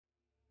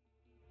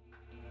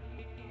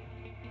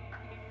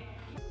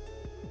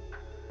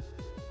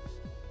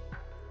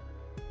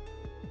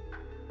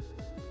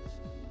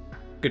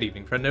Good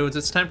evening, friend nodes.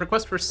 It's time for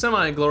Quest for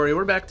Semi-Glory.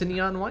 We're back to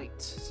Neon White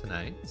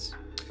tonight.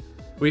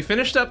 We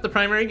finished up the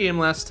primary game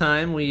last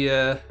time. We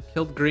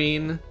killed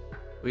Green.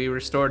 We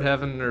restored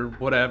Heaven or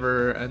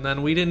whatever, and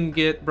then we didn't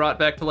get brought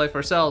back to life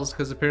ourselves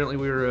because apparently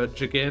we were a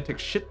gigantic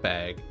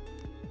shitbag.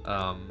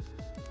 But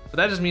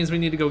that just means we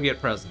need to go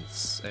get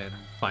presents and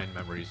find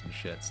memories and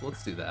shit. So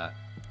let's do that.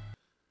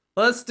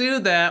 Let's do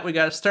that. We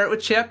got to start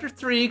with Chapter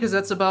 3 because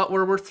that's about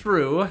where we're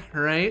through,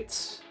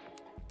 right?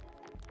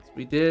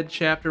 We did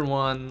Chapter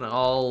 1,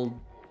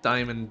 all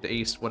Diamond,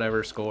 Ace,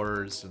 whatever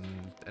scores,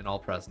 and all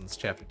presents.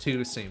 Chapter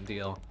 2, same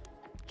deal.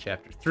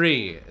 Chapter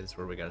 3 is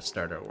where we gotta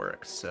start our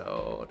work.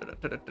 So,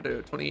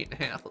 28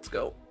 and a half, let's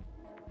go.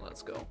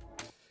 Let's go.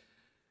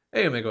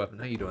 Hey, Omega Weapon,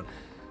 how you doing?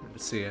 Good to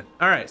see you.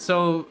 Alright,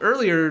 so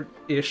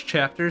earlier-ish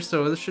chapters,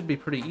 so this should be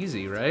pretty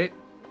easy, right?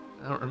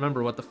 I don't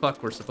remember what the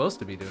fuck we're supposed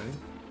to be doing.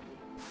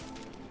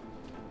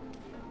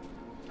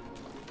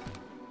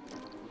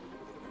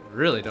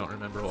 Really don't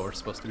remember what we're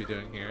supposed to be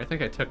doing here. I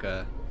think I took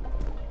a...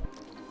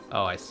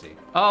 Oh, I see.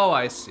 Oh,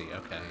 I see.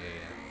 Okay,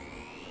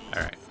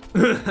 yeah.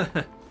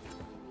 Alright.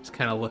 Just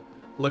kind of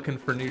looking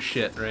for new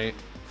shit, right?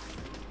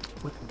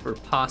 Looking for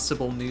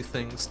possible new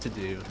things to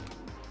do.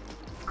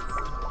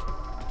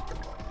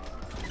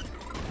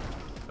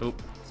 Oh,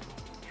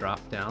 drop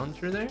down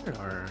through there?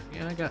 Or,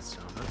 yeah, I guess so,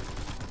 huh?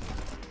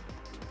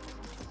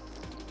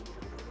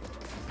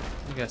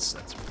 I guess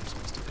that's what we're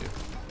supposed to do.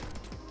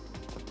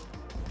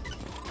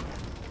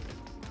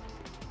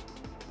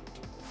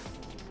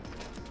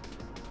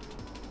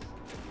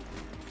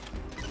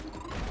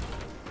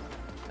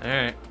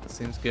 Alright,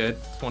 seems good.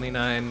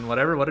 29,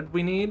 whatever. What did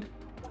we need?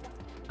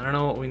 I don't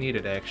know what we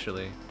needed,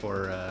 actually,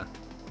 for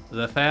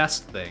the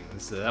fast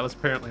things. That was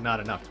apparently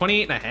not enough.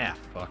 28 and a half.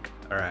 Fuck.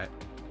 Alright.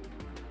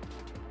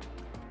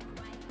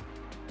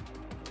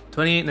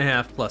 28 and a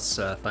half plus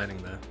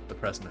finding the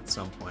present at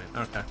some point.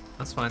 Okay,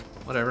 that's fine.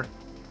 Whatever.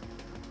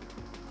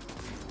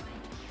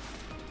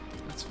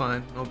 That's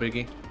fine. No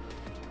biggie.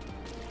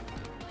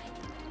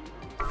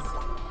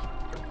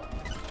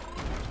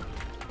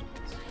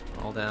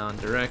 All down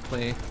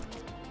directly.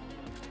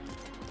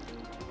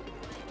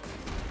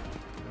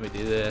 We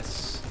do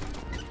this.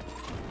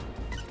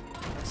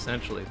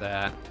 Essentially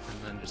that,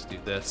 and then just do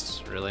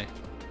this, really.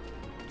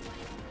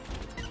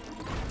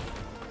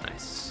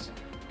 Nice.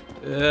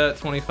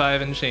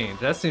 25 and change.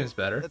 That seems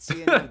better. Let's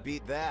see anyone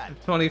beat that.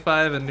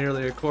 25 and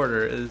nearly a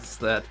quarter. Is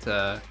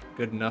that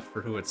good enough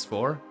for who it's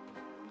for?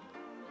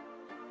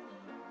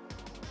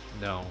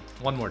 No.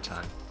 One more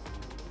time.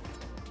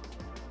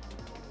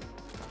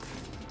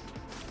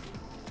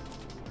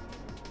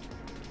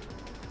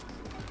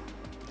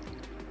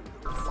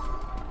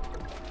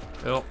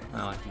 Oh,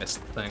 I missed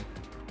the thing.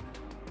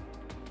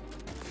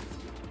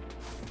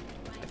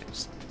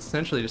 I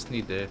essentially just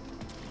need to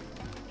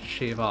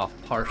shave off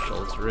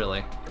partials,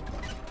 really.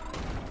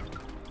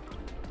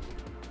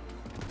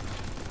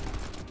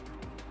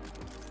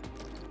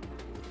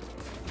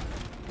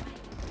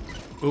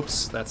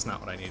 Oops, that's not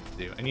what I need to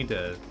do. I need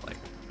to, like,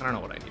 I don't know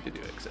what I need to do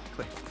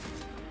exactly.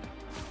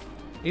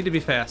 Need to be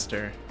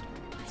faster.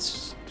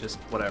 It's just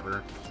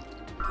whatever.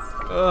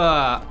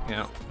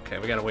 Yeah, okay,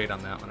 we gotta wait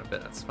on that one a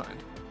bit, that's fine.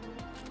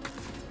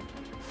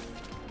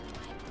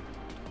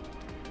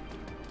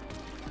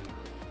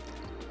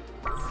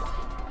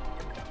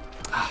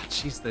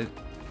 Jeez,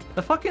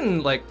 the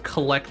fucking, like,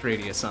 collect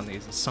radius on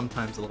these is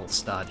sometimes a little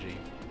stodgy.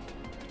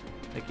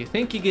 Like, you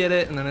think you get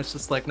it, and then it's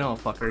just like, no,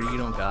 fucker, you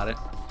don't got it.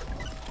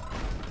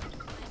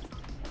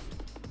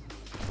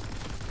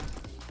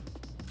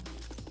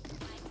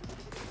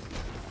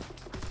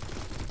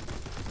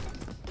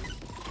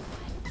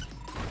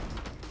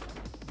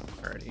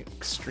 Already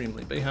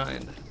extremely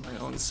behind my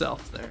own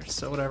self there,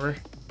 so whatever.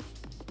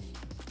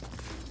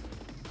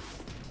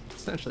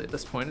 Essentially, at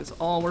this point, it's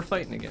all we're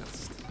fighting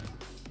against.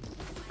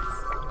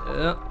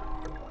 Yeah.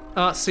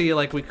 Oh, see,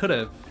 like, we could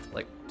have,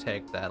 like,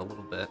 tagged that a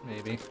little bit,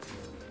 maybe.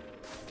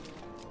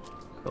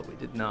 But we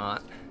did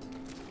not.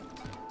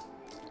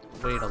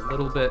 Wait a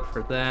little bit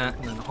for that,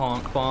 and then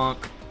honk bonk.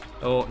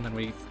 Oh, and then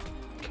we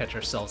catch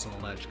ourselves on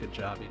the ledge. Good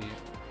job, idiot.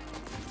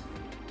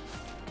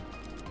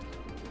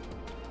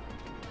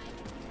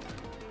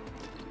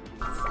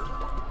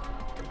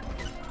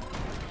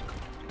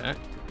 Okay,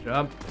 good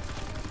job.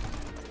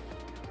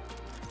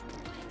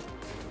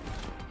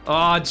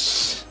 Oh,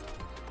 it's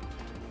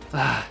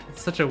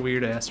such a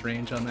weird-ass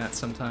range on that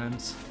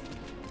sometimes.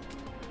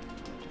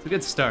 It's a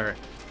good start.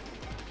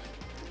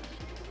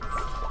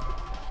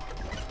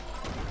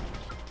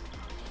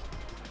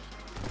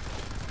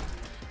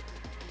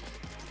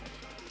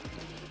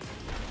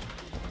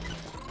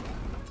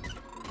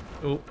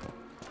 Oh,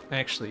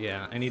 actually,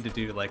 yeah, I need to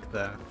do, like,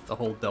 the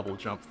whole double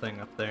jump thing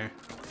up there.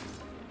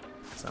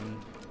 'Cause I'm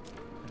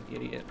an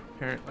idiot,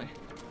 apparently.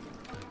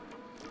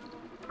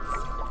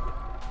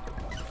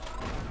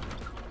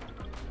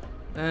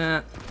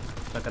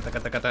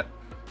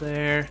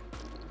 There.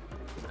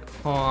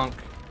 Honk.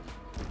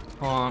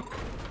 Honk.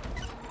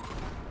 There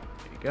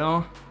you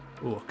go.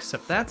 Ooh,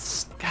 except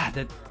that's...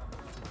 God,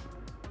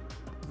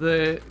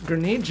 The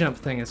grenade jump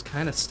thing is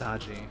kind of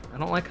stodgy. I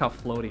don't like how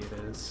floaty it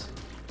is.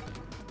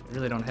 I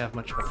really don't have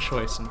much of a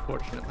choice,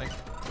 unfortunately.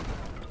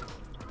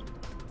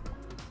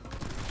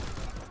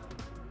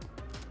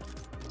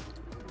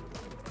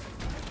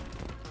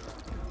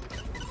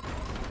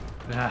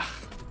 Ah,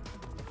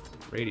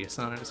 radius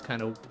on it is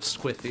kind of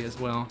squiffy as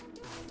well.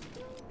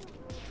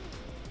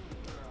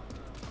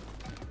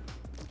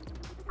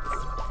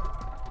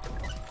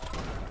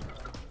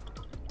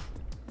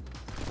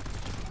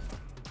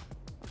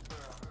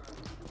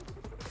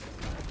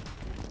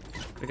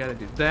 We gotta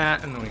do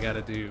that, and then we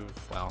gotta do,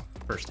 well,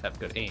 first have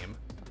good aim.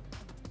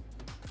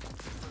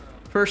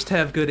 First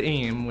have good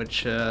aim,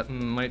 which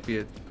might be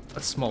a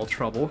small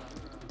trouble.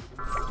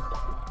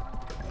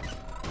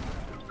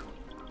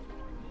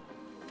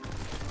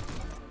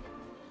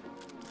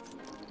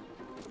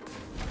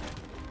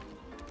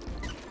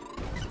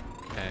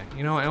 Okay,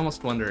 you know, I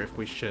almost wonder if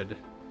we should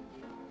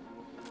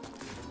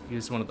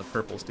use one of the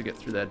purples to get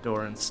through that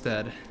door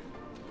instead.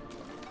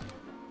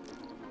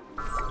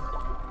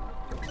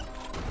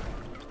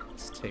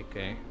 Take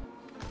a...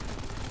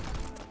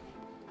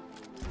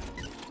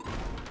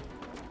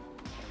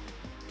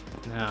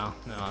 No,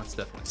 it's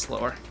definitely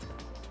slower.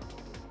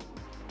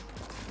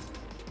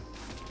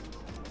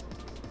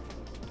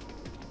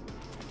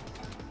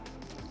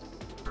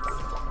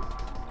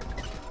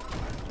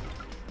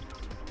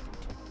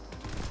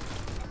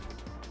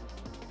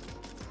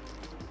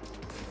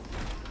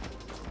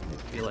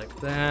 Maybe like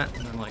that,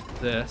 and then like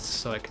this,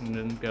 so I can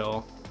then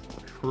go...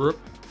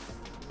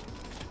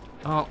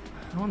 Oh,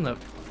 how in the...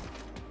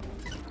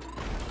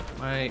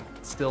 Am I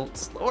still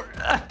slower?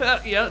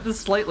 Yeah, just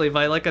slightly,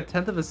 by like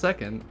 1/10 of a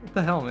second. What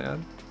the hell,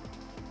 man?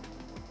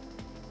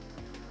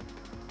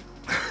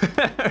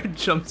 Our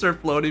jumps are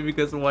floating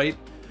because White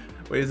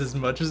weighs as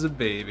much as a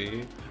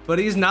baby. But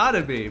he's not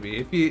a baby.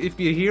 If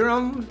you hear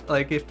him,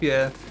 like if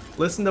you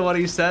listen to what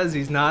he says,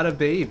 he's not a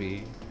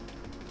baby.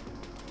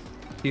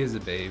 He is a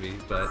baby,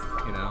 but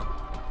you know.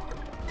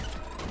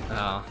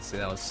 Oh, see,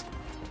 that was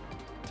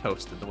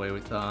toasted the way we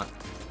thought.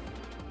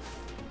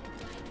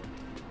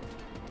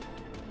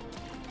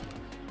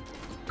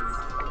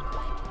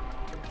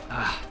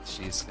 Ah,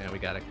 jeez, yeah, we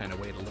gotta kind of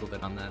wait a little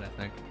bit on that, I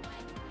think.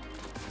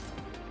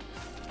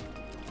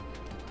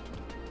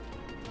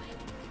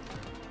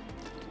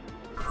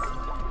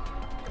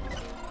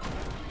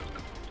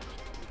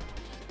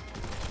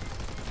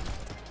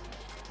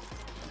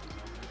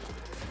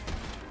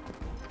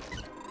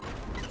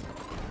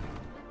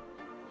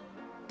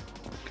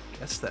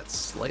 Guess that's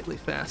slightly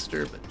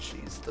faster, but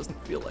jeez,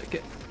 doesn't feel like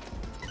it.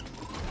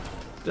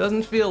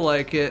 Doesn't feel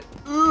like it.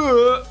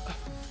 Ugh.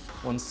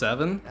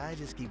 1.7? I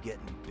just keep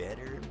getting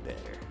better and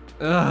better.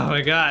 Oh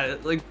my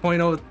god, like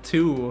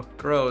 0.02.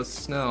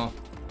 Gross, no.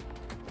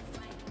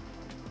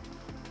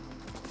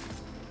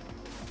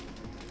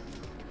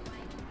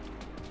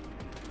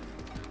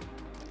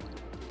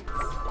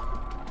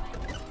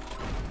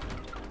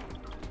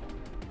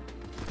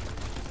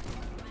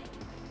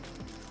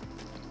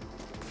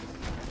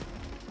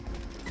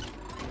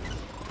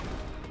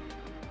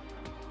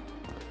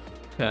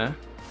 Okay.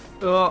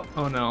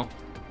 Oh no.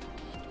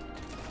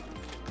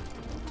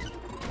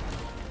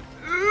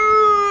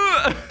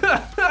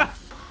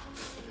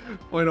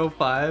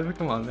 0.05?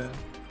 Come on, man.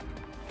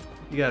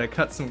 You gotta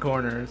cut some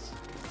corners.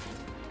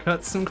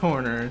 Cut some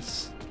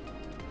corners.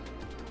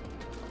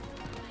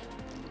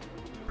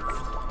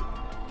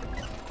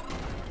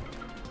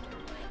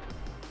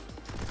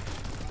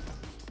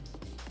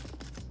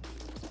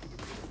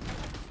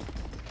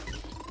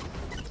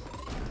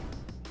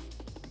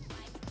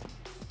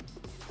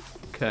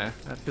 Okay,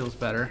 that feels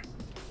better.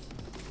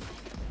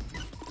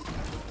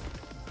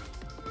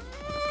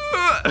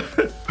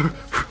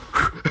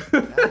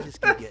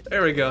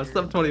 There we go,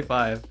 sub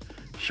 25.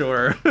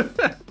 Sure.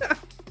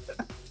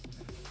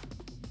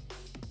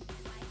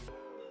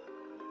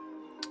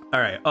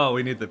 Alright, oh,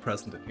 we need the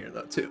present in here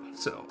though too.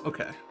 So,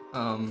 okay.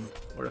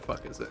 Where the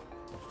fuck is it?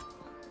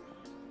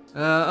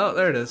 Oh,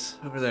 there it is.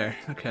 Over there.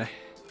 Okay.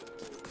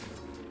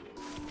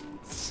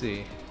 Let's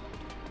see.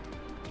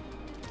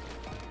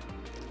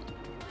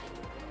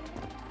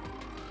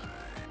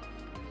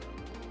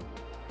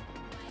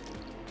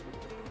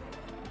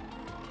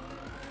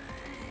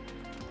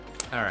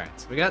 Alright,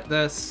 so we got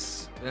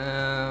this.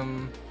 I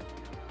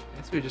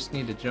guess we just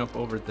need to jump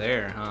over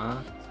there, huh?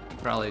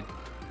 Probably...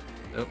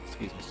 Oh,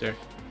 excuse me, sir.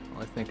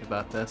 While I think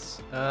about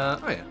this. Oh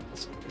yeah,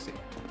 let's see.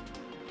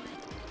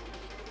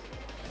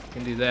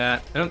 Can do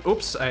that. And,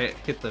 oops, I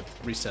hit the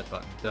reset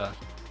button. Duh.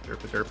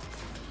 Derp-a-derp.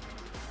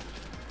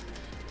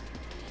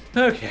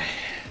 Okay.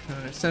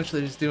 I'm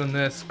essentially just doing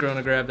this, going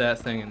to grab that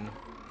thing and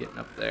getting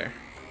up there.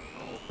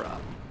 No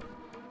problem.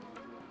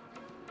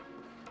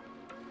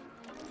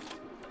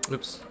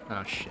 Oops.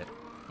 Oh, shit.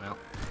 Well.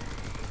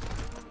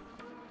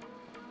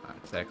 Not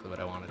exactly what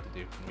I wanted to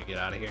do. Can we get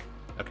out of here?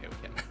 Okay, we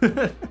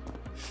can.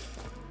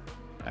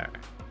 Alright.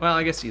 Well,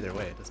 I guess either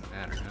way, it doesn't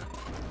matter, huh?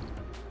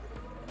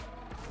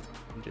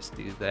 Just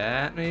do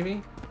that,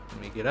 maybe?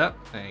 Let me get up.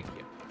 Thank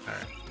you.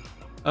 Alright.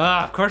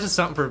 Ah, of course it's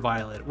something for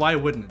Violet. Why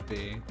wouldn't it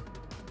be?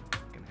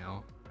 Fucking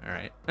hell. All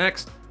right,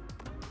 next.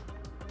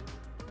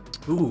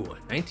 Ooh,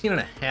 19 and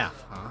a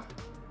half, huh?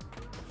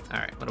 All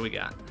right, what do we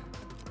got?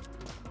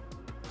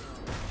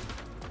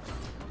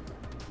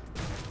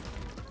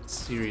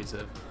 Series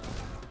of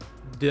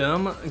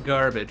dumb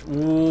garbage.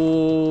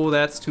 Ooh,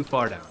 that's too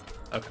far down.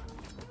 Okay.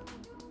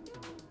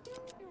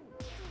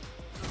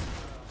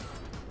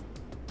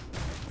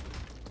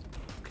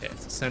 Okay,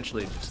 it's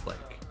essentially just like,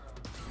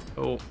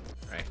 oh,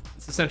 right.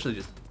 It's essentially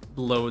just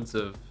loads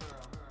of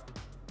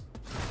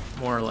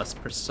more or less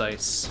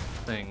precise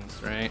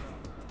things, right?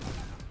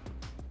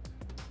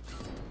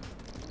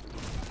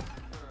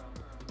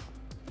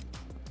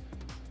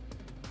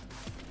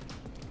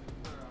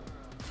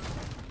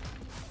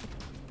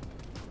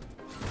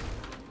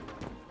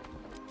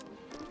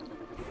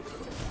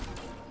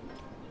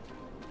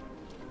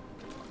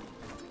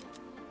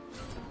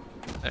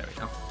 There we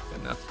go.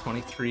 Good enough.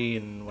 23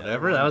 and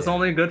whatever. That was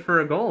only good for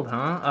a gold,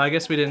 huh? I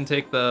guess we didn't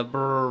take the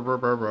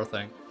brr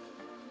thing.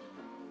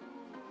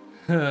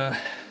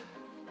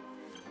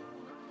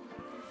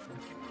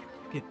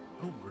 Get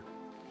over.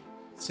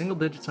 Single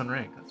digits on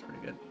rank. That's pretty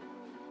good.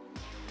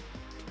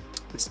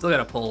 We still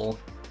gotta pull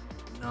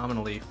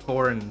nominally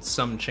 4 and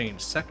some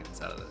change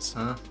seconds out of this,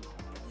 huh?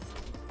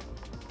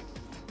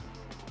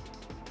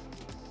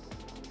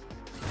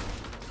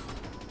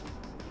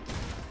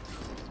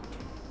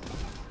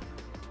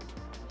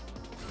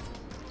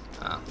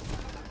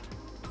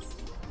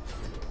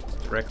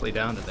 Directly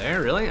down to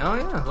there, really? Oh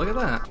yeah, look at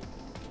that.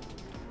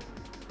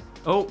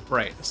 Oh,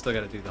 right, I still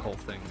gotta do the whole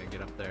thing to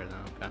get up there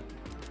though, okay.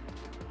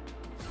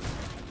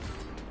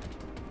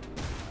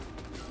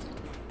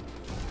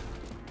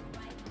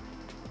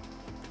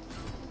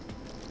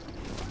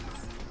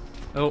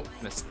 Oh,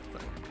 missed the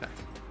thing, okay.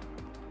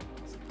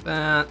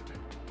 That,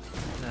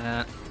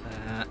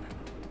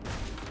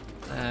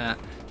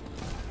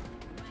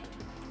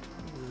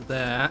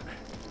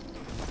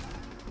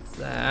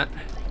 that,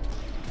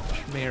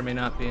 which may or may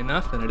not be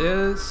enough, and it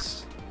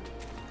is.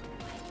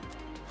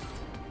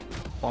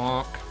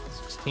 Bonk,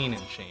 16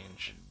 and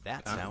change.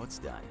 That's how it's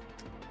done.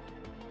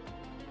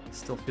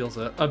 Still feels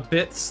a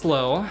bit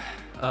slow,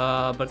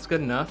 but it's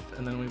good enough.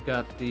 And then we've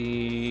got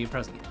the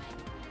present,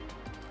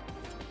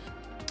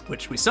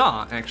 which we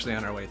saw actually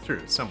on our way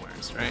through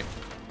somewheres, right?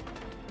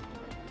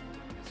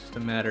 It's just a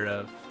matter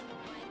of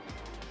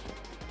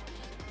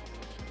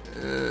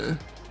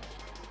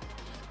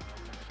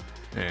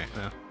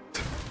well,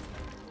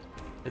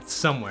 it's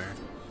somewhere.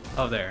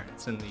 Oh, there.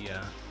 It's in the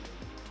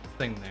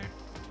thing there.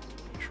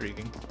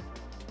 Intriguing.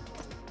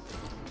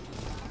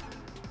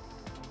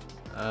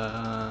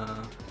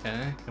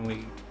 Okay. Can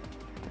we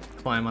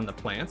climb on the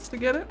plants to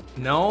get it?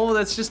 No,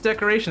 that's just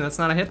decoration. That's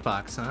not a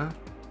hitbox, huh?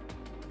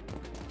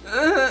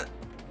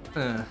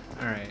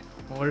 Alright.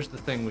 Well, where's the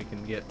thing we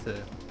can get to?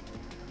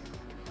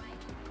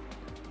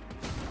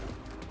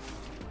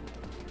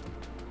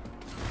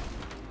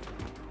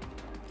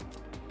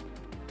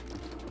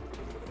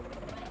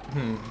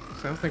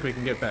 So I don't think we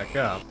can get back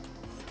up.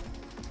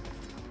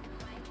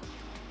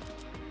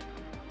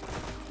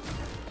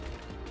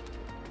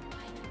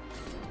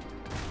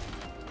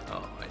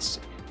 Oh, I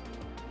see.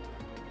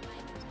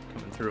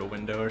 Coming through a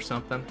window or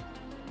something.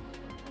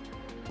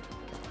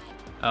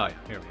 Oh yeah,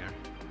 here we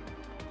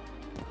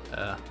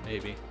are.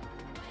 Maybe.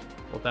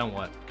 Well, then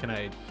what?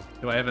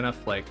 Do I have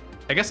enough, like...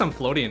 I guess I'm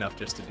floaty enough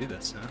just to do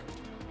this, huh?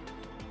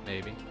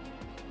 Maybe.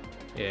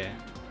 Yeah.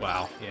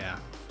 Wow, yeah.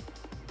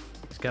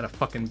 He's got a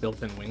fucking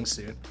built-in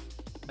wingsuit.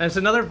 There's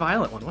another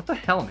violet one. What the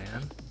hell,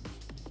 man?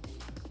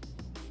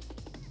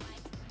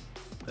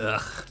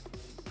 Ugh.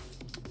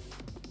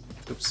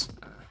 Oops.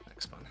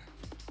 Next one.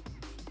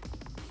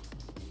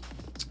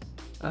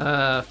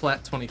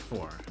 Flat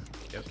 24.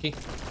 Okie dokie.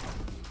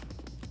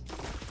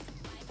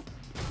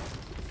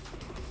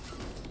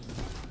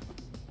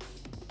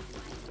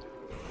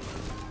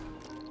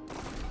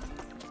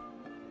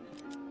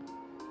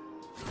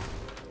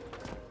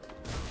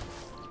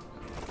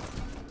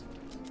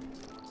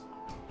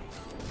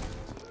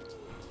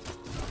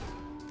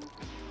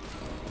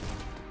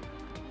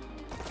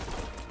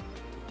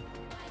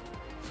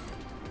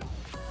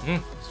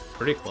 It's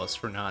pretty close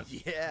for not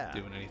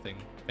doing anything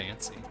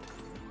fancy.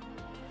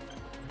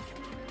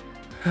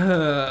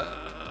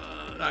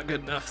 Not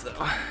good enough,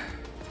 though.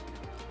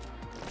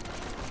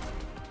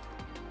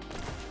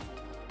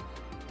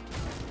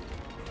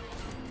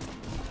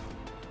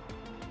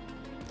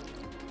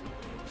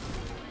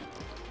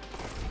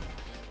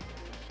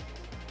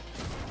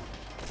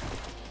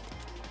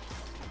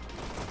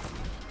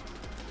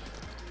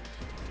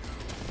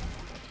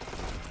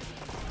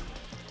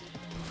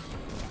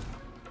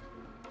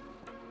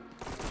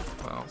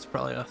 Well, it's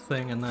probably a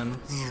thing, and then...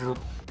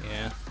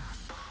 Yeah.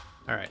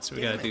 Alright, so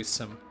we gotta do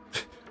some...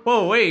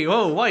 Whoa, wait,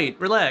 whoa, White,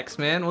 relax,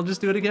 man. We'll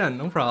just do it again,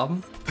 no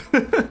problem.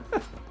 Like,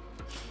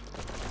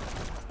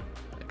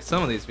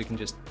 some of these we can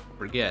just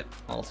forget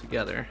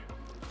altogether.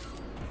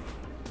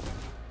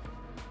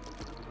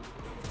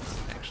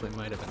 This actually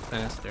might have been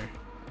faster.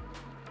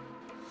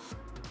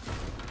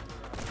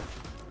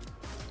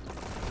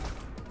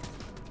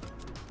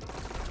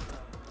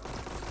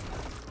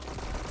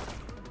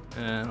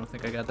 I don't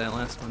think I got that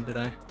last one, did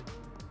I?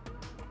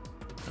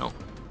 No.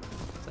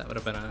 That would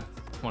have been a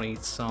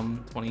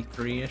 20-some,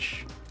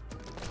 23-ish.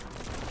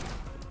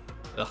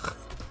 Ugh.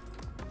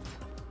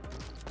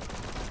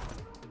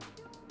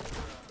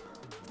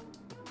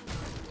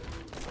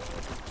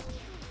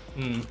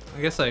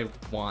 I guess I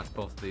want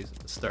both of these at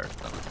the start,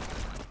 though.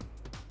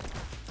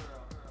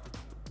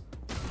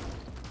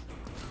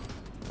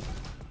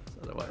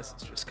 Otherwise,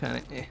 it's just kind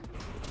of eh.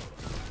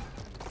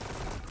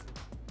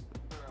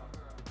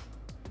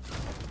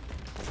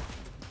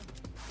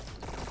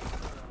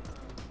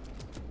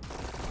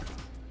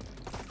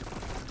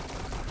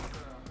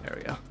 There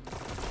we go.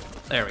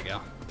 There we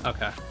go.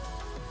 Okay.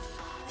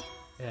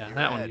 Yeah, Hey,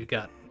 that one Red. you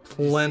got Did you see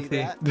plenty.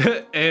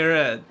 that? Hey,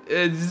 Red.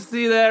 Did you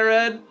see that,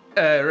 Red?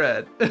 Hey,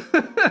 Red.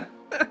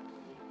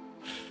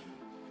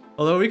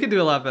 Although we could do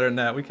a lot better than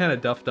that. We kind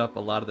of duffed up a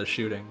lot of the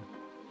shooting.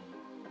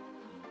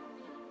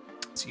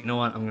 So you know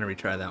what? I'm gonna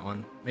retry that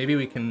one. Maybe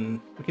we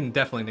can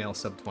definitely nail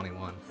sub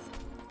 21.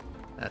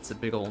 That's a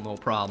big ol' no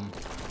problem.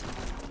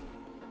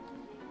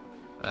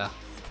 Grab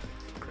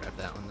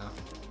that one though.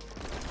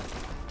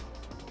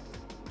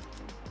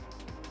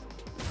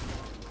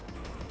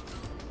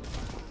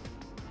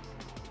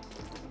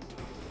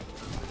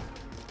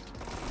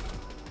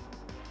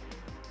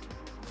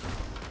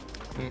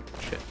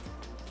 Shit.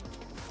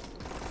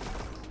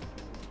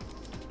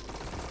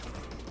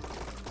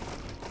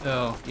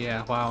 Oh,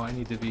 yeah, wow, I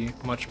need to be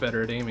much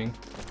better at aiming.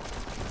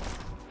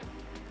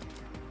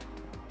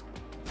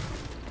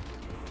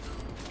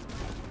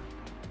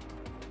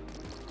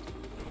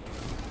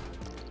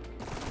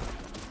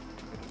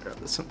 Grab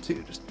this one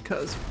too, just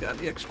because we've got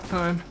the extra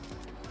time.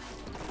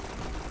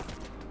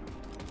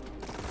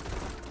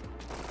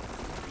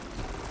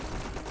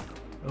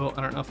 Oh,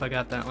 I don't know if I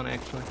got that one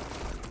actually.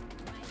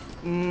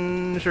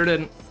 Sure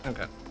didn't.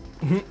 Okay.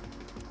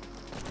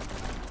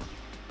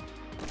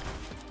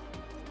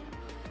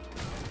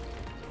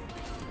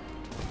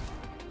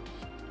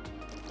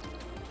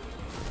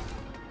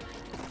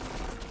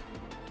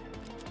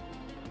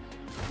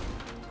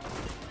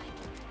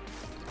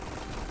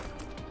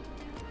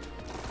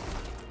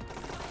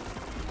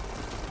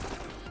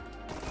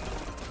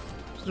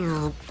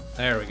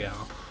 There we go.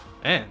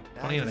 Man,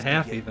 20 and a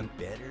half even.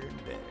 Better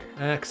and better.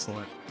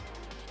 Excellent.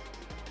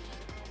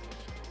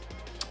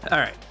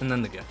 Alright, and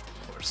then the gift,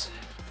 of course.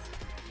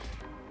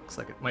 Looks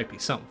like it might be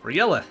something for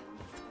Yella.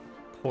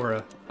 Pour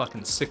a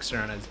fucking sixer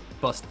on his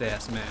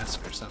bust-ass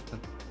mask or something.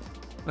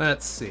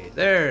 Let's see.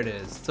 There it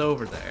is. It's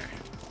over there.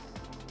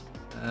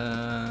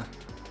 Yeah,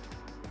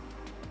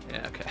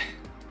 okay.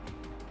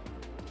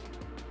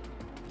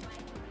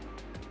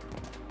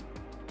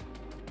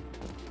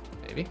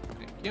 Maybe.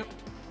 Thank you.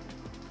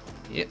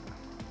 Yep.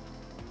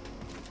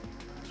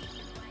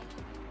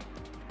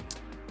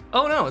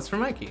 Oh no, it's for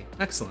Mikey.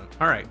 Excellent.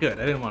 Alright, good.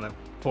 I didn't want to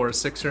pour a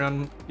sixer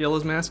on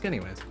Yellow's mask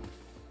anyways.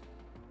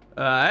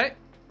 Alright.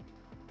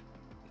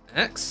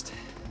 Next.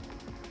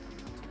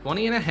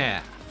 20 and a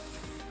half.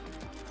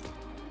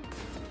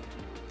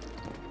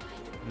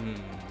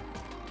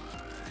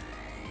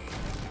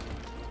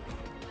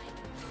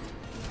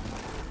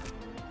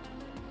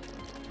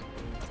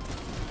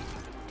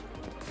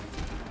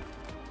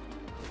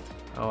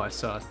 Oh, I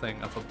saw a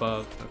thing up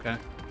above. Okay.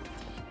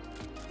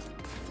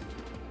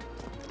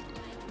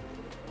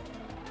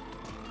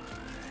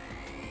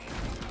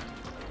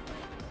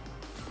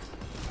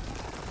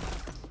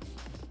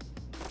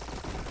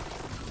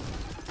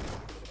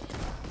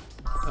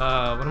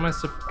 What am I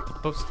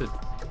supposed to...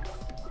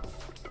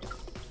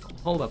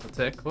 Hold up a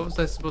tick. What was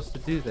I supposed to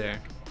do there?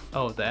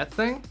 Oh, that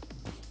thing?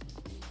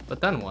 But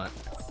then what?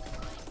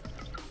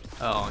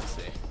 Oh, I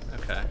see.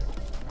 Okay.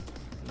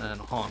 And then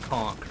honk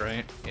honk,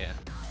 right? Yeah.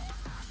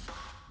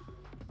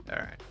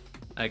 Alright.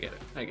 I get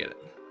it. I get it.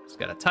 Just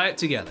gotta tie it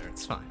together.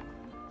 It's fine.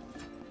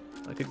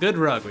 Like a good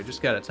rug, we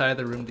just gotta tie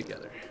the room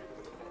together.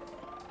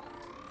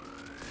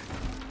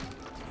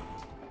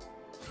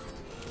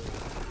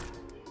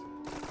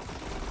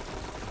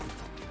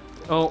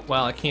 Oh,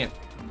 well, I can't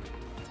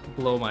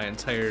blow my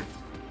entire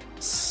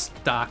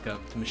stock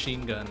of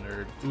machine gun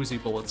or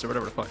Uzi bullets or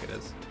whatever the fuck it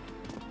is.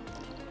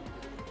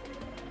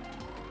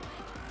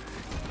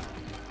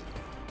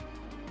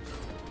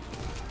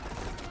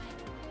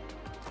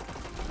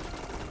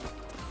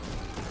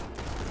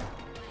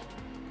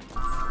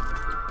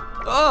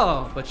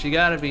 Oh, but you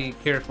gotta be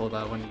careful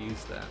about when you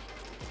use that.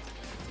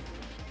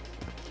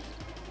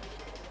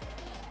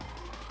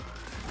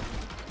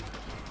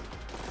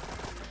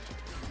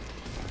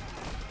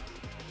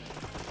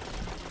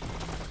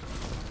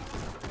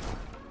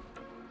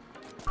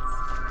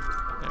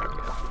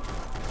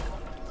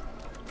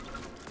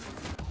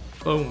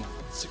 Boom,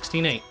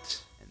 16-8.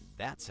 And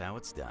that's how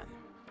it's done.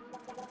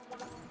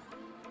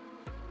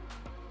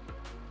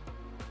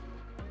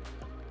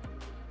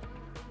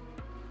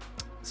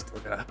 Still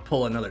gotta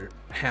pull another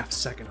half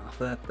second off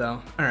that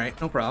though. Alright,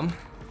 no problem.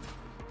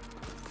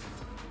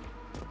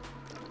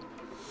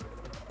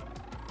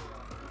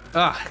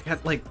 Ah, I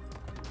got like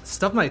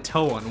stubbed my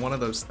toe on one of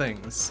those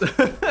things.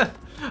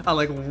 On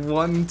like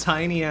one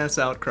tiny ass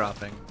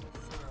outcropping.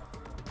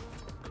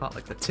 Caught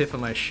like the tip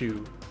of my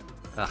shoe.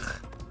 Ugh.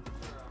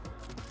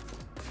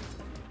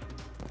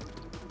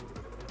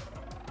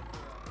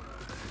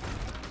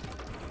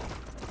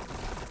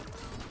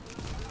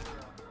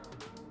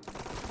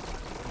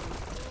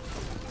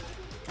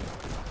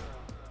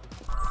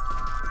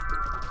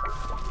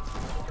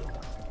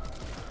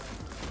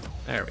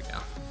 There we go.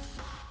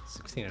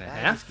 16 and a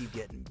half. Just keep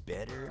getting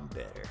better and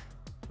better.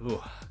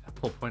 Ooh, I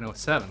pulled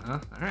 .07, huh?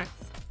 All right.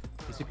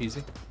 Easy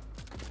peasy.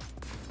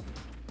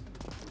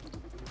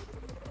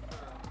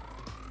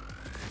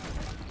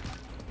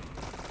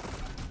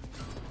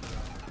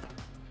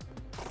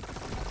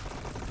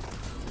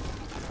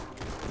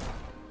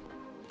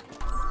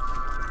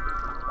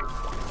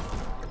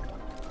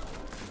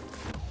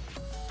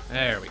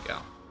 There we go.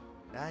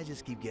 I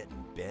just keep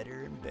getting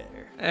better and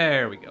better.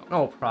 There we go.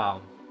 No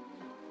problem.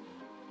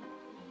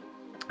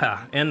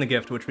 Ah, and the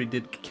gift, which we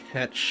did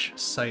catch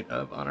sight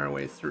of on our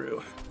way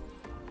through.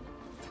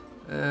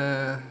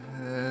 It's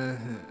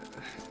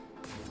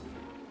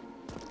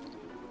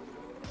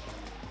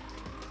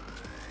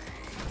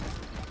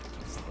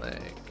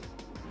like...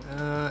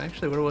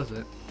 actually, where was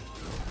it?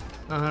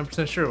 Not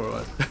 100% sure where it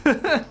was.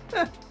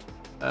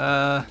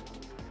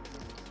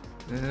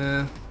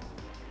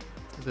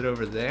 Is it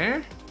over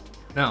there?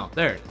 No,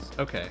 there it is.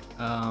 Okay.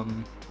 I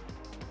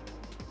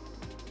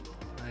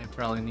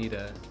probably need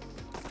a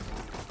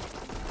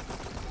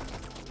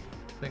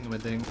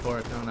thingamading for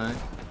it, don't I?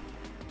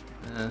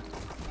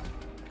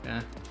 Okay.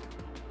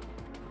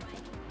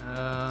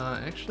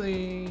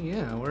 Actually,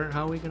 yeah,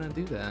 how are we gonna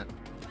do that?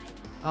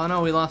 Oh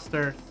no, we lost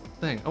our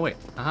thing. Oh wait,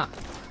 aha.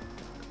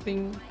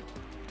 Bing.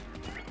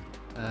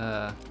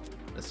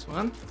 This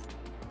one?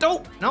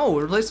 Oh! No,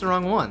 we replaced the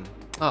wrong one.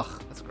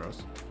 Ugh, that's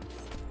gross.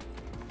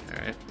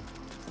 Alright.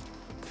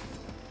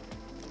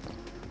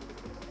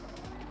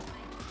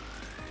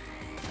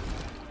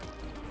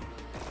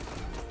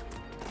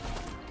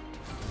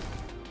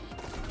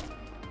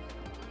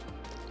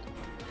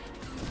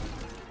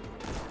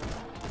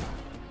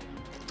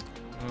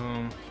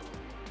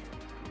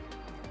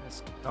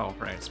 Oh,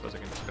 right, I suppose I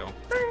can just go.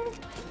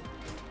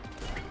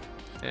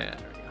 Yeah,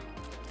 there we go.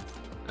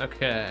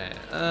 Okay,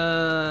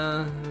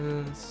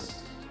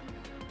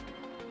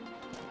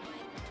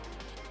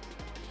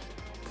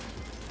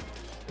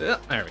 yeah,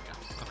 there we go.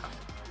 Okay.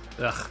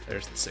 Ugh,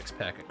 there's the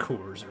 6-pack of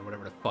Coors or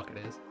whatever the fuck it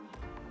is.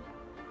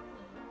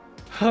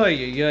 Ay,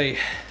 ay, ay.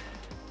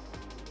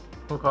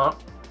 Okay.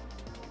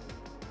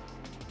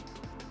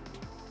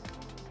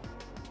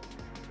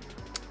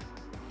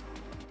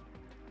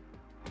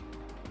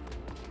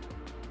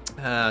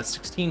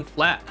 16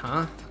 flat,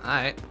 huh?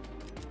 Alright.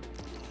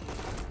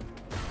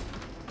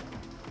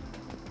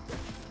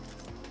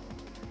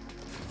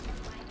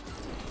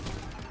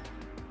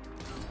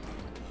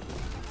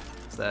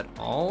 Is that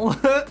all?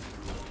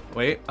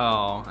 Wait,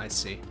 oh, I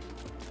see.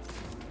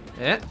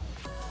 Yeah.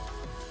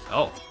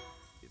 Oh.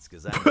 It's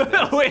because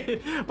I'm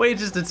wait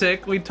just a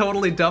tick. We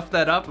totally duffed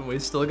that up and we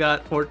still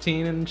got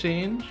 14 and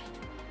change?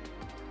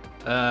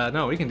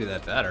 No, we can do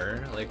that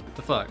better. Like, what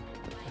the fuck?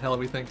 What the hell are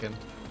we thinking?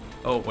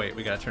 Oh, wait,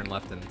 we gotta turn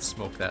left and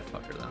smoke that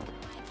fucker, though.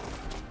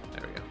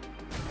 There we go.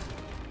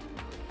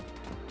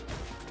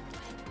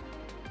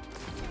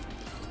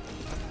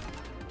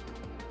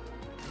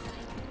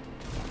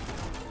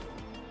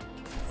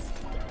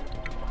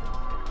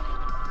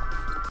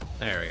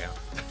 There we go.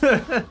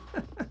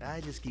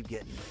 I just keep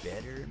getting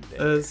better and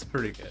better. That's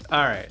pretty good.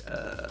 Alright,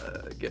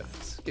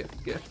 gifts. Gift.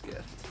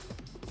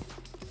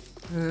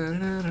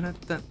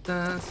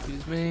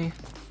 Excuse me.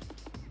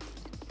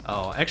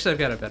 Oh, actually, I've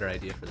got a better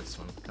idea for this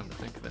one, come to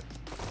think of it.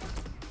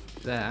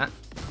 That.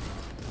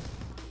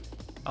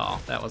 Oh,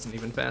 that wasn't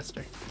even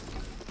faster.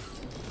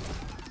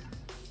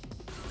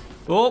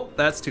 Oh,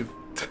 that's too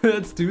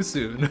that's too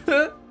soon.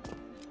 Alright,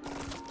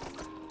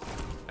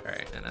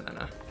 no.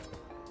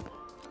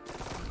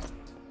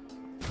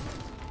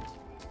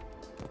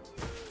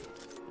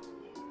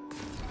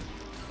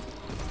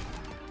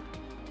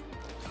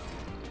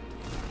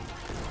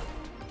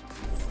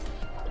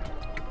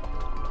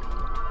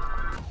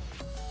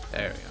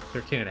 There we go.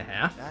 13 and a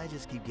half. I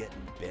just keep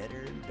getting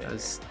better and better.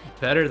 That's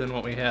better than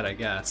what we had, I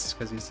guess,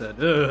 because he said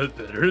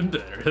better and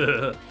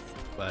better.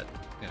 But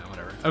yeah,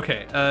 whatever.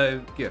 Okay,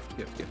 gift.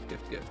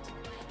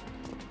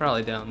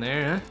 Probably down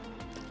there, huh?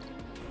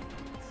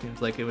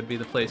 Seems like it would be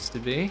the place to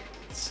be.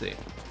 Let's see.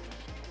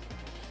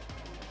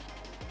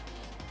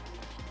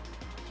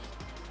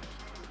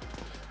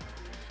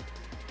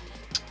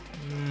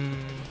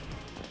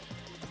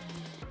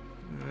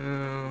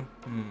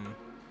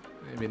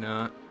 Maybe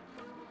not.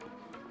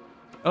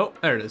 Oh,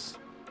 there it is.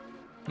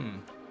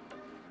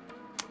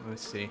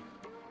 Let's see.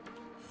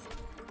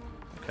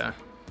 Okay.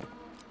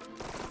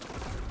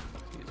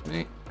 Excuse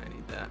me. I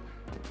need that.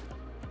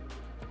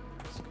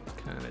 Just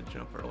kind of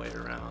jump our way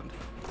around.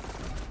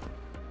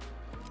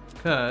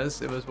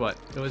 Because it was what?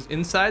 It was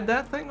inside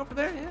that thing over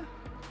there? Yeah.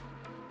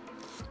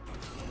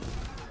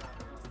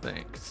 I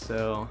think.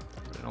 So,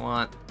 we're gonna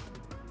want...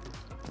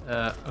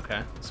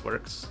 okay. This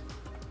works.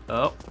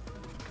 Oh.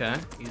 Okay.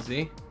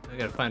 Easy. I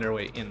gotta find our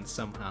way in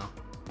somehow.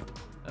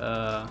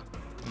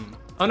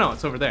 Oh no,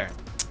 it's over there.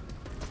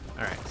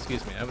 Alright,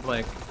 excuse me. I would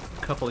like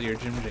a couple of your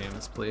Jim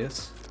Jams,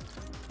 please.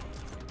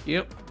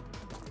 Yep.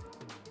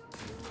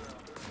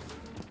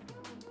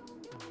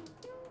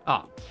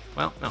 Oh,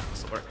 well, no,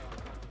 this will work.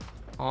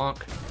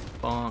 Bonk,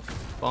 bonk,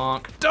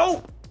 bonk.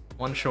 Dope!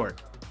 One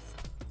short.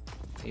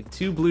 Need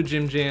 2 blue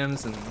Jim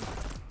Jams and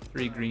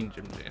 3 green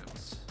Jim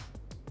Jams.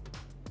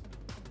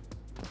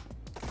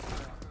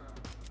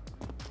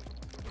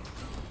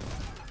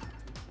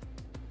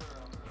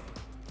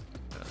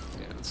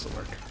 Yeah, this will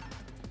work.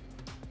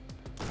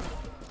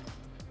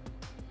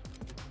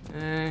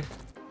 Okay.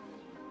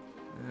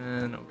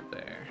 And over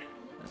there.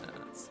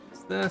 Let's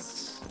use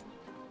this.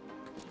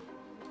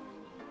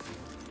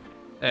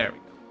 There we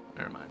go.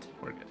 Never mind.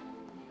 We're good.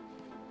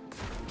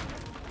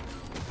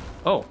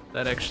 Oh,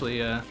 that actually,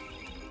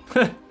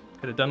 could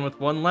have done with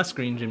 1 less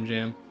green Jim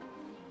Jam.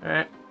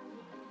 Alright.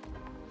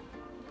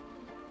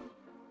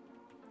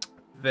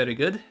 Very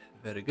good.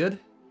 Very good.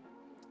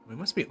 We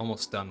must be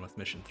almost done with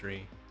mission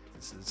 3.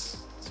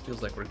 This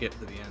feels like we're getting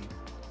to the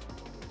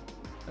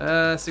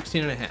end.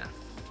 16 and a half.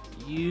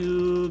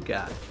 You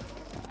got it.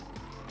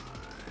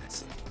 Let's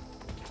see.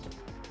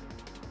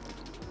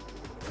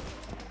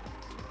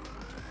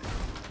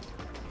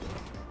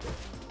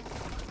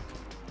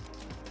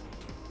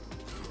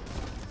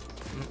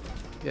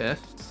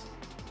 Gift.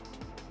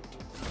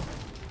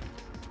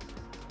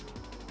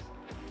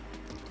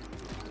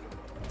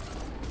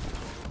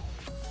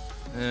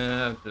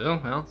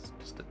 Well, it's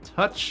just a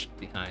touch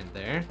behind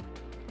there.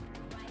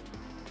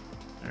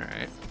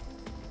 Alright.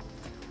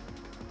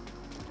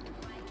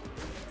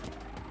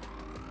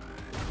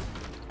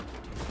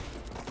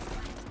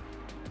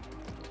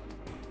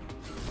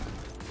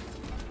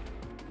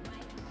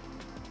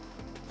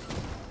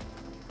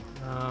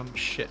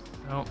 Shit.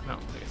 Oh, no,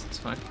 I guess it's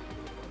fine.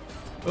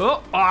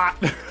 Oh, ah!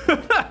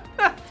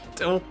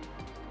 Oh.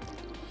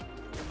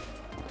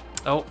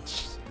 Oh,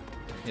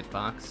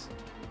 hitbox.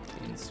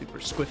 Being super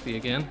squiffy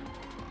again.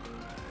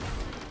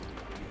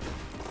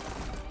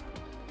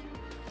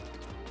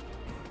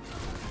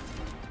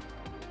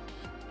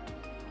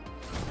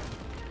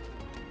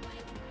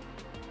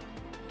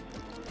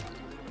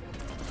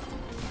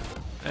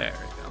 There we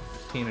go.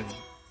 15 and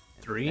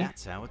 3.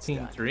 That's how it's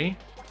 15 done. 3.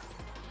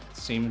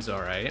 Seems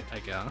alright, I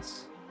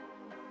guess.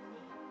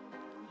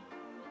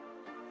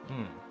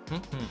 Okay.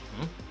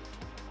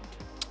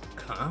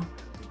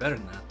 Do better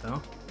than that,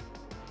 though.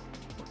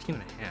 14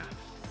 and a half.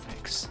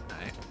 Thanks.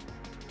 Alright.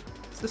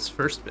 It's this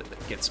first bit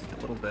that gets me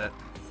a little bit.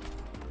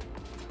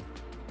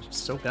 It's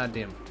just so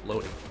goddamn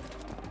floaty.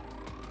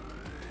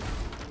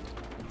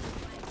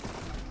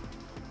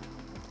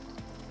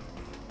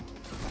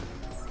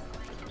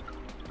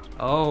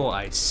 Oh,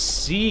 I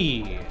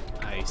see.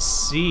 I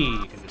see.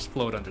 You can just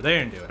float under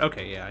there and do it.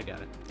 Okay, yeah, I got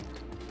it.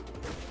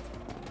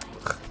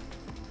 Ugh.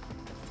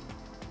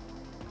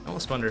 I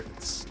almost wonder if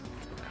it's...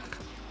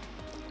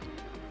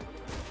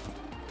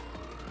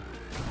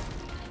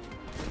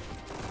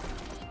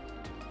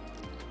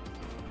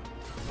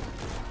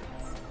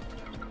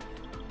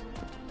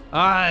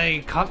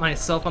 I caught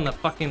myself on the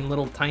fucking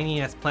little tiny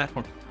ass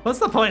platform. What's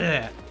the point of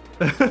that?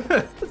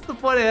 What's the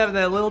point of having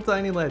that little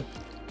tiny ledge?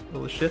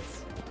 Little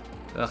shits.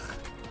 Ugh.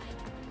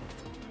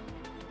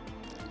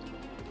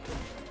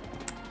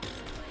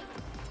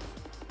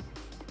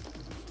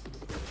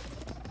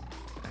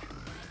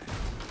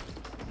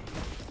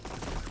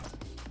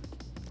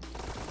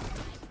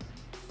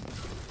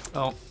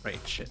 Oh, right,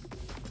 shit.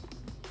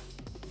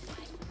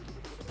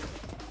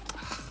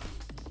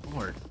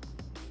 Lord.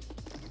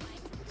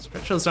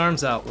 Stretch those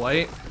arms out,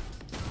 White.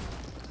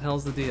 What the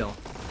hell's the deal?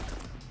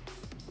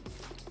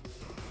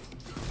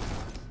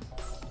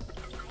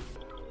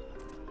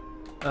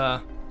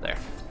 There.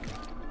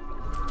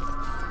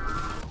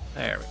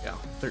 There we go.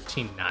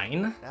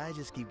 13-9? I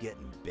just keep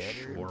getting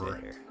better Sure.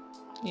 and better.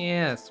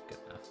 Yeah, that's good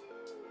enough.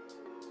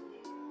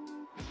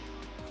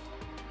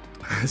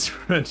 It's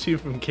prevent you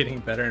from getting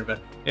better and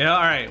better. Yeah,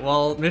 alright,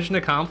 well, mission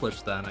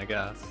accomplished then, I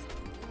guess.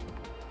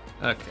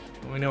 Okay,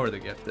 we know where the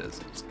gift is.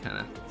 We just kind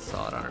of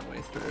saw it on our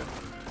way through.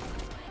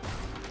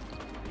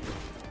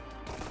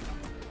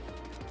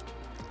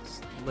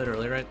 It's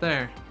literally right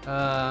there.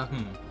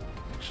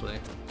 Actually.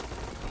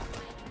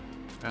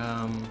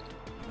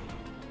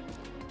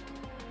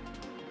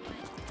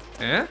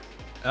 Eh?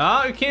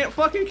 Oh, you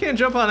can't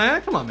jump on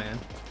that? Come on, man.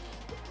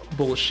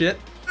 Bullshit.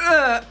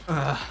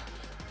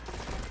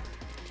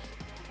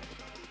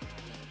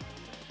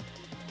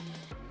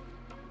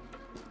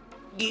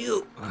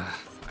 You.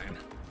 Fine.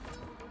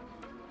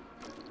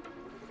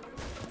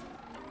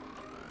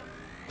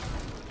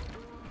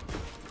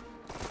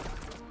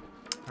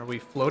 Are we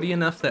floaty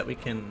enough that we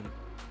can...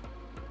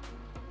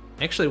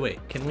 Actually, wait.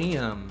 Can we,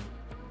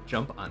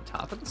 jump on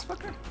top of this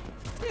fucker?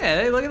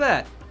 Yeah, hey, look at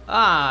that.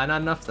 Ah,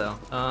 not enough, though.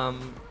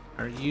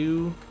 Are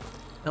you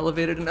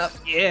elevated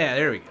enough? Yeah,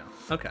 there we go.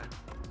 Okay.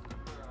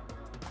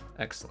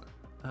 Excellent.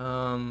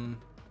 Gotta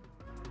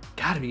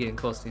be getting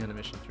close to the end of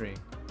mission 3.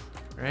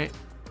 Right?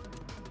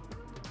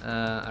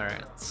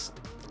 Alright, let's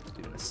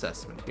do an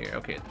assessment here.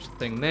 Okay, there's a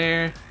thing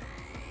there.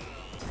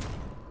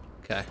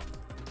 Okay.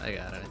 I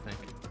got it, I think.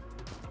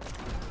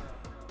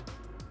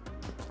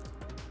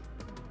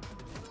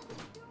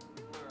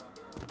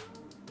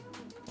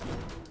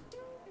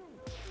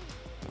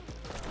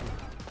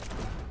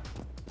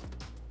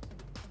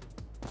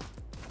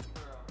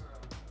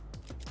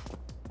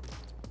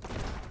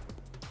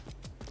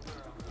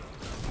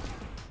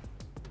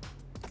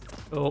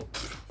 Oh,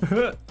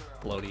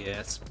 floaty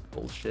ass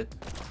bullshit.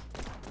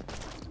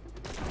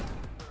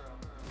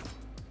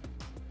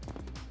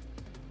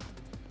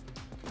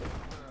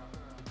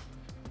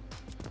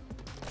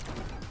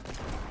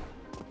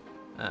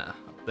 Ah,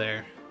 up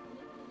there.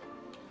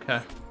 Okay,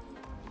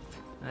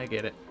 I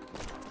get it.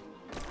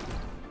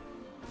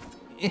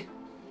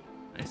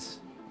 Nice.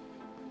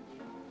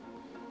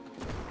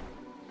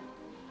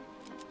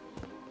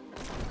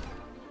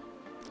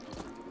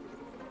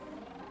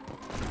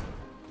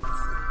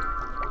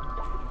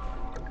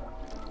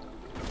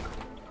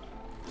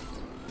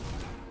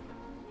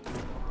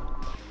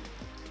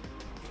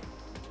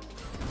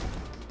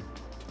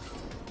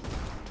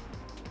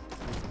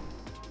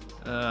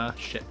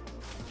 Shit.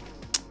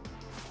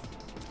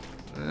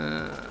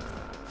 Alright.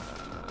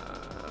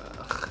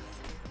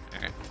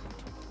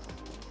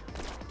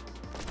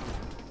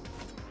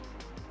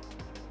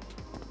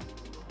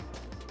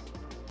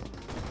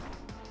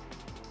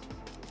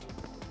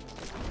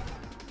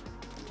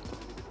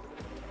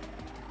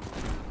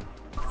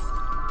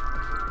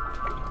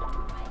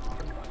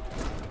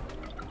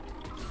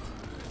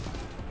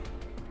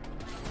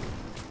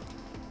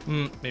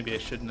 Maybe I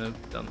shouldn't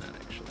have done that,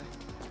 actually.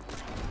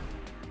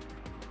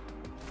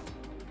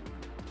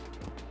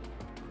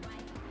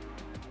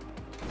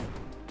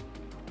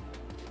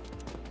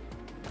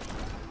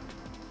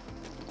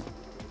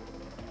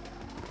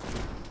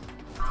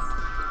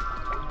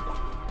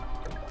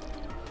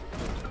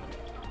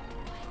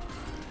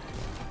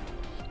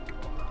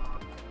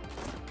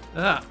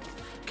 Ah.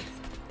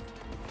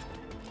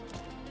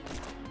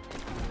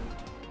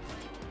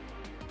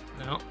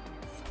 No.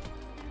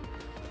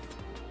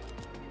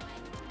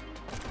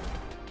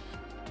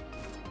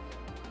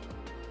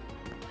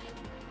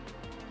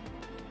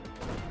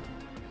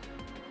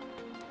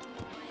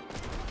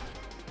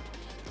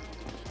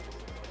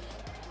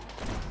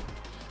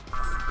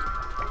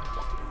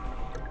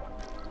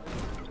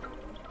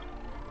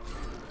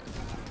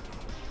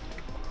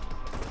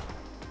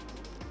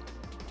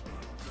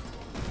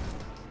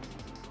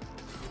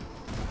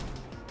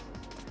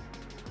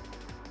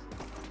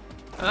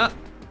 Ah,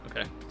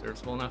 okay,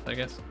 serviceable enough, I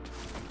guess.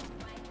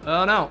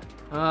 Oh no,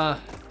 there's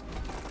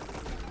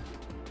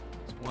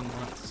one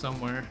left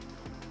somewhere.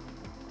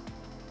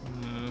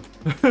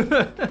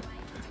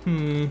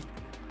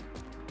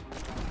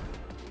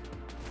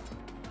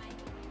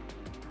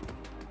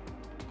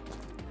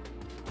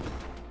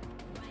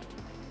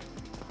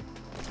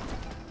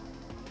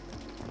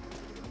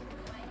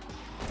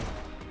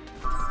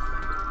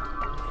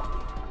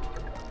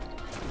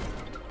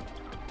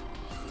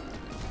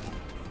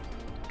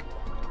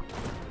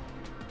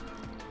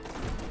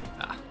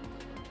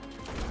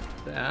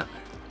 That.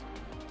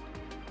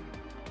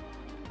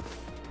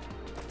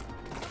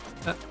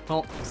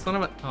 Well, son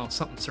of a... Oh,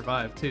 something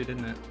survived too,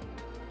 didn't it?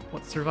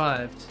 What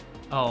survived?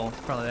 Oh,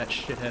 probably that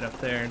shithead up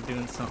there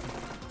doing something.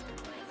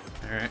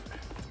 Alright.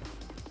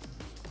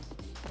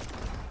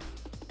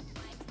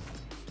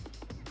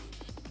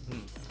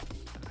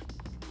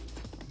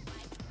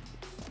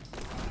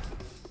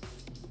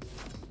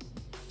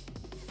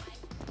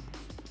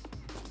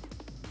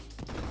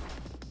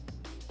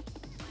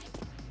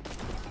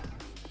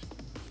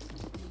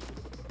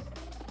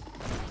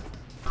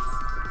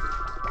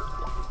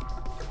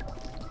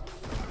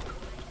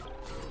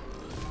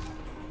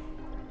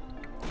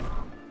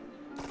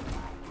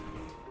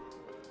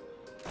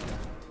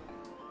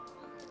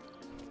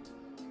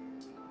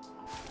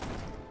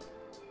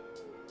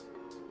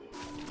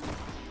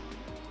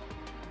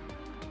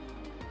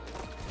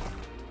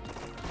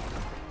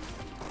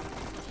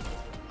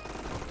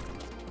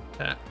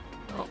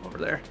 Oh, over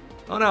there.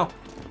 Oh no.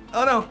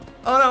 Oh no.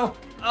 Oh no.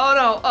 Oh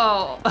no.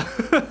 Oh.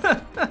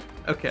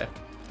 Okay.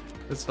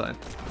 That's fine.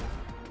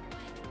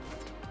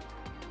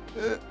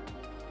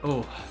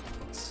 Oh.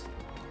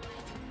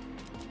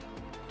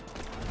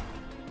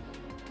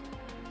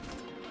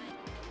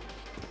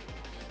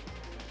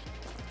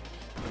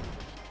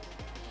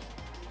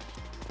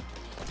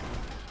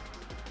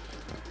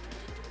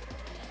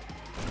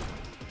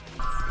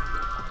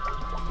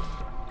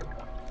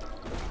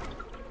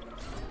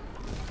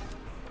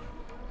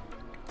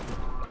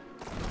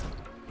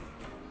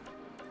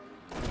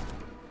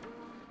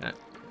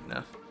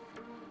 Enough.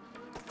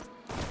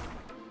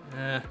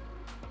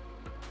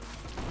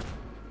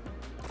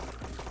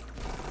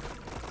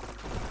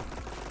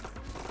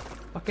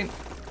 Fucking...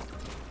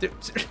 Dude,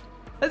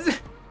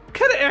 what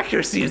kind of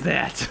accuracy is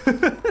that?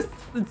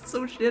 It's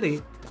so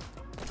shitty.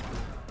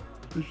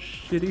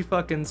 Shitty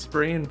fucking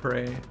spray and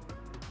pray.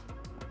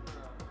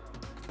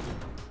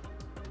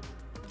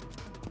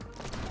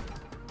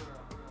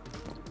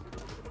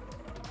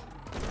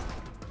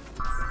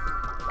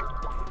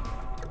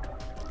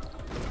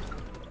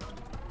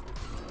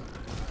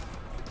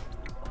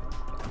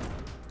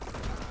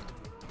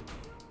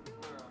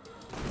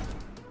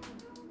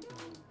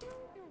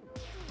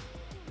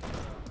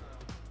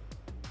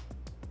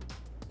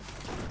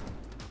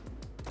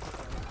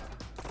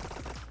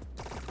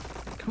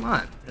 come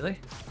on, really?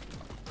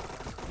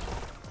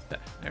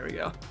 Okay, there we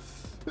go.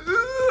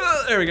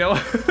 There we go.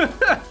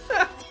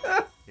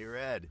 Hey,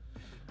 Red.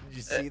 Did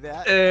you see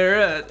that? Hey,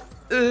 Red.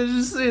 Did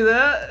you see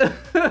that?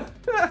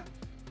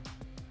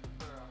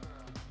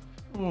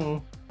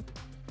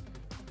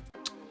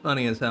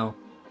 Funny as hell.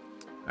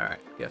 Alright,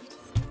 gift.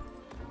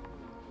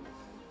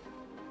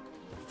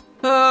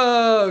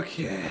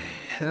 Okay.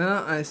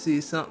 Well, I see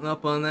something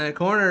up on that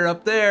corner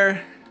up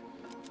there.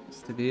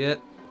 Used to be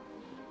it.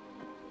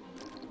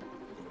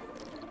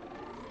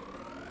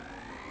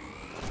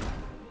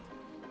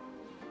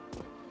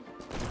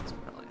 So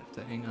probably have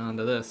to hang on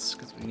to this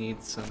because we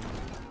need some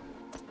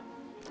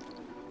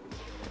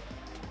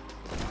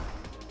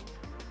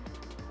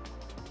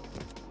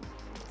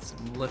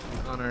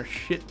lift on our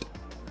shit.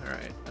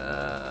 Alright,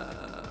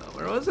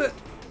 where was it?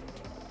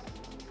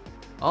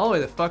 All the way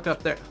the fuck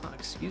up there. Oh,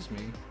 excuse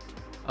me.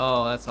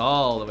 Oh, that's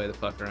all the way the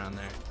fuck around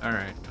there.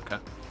 Alright, okay.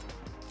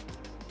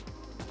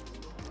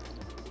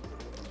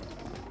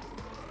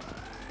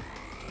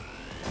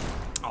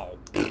 Oh.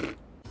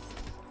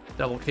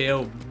 Double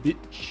KO,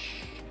 bitch.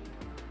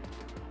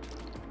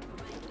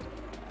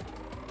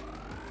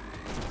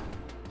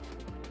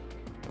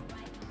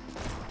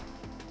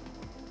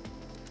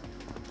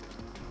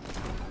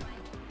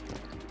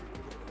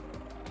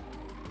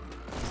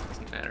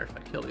 Doesn't matter if I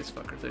kill these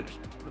fuckers, they just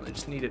really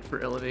just need it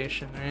for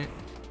elevation, right?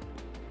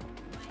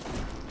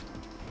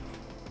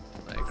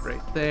 Like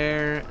right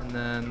there, and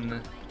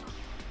then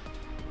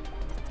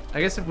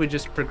I guess if we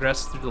just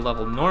progress through the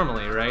level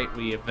normally, right,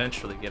 we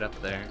eventually get up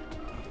there.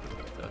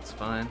 So it's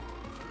fine.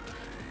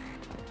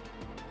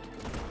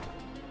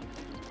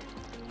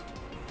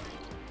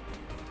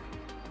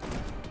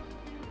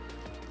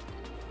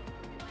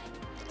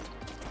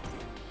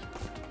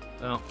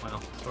 Oh,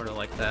 well, sort of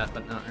like that,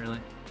 but not really.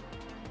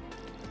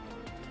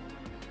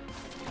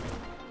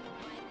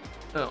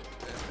 Oh, I'm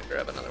gonna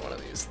grab another one of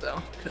these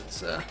though,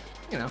 because,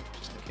 you know,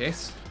 just in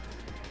case.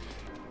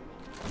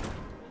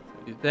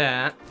 We do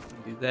that,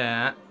 we do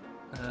that.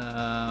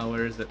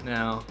 Where is it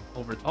now?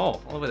 Over, oh,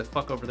 all the way the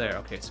fuck over there.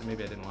 Okay, so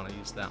maybe I didn't want to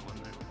use that one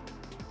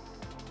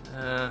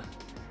there.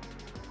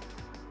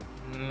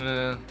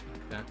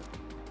 Okay.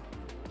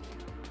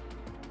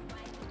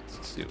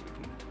 Let's see what we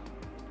can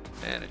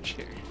manage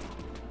here.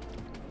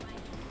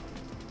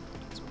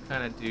 So we'll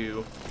kind of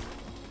do,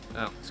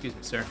 oh, excuse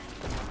me, sir.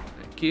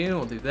 Thank you,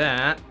 we'll do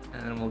that,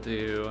 and then we'll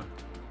do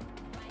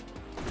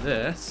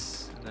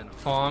this, and then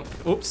honk.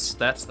 Oops,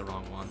 that's the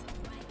wrong one.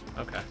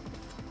 Okay.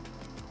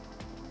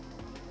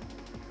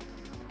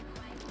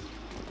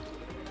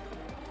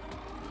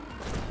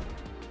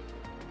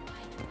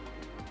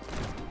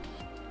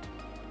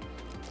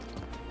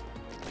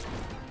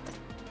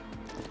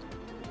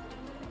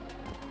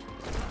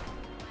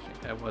 I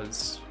think I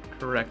was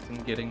correct in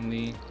getting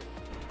the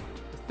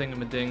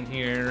thingamading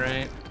here,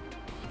 right?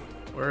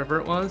 Wherever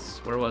it was?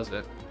 Where was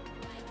it?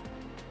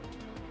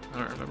 I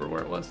don't remember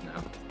where it was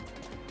now.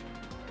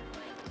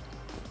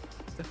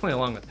 It's definitely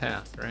along the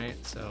path, right?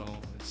 So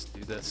let's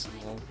do this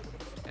and we'll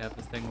have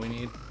the thing we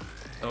need.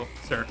 Oh,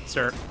 sir,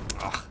 sir.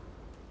 Ugh.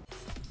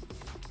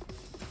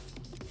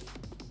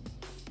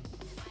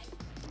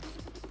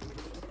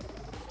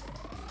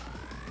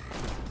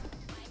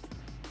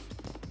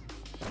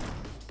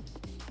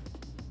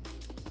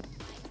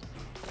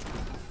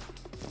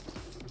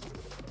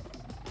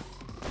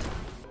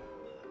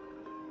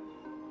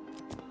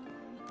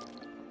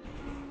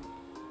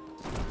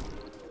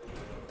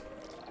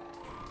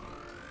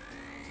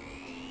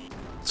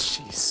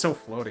 Jeez, so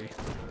floaty.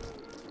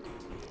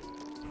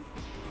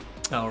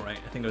 Oh, right.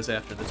 I think it was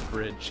after this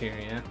bridge here,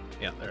 yeah?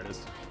 Yeah, there it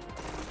is.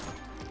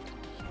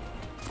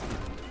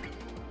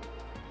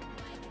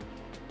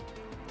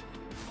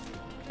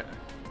 Okay.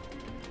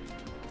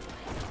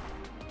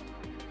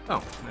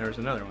 Oh, there's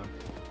another one.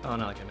 Oh,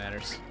 not like it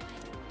matters.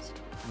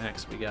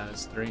 Max we got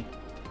is 3.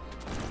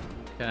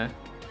 Okay.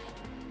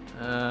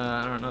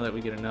 I don't know that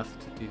we get enough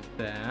to do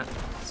that.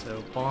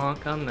 So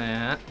bonk on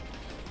that.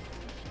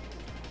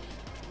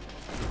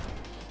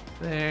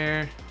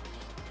 There.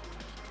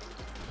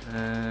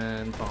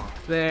 And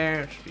bonk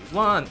there. Should be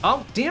 1.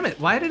 Oh, damn it.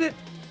 Why did it?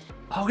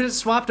 Oh, it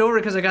swapped over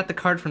because I got the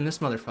card from this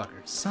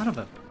motherfucker. Son of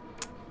a.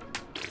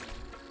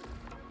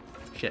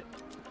 Shit.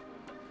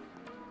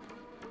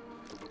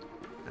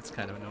 That's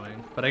kind of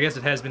annoying. But I guess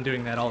it has been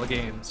doing that all the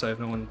game, so I have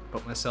no one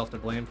but myself to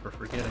blame for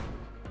forgetting.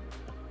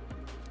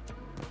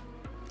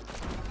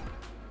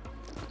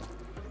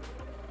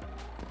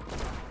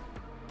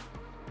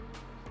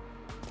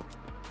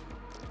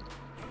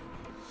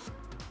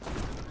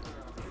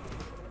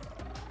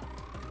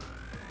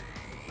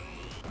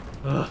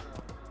 Ugh.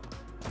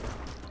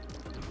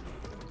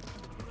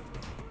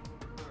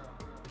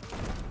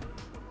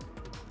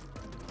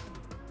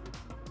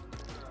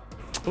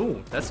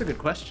 Ooh, that's a good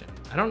question.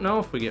 I don't know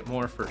if we get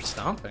more for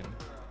stomping.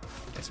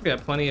 I guess we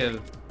got plenty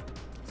of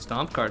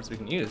stomp cards we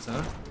can use,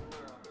 huh?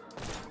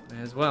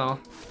 May as well.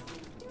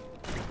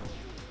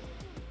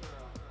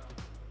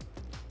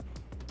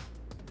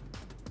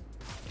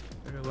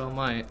 Very well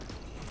might.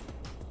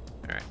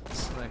 Alright,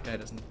 so that guy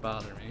doesn't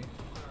bother me.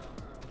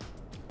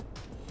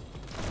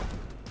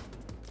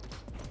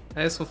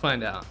 I guess we'll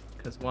find out,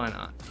 because why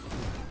not?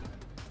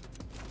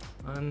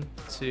 1,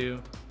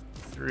 2,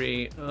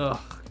 3. Ugh,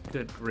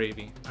 good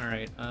gravy.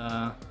 Alright,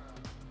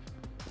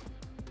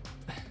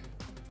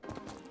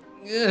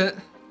 yeah.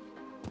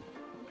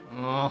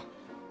 Oh.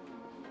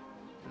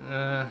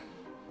 I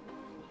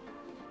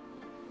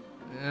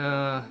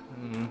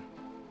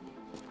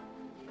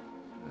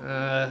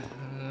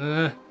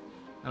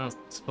don't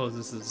suppose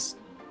this is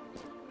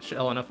a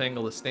shell enough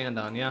angle to stand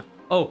on, yeah?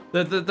 Oh,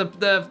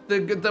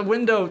 the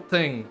window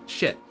thing.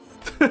 Shit.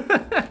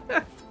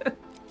 The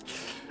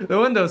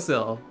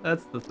windowsill.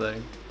 That's the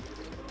thing.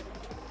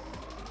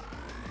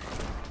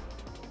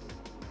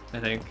 I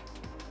think.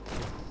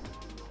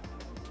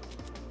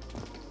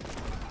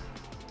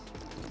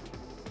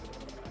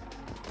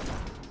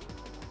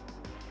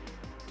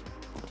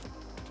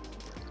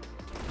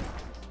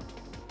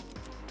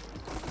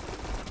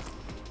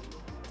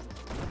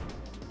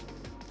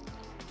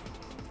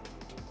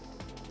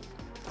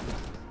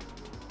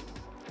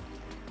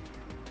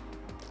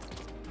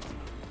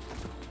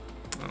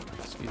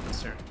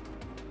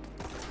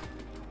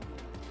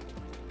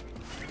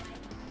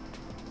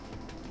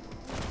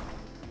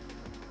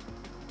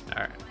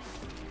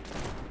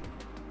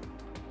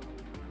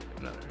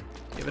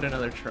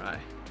 Try.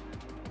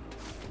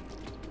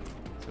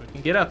 So we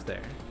can get up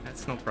there.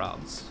 That's no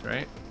problems,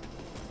 right?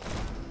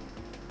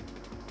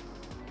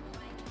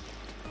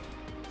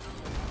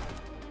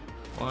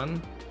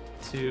 One,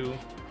 2,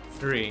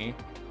 3.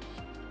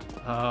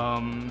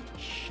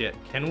 Shit.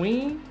 Can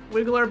we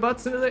wiggle our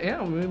butts into that?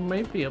 Yeah, we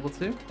might be able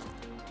to.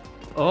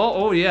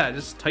 Oh yeah,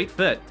 just tight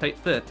fit, tight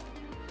fit.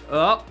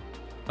 Oh,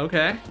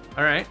 okay,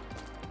 all right.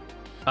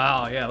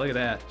 Oh yeah, look at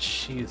that.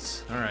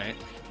 Jeez, all right.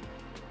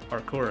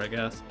 Parkour, I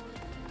guess.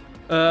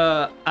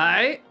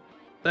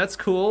 That's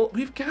cool.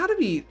 We've got to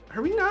be,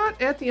 are we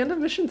not at the end of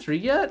mission 3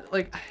 yet?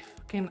 Like,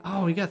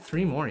 oh, we got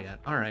 3 more yet.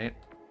 All right,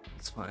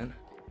 that's fine.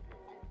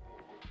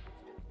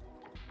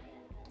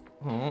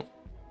 Oh.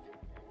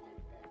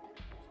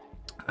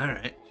 All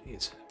right,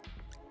 jeez.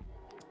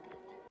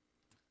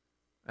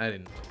 I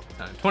didn't take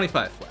time.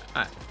 25 flat,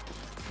 all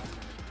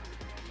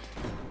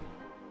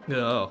right.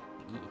 Oh.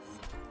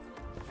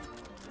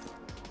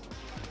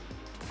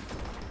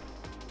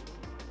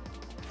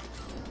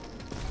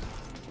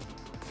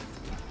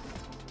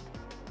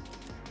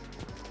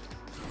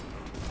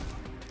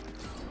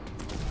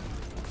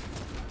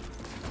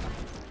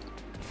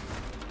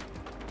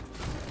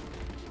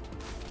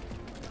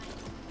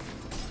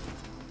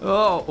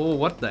 Oh,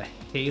 what the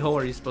hey-ho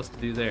are you supposed to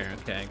do there?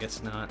 Okay, I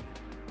guess not.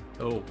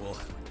 Oh, well.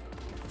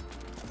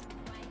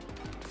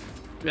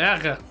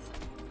 Yeah.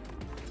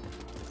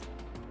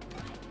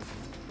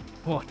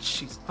 Oh,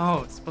 jeez.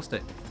 Oh, it's supposed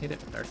to hit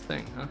it with our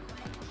thing, huh?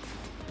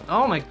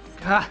 Oh my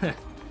god.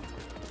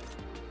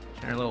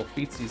 Our little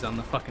feetsies on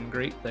the fucking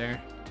grate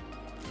there.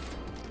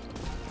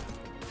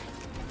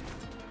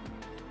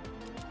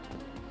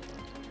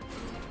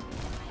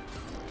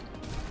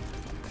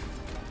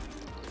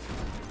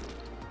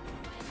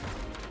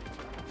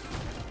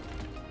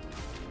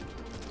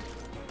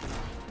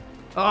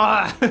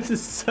 Ah, oh, this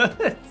is so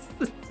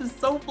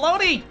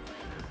floaty.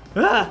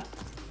 Ah.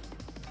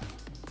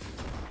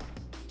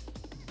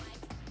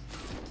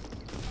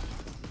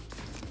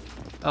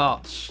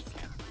 Oh, shit.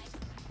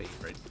 Wait,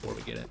 right before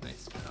we get it.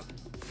 Nice job.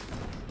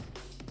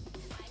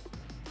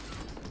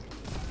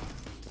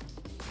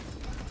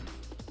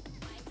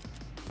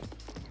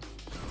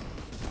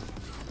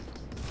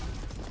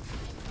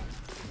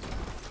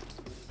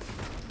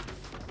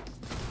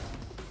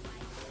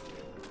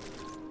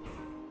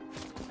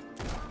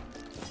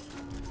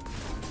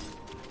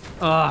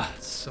 Ah, oh,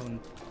 so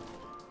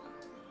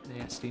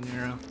nasty,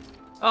 Nero.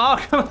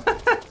 Oh, come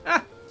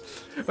on.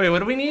 Wait, what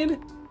do we need?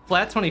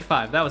 Flat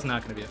 25. That was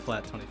not going to be a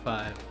flat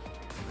 25,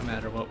 no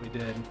matter what we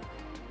did.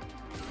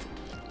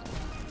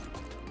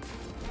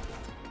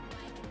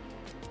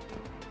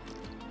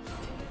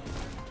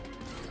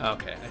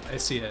 Okay, I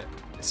see it.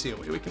 I see a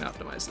way we can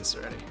optimize this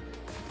already.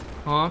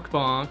 Honk,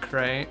 bonk,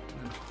 right?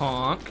 And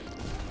honk.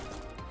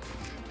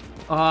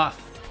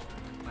 Off.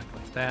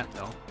 Like that,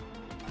 though.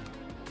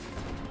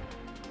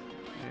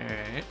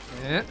 Alright,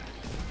 yeah.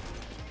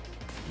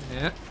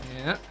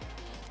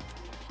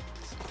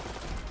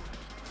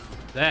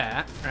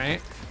 That,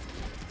 right?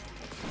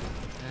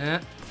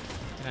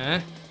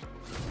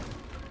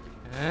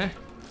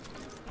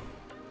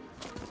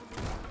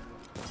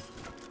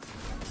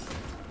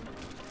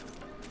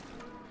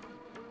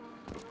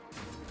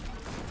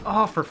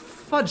 Oh, for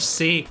fudge's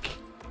sake.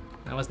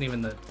 That wasn't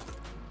even the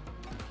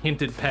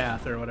hinted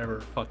path or whatever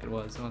the fuck it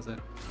was it?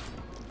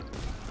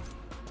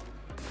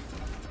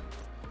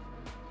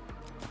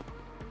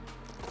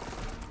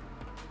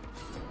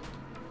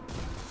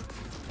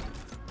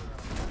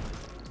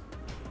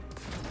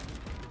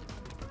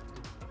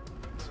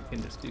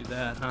 Can just do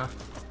that, huh?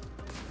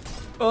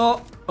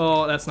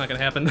 Oh, that's not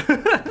gonna happen.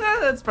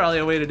 That's probably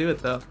a way to do it,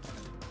 though.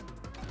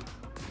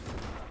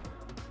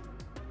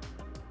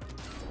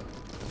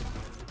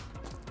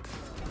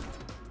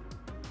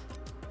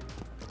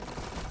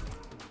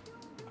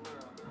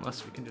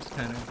 Unless we can just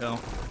kind of go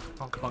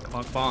bonk, bonk,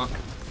 bonk, bonk.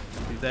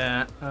 Do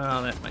that.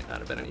 Oh, that might not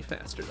have been any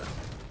faster, though.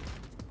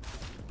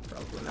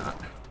 Probably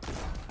not.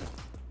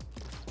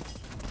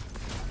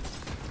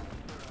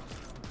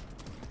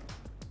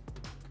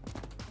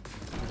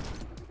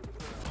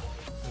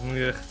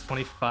 Ugh,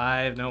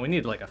 25. No, we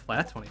need like a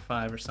flat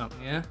 25 or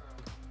something, yeah?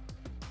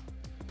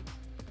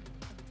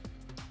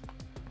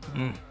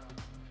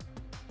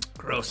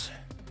 Gross.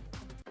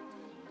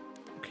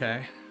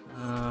 Okay.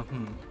 Oh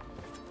my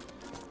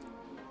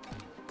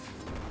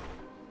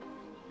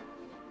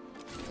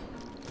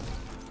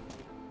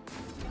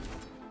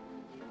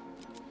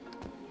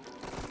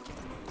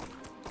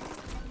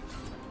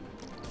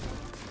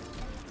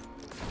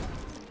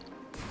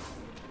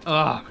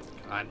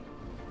god.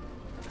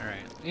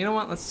 Alright. You know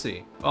what? Let's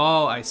see.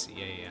 Oh, I see.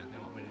 Yeah. They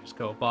want me to just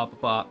go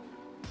bop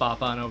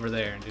on over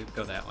there and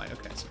go that way.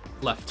 Okay, so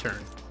left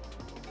turn.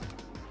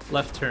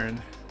 Left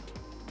turn.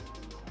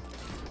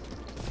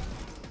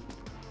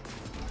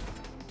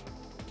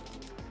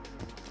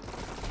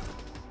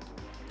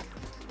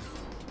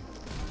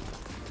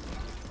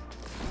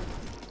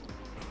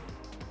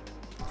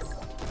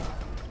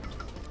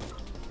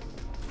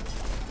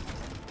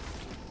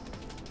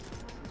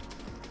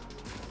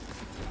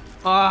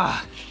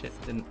 Ah, shit,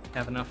 didn't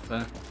have enough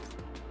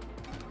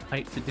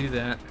height to do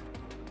that.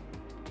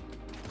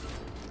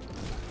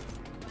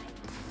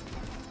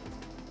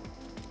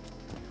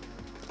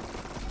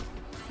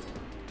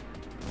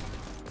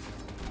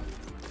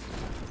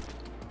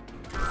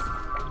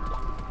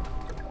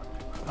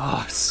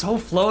 Oh, so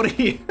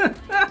floaty.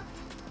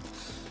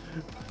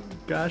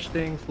 Gosh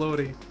dang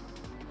floaty.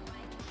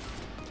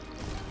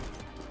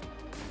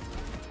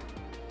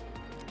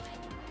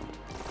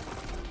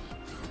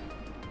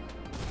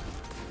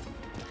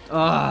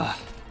 Ah,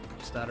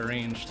 just out of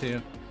range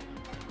too.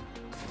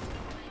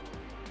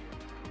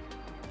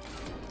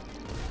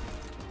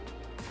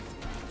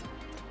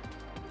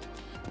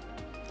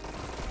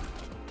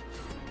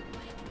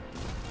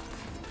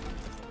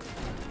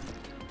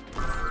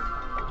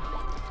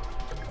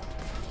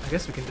 I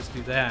guess we can just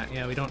do that.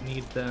 Yeah, we don't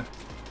need the...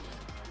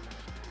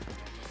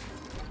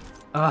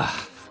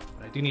 Ah,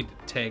 but I do need to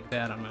tag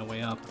that on my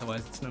way up,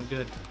 otherwise it's no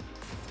good.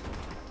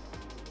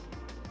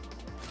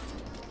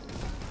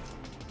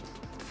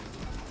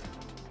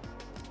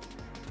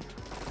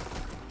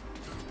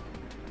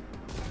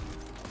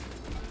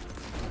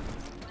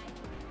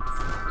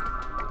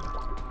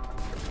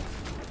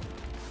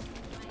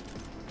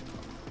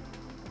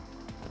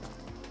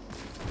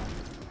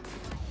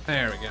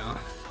 There we go.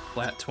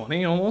 Flat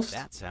 20 almost.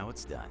 That's how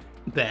it's done.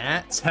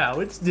 That's how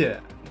it's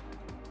done.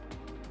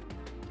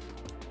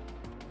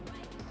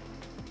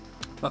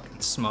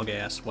 Fucking smug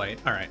ass white.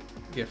 Alright.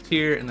 Gift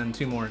here and then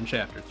 2 more in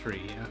chapter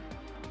 3,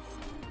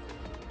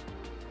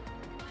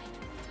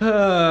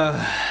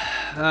 yeah.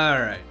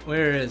 Alright,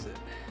 where is it?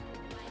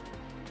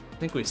 I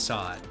think we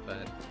saw it,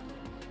 but...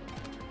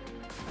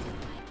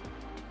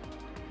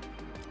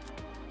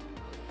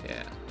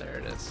 Yeah, there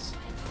it is.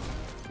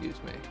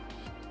 Excuse me.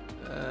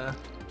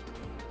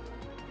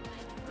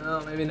 Oh,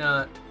 maybe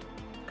not.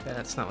 Okay,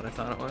 that's not what I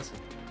thought it was.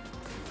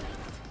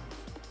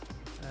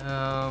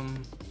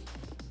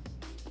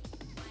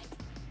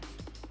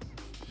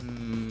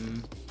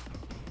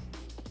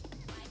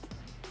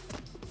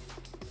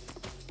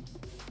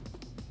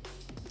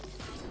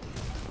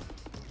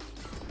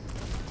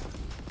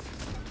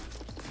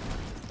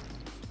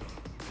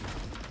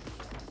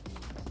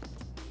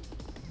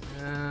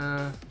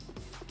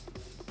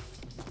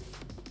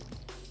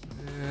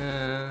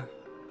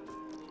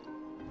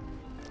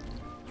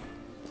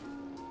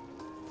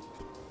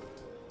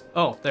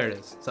 Oh, there it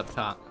is. It's up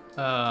top.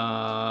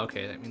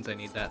 Okay, that means I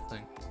need that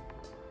thing.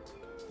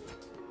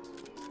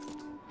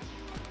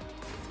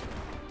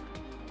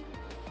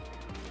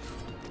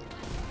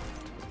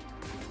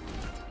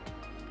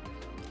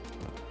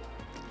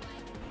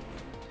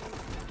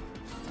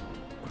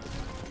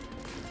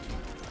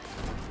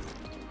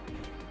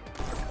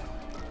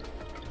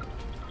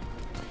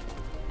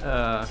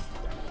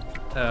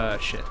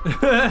 Shit.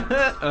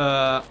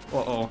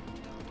 Uh-oh.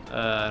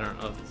 I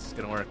don't know if this is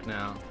gonna work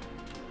now.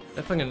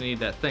 Definitely gonna need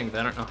that thing, but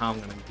I don't know how I'm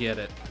gonna get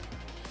it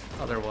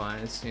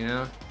otherwise, you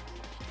know?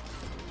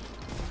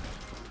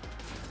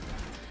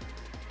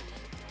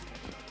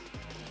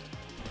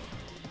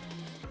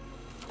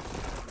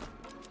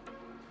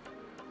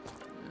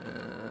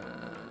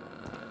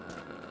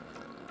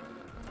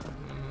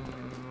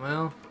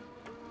 Well,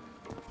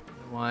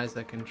 otherwise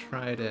I can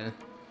try to...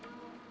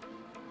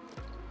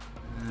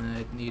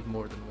 I'd need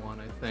more than one,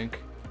 I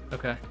think.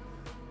 Okay.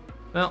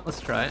 Well, let's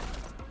try it.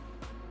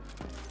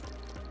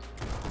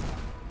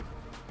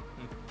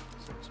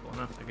 Serviceable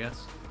enough, I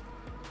guess.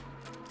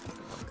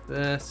 Like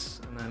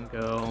this, and then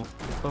go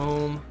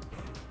boom.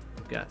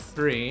 We've got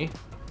 3.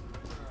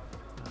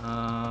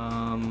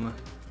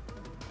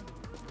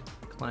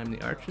 Climb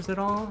the arches at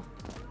all?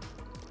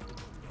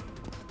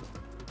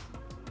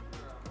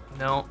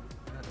 No,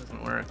 that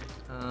doesn't work.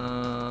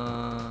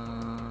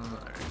 Alright.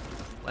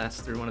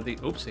 Blast through one of the...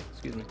 Oopsie,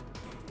 excuse me.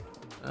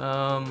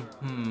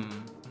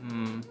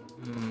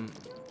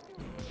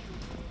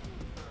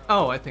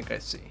 Oh, I think I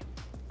see.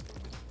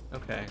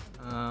 Okay,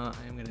 I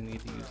am gonna need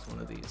to use one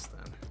of these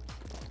then.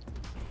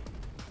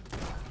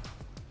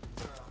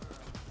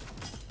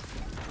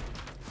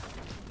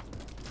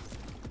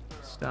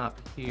 Stop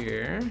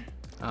here.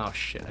 Oh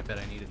shit, I bet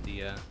I needed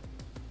the,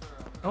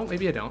 Oh,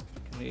 maybe I don't.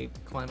 Can we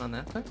climb on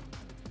that thing?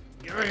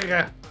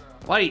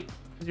 White!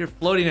 With your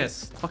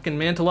floatiness. Fucking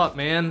mantle up,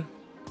 man.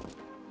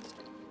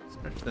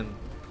 Stretch them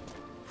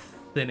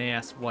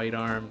thin-ass white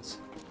arms.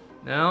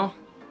 No?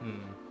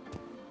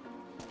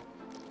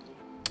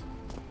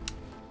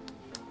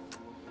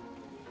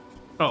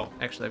 Oh,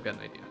 actually, I've got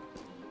an idea.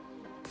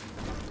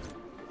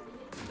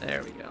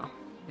 There we go.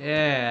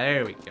 Yeah,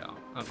 there we go.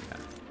 Okay.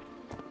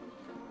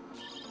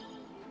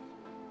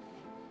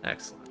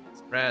 Excellent.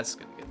 Brad's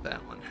gonna get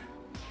that one.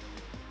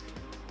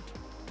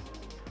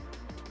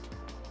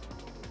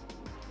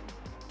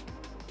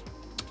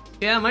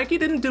 Yeah, Mikey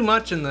didn't do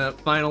much in the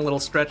final little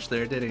stretch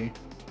there, did he?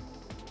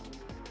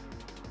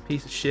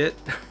 Piece of shit.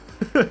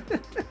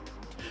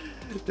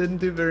 Didn't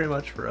do very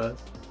much for us.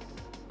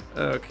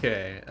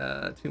 Okay,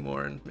 2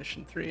 more in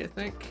mission 3, I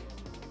think.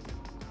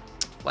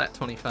 Flat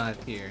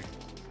 25 here.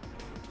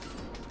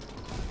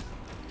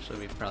 Actually,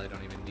 we probably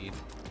don't even need.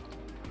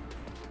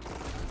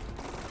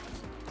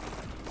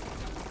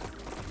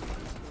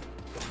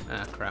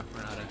 Ah, crap,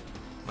 we're out of.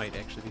 Might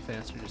actually be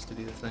faster just to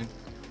do the thing.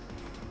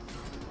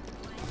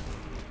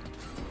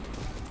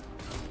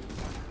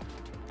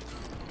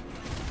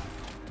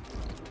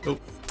 Oh,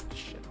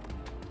 shit.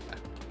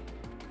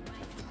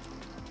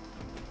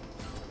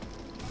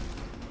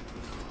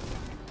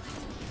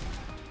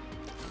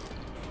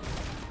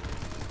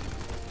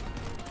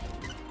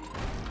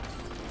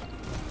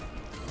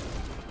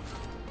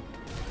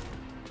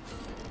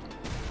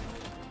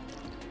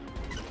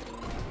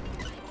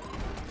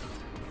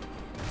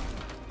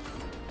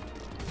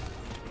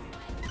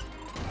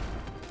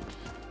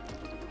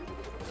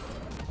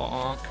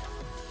 Bonk.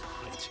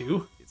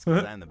 2? It's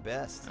 'cause I'm the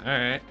best.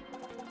 Alright.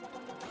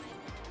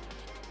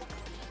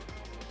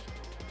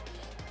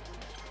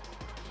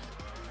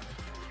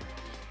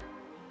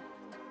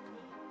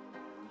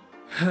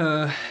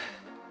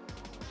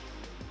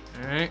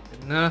 Alright,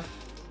 enough.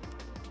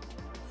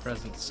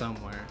 Present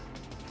somewhere.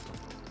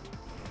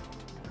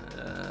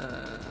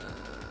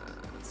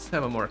 Let's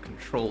have a more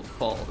controlled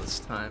fall this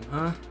time,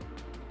 huh?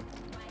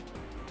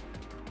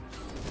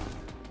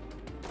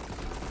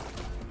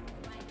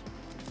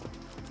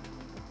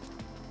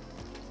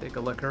 Take a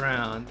look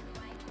around.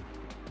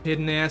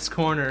 Hidden ass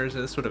corners.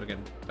 This would have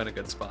been a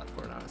good spot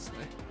for it,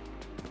 honestly.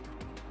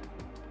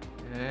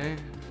 Okay.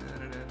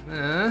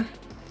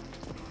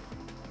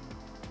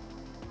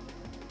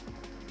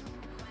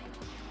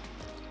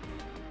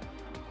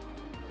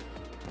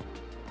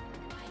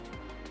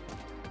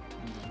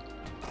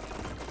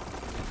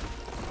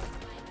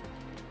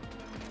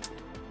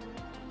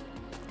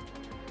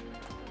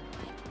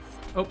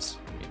 Oops.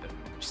 I need to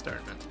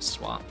restart. Meant to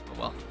swap. Oh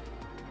well.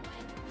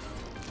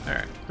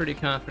 Alright, pretty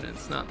confident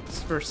it's not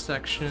this first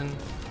section.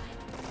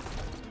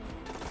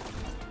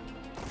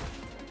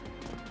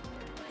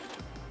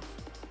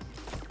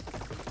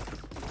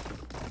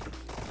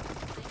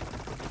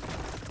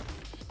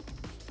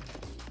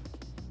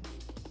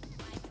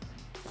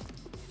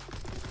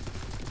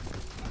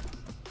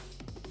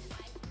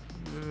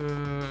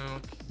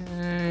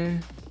 Okay.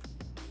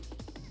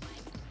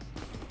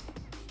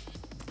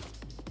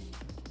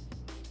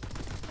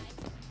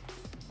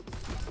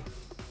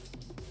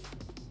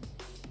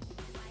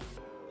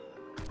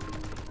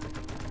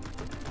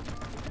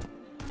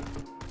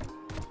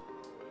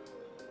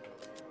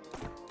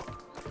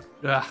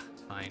 Ah,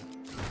 fine.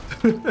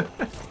 Really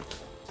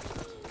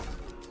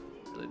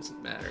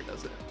doesn't matter,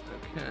 does it?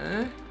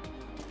 Okay.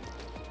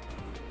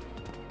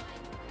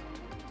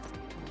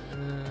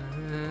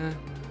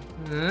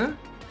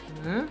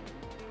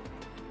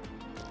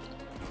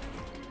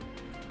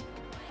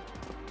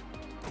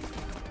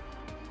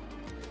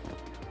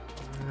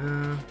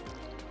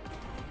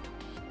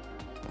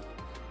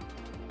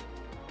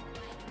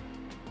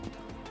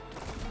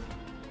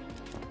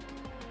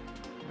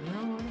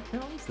 What the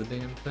hell is the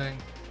damn thing?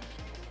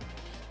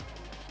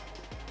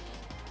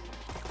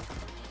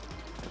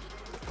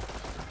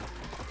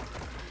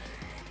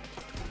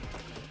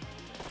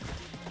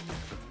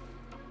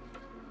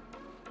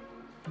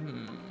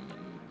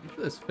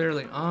 Usually it's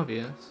fairly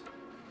obvious.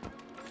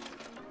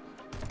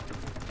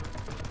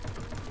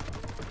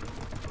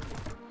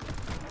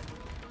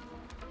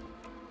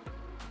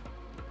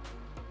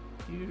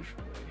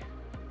 Usually.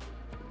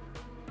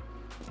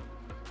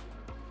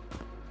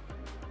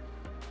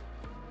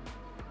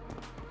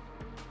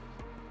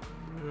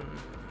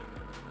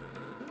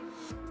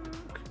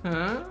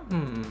 Okay.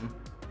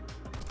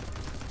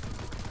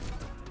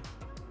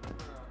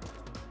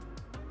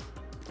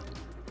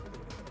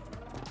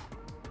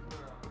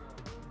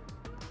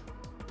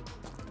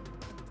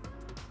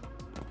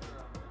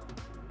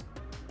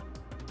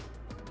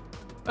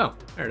 Oh,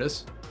 there it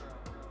is.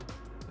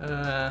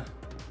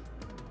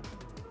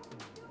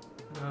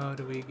 How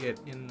do we get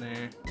in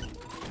there?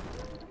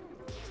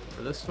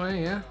 Over this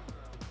way, yeah?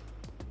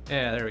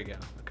 Yeah, there we go.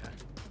 Okay.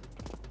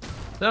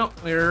 So,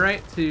 we were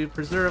right to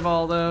preserve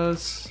all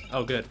those.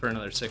 Oh, good, for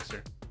another 6er.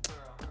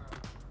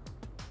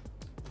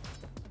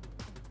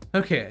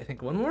 Okay, I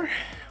think one more.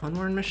 One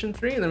more in mission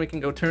 3, and then we can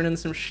go turn in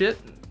some shit.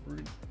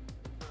 And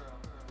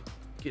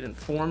get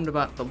informed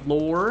about the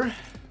lore.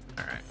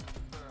 Alright.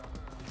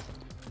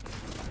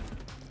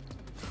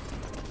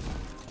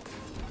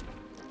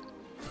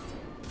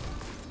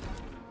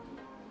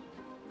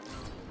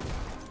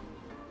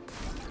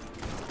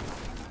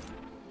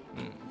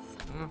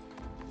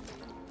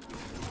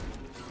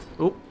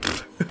 Oh.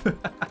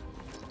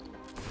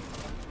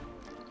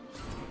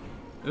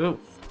 Oh.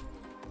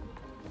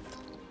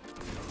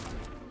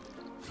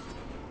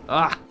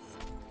 Ah!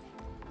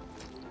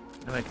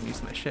 Now I can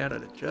use my shadow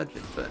to judge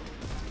it, but...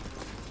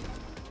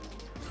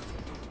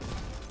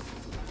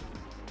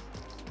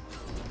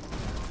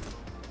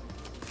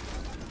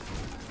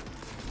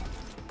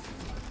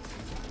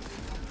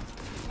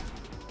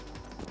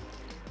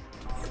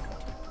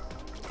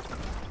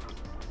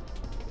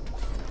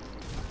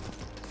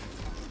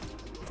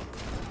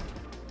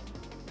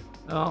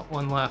 Oh,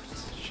 one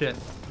left. Shit.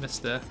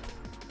 Missed a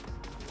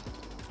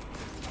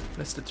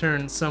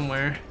turn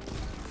somewhere.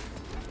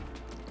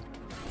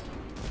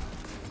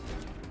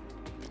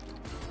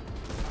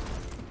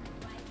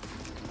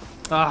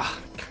 Ah!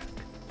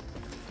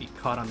 Feet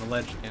caught on the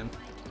ledge again.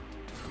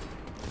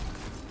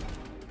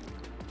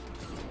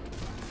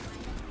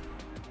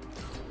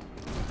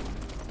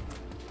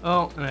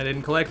 Oh, and I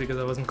didn't collect because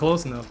I wasn't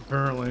close enough,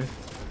 apparently.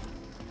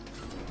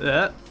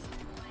 That.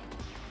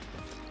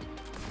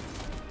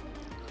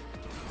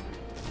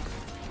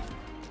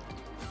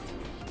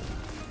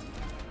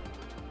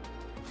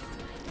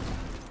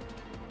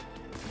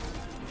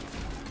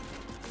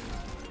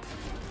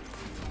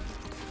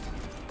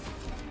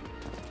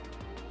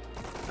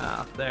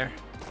 Ah, there.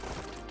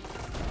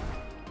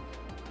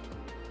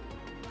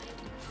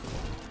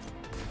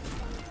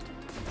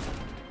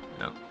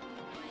 No.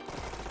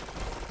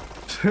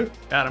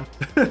 Got him.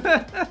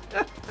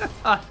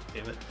 Ah,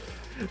 damn it.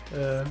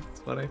 It's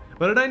funny.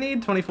 What did I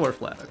need? 24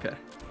 flat, okay.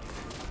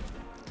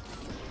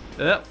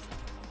 Yep.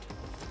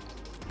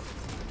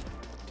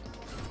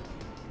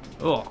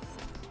 Oh.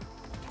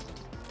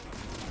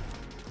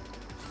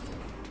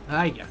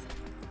 Ah, yeah.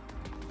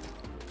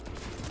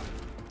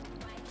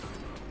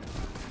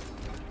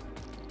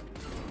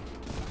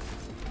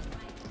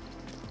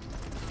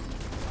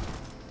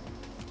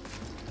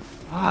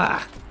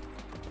 Ah.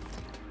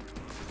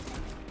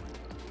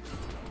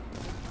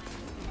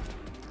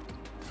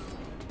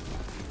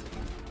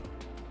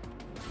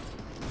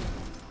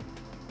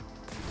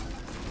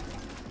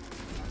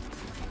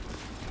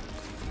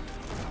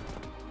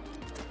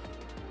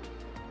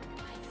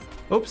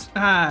 Oops.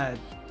 Ah.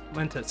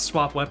 Went to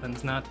swap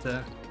weapons, not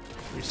to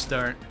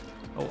restart.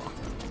 Oh well.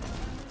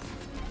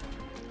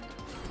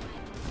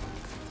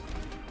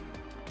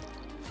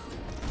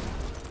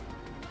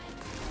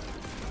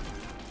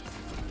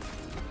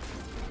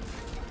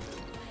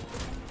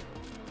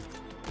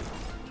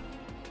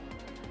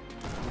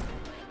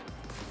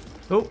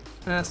 Oh,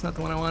 that's not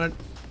the one I wanted.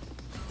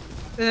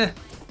 Eh.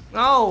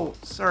 Oh,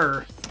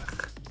 sir.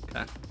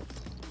 Okay.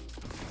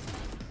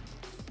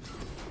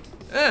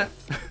 Eh.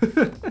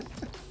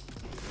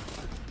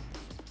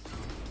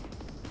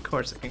 Of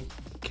course, I can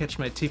catch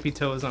my tippy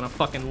toes on a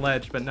fucking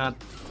ledge, but not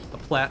a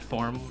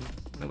platform.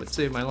 That would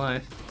save my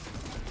life.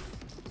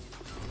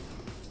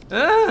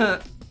 Ah!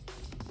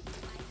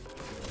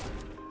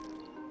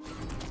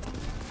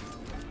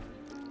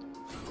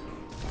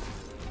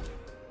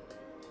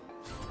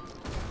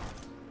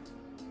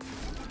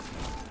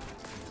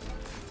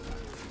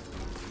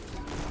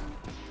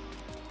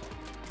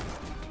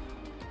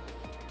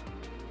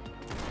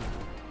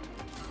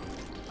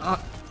 Oh,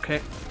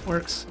 okay,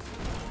 works.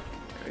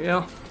 There we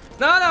go.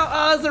 No, no,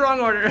 oh, that's the wrong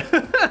order.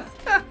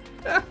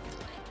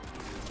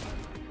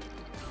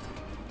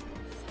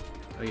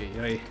 Oy,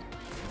 oy.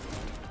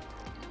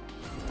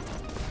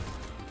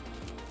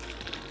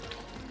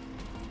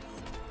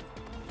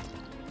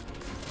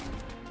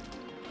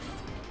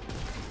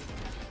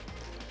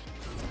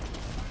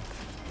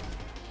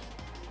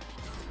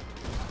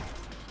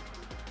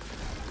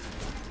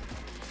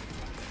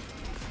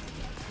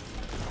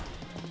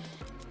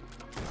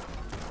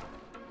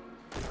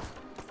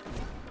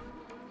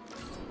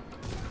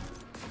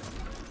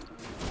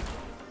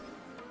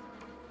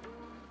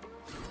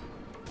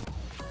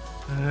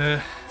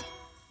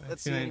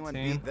 Let's see anyone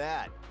beat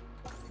that.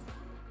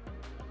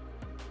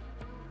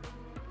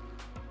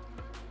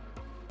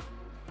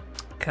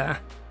 Okay,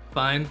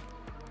 fine.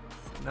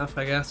 Enough,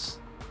 I guess.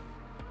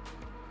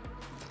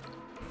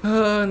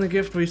 Oh, and the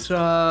gift we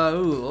saw,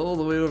 ooh, all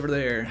the way over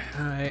there.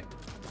 Alright.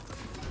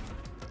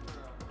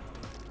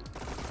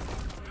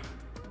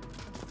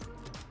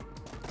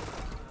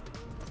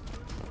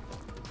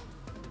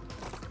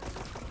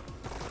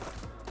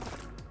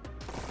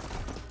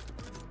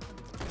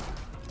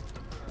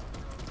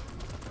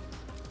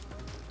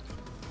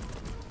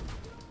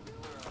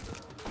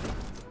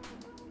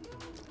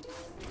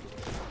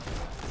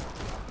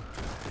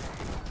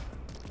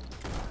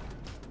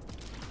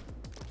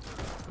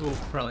 Oh,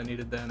 probably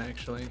needed that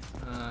actually.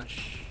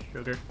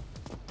 Sugar.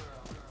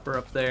 We're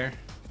up there.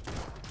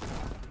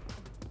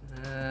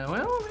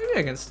 Well, maybe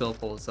I can still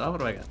pull this off.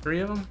 What do I got? 3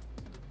 of them?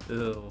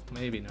 Ooh,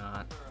 maybe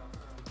not.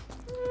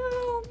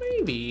 Well,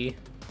 maybe.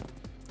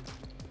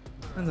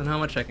 Depends on how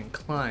much I can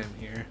climb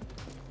here.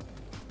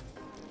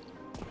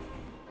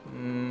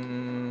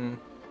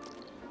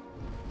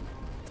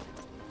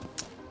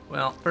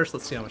 Well, first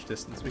let's see how much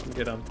distance we can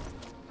get on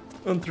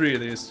 3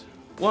 of these.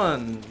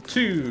 1,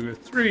 2,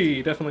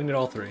 3. Definitely need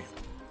all 3.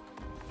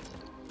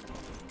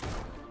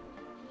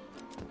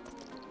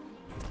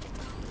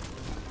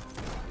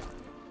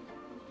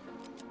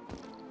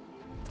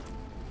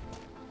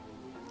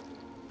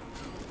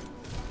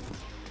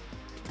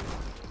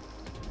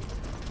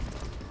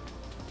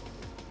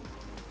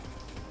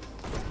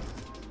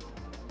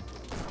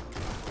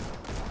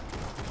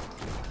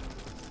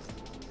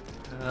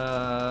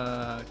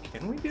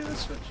 Can we do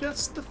this with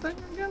just the thing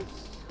again?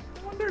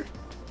 I wonder.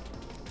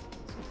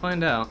 Let's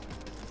find out.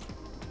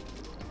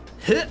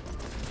 Hit!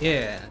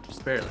 Yeah,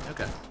 just barely.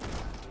 Okay.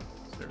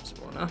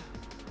 Serviceable enough.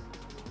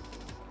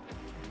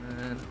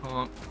 And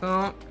honk,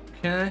 honk.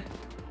 Okay.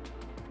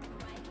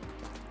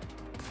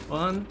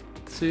 1,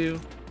 2,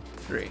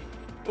 3.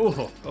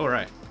 Oh,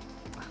 alright.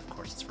 Of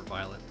course it's for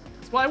Violet.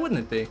 Why wouldn't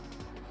it be?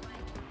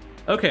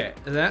 Okay,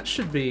 that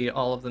should be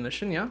all of the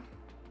mission, yeah?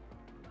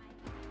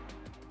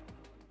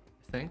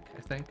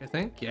 I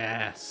think.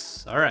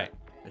 Yes. All right.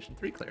 Mission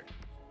 3 cleared.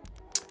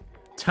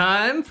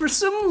 Time for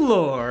some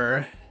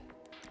lore.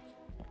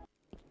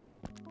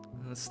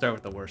 Let's start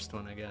with the worst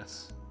one, I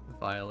guess.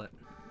 Violet.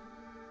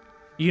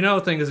 You know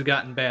things have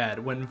gotten bad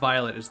when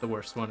Violet is the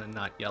worst one and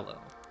not Yellow.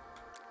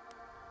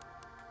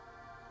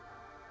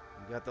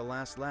 You got the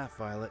last laugh,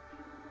 Violet.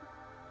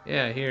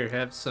 Yeah, here,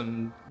 have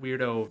some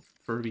weirdo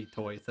Furby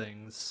toy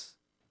things.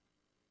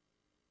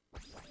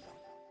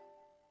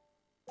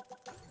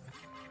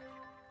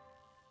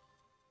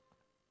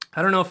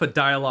 I don't know if a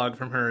dialogue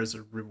from her is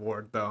a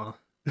reward, though.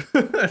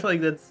 I feel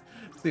like that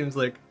seems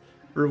like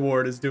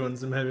reward is doing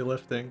some heavy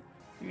lifting.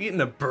 You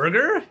eating a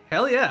burger?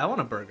 Hell yeah, I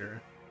want a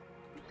burger.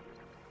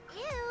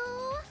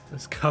 Ew.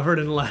 It's covered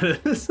in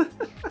lettuce.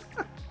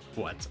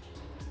 What?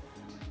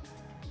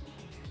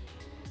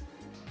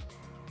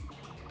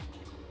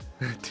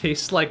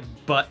 Tastes like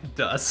butt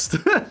dust.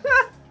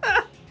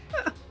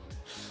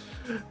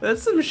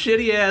 That's some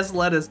shitty ass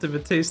lettuce if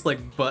it tastes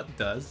like butt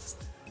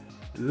dust.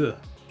 Ugh.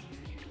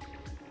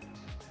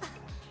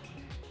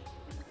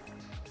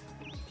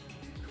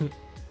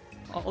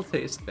 All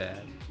taste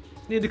bad.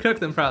 Need to cook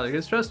them probably,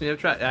 because trust me, I've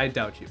tried. I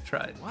doubt you've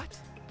tried. What?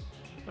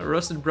 A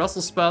roasted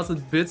Brussels sprouts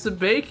with bits of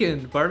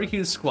bacon,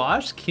 barbecue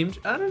squash, kimchi.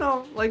 I don't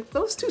know, like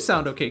those two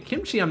sound okay.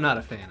 Kimchi I'm not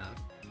a fan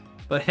of.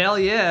 But hell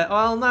yeah,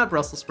 well, not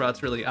Brussels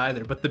sprouts really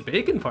either, but the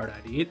bacon part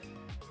I'd eat.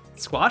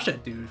 Squash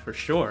I'd do for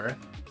sure.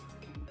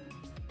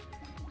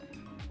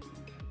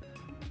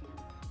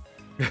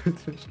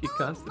 Did she get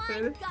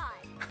constipated?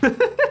 My God.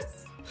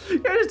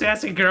 You're just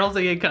asking girls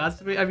to get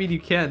constipated? I mean, you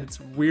can. It's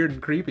weird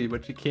and creepy,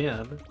 but you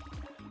can.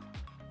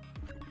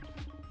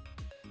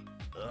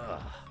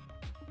 Ugh.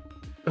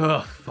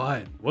 Ugh,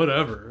 fine.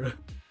 Whatever.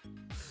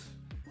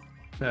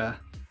 Yeah.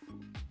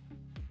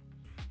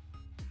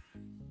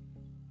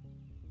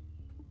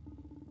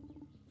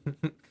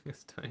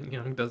 Yes, dying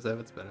young does have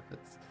its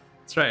benefits.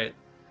 That's right.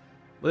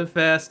 Live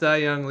fast, die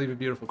young, leave a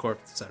beautiful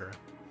corpse, etc.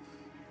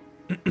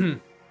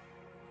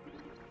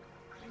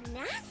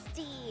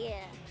 Nasty.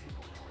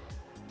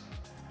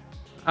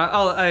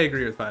 I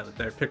agree with Violet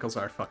there. Pickles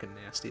are fucking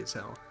nasty as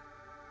hell.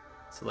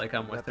 So like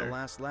I'm with Got her. the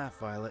last laugh,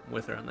 Violet. I'm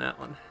with her on that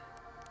one.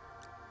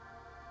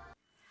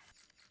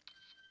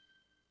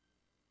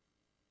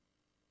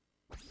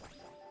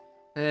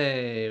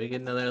 Hey, we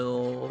get another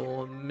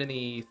little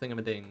mini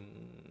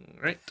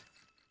thingamading, right?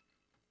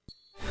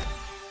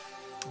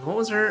 What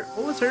was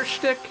her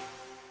shtick?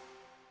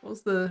 What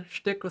was the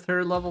shtick with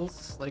her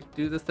levels? Like,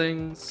 do the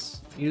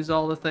things, use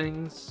all the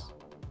things.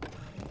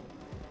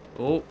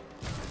 Oh.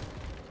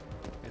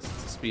 Guess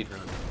it's a speed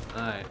run.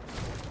 Alright.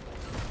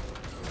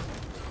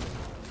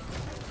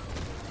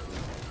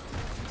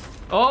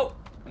 Oh!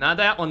 Not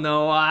that one,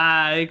 though.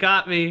 Ah, you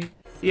got me.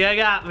 You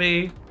got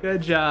me.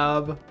 Good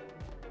job.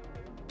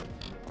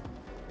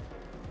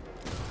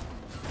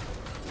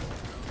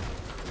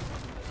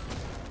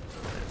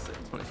 That's it.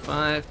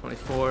 25,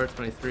 24,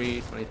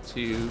 23,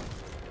 22,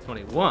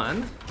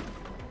 21.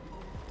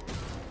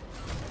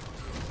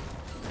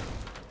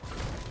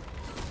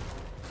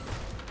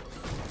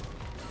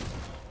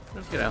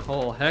 Don't get a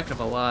whole heck of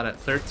a lot at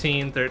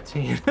 13,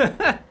 13.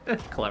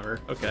 Clever.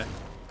 Okay.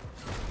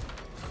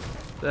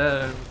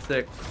 7,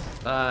 6,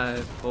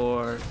 5,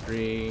 4,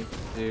 3,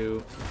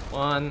 2,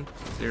 1,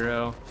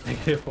 0,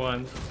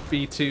 -1,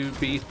 B2,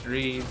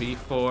 B3,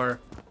 B4.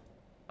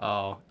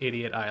 Oh,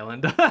 idiot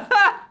island.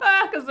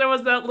 Because there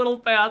was that little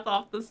path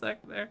off the sec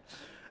there.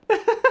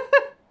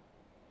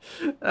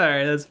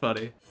 Alright, that's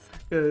funny.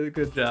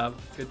 Good job.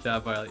 Good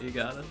job, Violet. You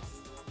got us.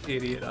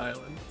 Idiot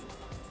island.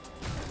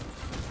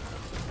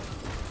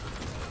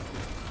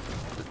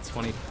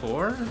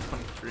 24,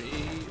 23,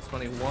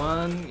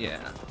 21.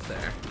 Yeah,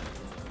 there.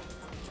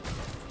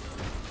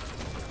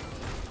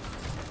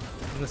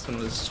 And this one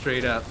was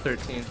straight up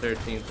 13,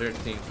 13,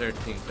 13,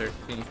 13,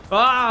 13.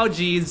 Oh,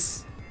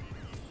 jeez.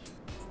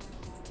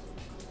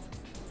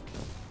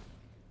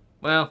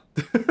 Well,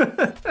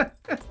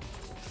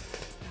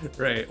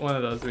 right, one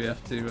of those we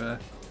have to,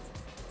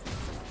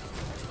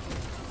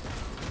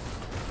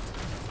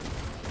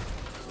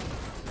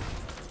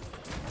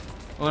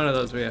 one of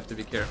those we have to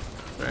be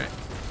careful. Right.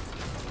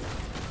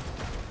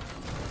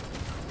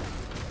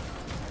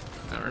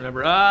 I don't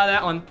remember. Ah,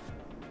 that one.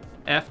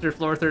 After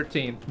floor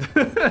 13.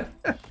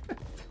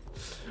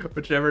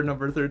 Whichever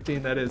number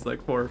 13 that is,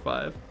 like 4 or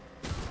 5.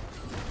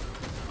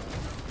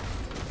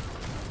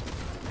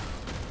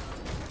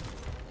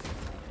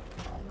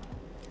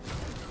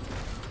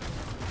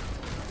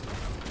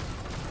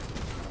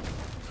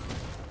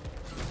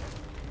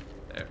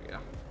 There we go.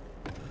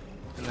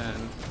 And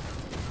then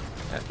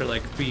after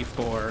like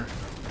B4,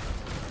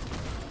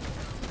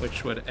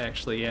 which would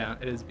actually, yeah,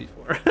 it is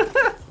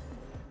B4.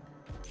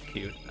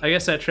 Cute. I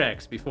guess that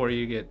tracks before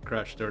you get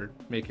crushed or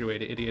make your way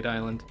to Idiot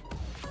Island.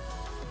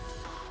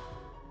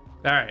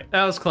 Alright,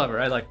 that was clever.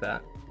 I like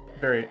that.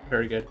 Very,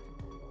 very good.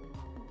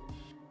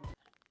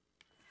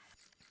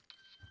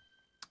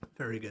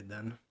 Very good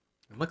then.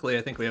 And luckily,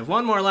 I think we have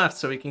one more left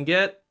so we can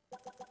get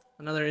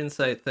another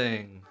insight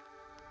thing.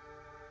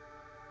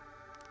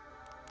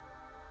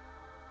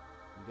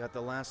 You got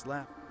the last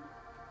lap.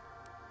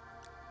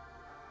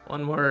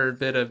 One more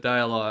bit of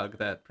dialogue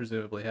that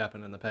presumably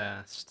happened in the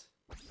past.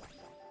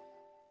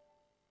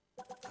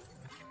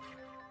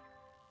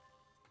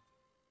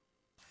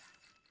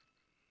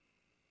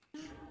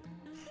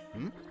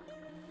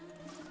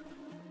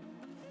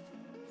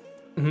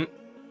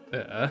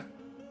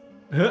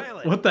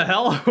 What the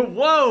hell?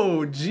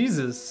 Whoa,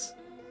 Jesus.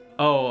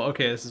 Oh,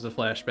 okay, this is a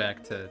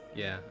flashback to,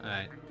 yeah,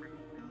 alright.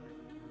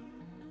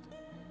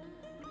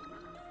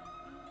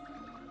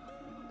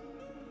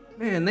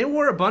 Man, they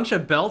wore a bunch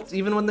of belts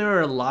even when they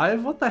were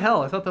alive? What the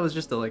hell? I thought that was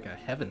just like a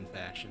heaven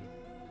fashion.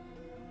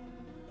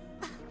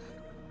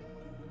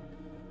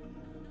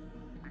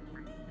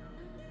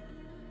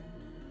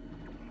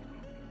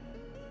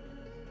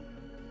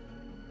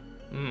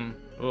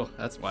 Oh,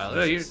 that's wild.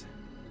 Oh, you're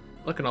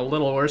looking a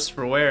little worse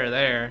for wear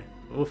there.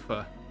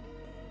 Oofa.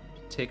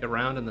 Take a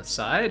round in the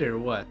side or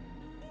what?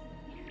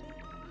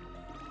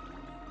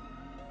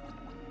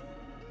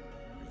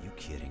 Are you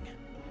kidding?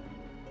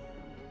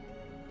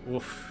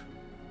 Oof.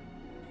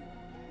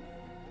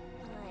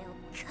 I'll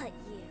cut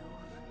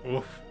you.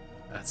 Oof.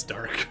 That's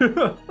dark.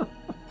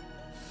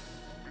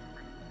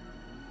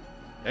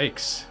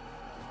 Yikes.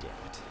 Damn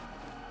it.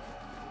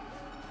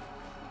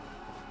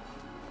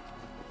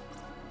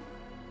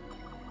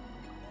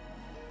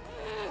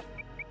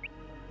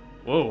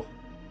 Whoa.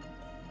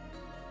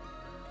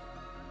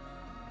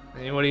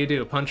 And what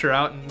do? Punch her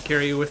out and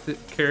carry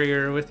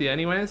her with you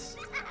anyways?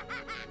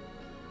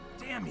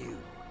 Damn you.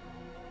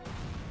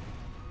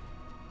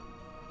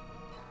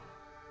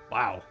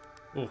 Wow.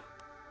 Ooh.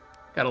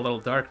 Got a little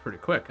dark pretty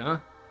quick, huh?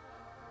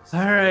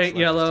 Alright,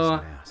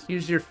 Yellow.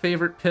 Use your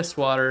favorite piss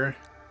water.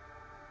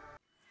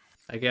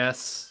 I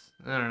guess.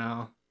 I don't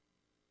know.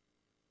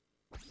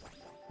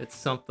 It's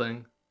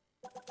something.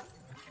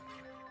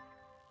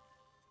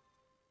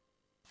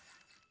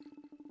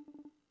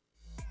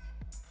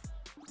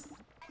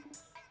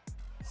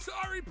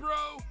 Sorry,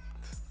 bro.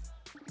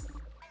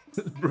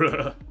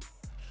 Bruh.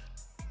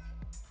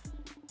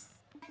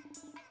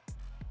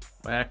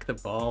 Whack the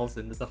balls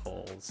into the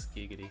holes,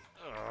 giggity.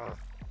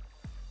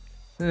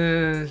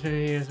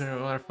 Use a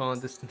waterfall in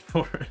distant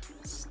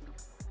forest.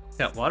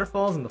 Yeah,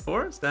 waterfalls in the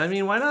forest? I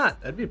mean, why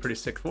not? That'd be a pretty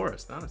sick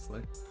forest,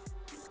 honestly.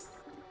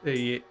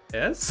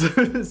 Yes?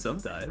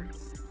 Sometimes.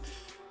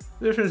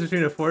 The difference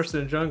between a forest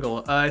and a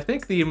jungle. I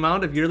think the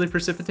amount of yearly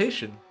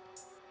precipitation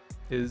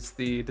is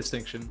the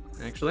distinction,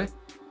 actually.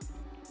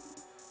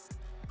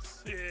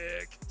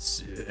 Sick.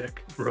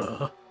 Sick,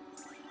 bruh.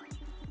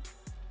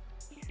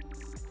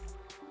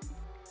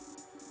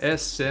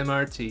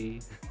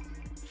 SMRT.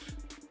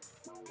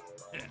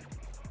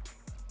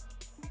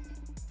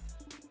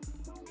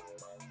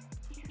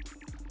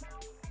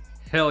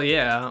 Hell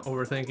yeah,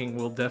 overthinking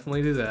will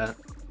definitely do that.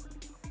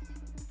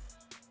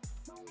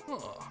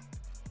 Huh.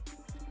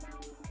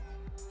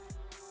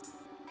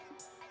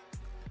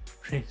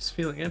 Brain is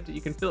feeling empty,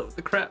 you can fill it with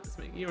the crap that's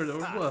making yours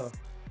overflow.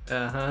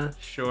 Uh-huh,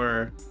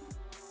 sure.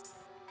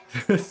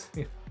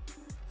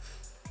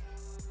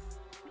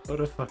 What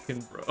a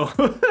fucking bro.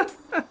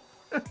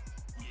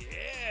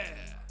 Yeah.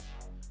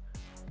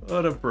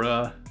 What a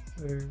bruh.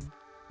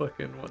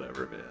 Fucking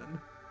whatever,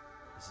 man.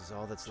 This is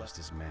all that's left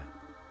is map.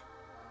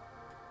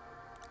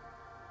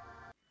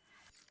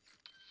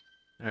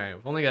 Alright,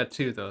 we've only got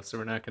 2 though, so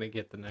we're not gonna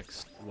get the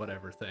next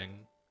whatever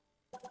thing.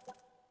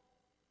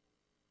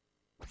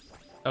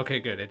 Okay,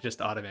 good. It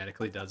just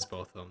automatically does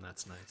both of them.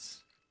 That's nice.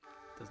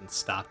 Doesn't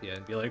stop you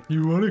and be like,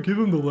 you want to give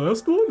him the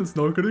last one? It's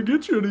not gonna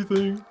get you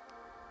anything.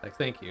 Like,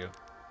 thank you.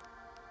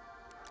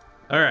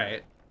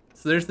 Alright.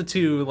 So there's the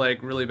two,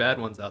 like, really bad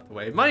ones out the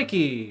way.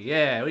 Mikey!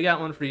 Yeah, we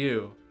got one for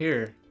you.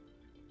 Here.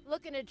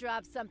 Looking to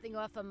drop something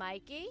off of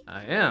Mikey?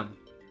 I am.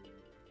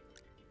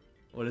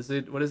 What is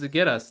it? What does it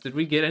get us? Did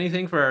we get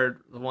anything for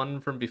the one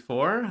from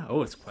before?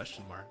 Oh, it's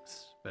question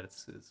marks. But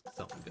it's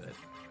something good.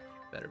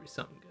 Better be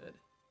something good.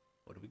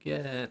 What do we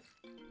get?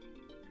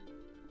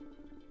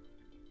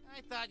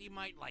 I thought you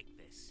might like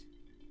this.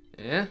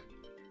 Yeah?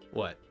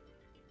 What?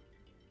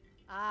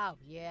 Oh,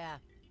 yeah.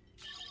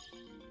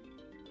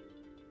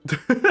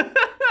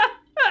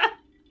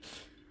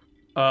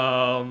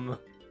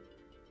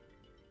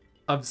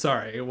 I'm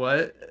sorry,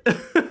 what?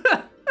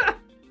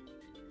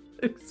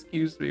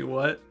 Excuse me,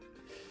 what?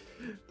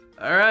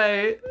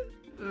 Alright.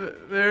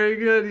 Very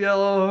good,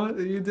 Yellow.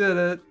 You did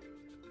it.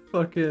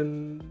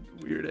 Fucking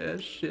weird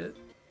ass shit.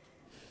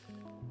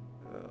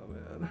 Oh,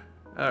 man.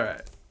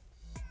 Alright.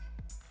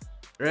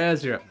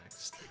 Raz, you're up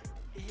next.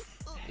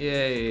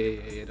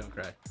 Yeah, don't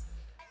cry.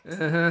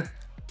 Uh-huh.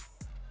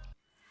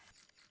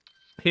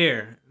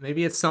 Here,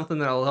 maybe it's something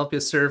that'll help you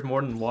serve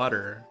more than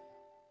water.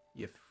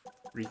 You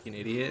freaking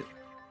idiot.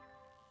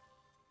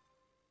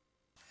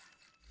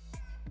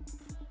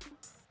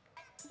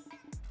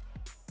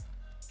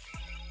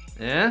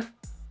 Yeah?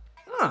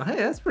 Oh, hey,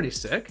 that's pretty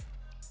sick.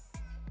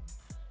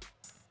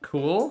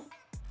 Cool.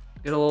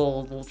 Get a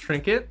little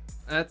trinket.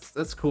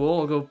 That's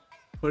cool. I'll go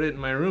put it in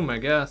my room, I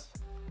guess.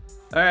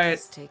 Alright.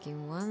 Just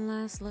taking one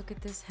last look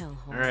at this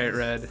hellhole. Alright,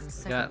 Red.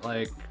 We got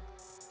like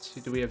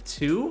two, do we have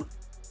two?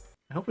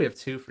 I hope we have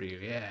two for you.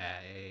 Yeah.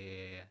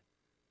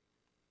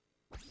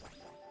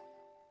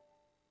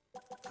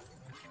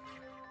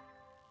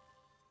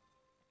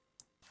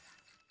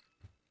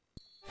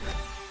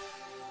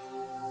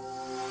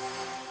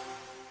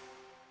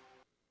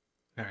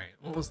 Alright,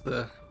 what was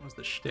the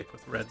shtick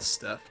with Red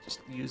stuff?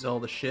 Just use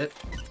all the shit.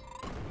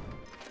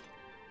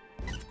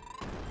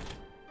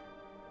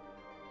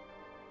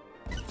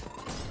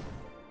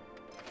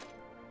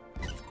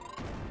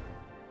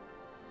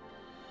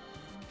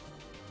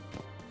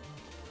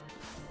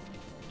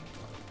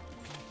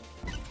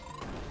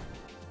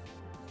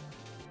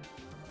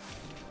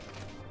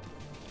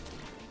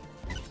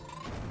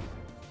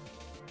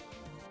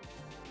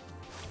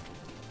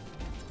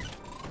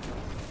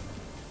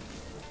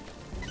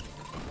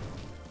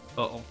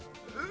 Uh-oh.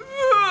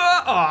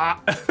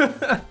 Ah!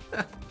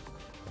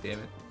 Damn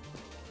it.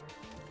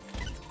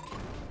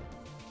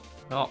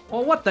 Oh,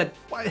 well, what the?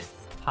 Why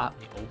pop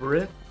me over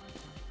it?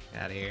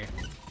 Out of here.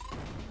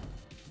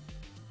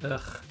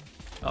 Ugh.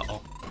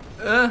 Uh-oh.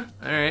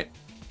 Alright.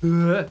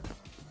 You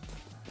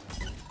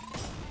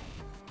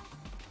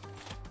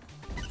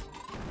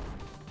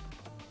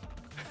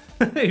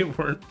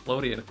weren't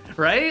floaty enough.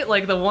 Right?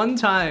 Like the one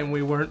time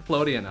we weren't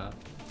floaty enough.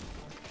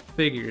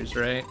 Figures,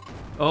 right?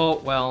 Oh,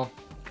 well.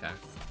 Okay.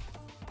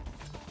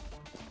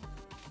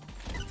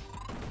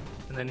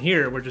 And then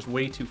here, we're just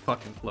way too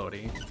fucking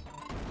floaty.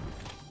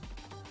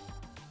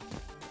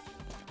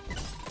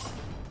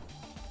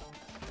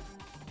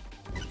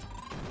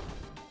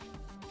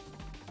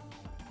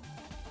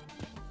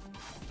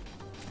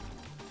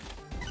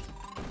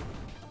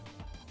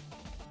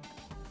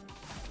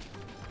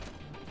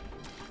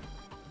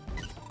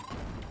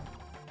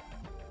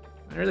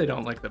 I really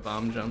don't like the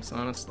bomb jumps,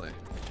 honestly.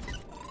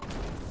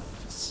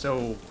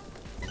 So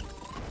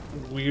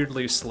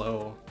weirdly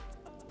slow.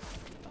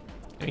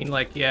 I mean,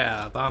 like,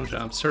 yeah, bomb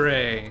jumps,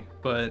 hooray,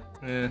 but,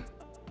 eh.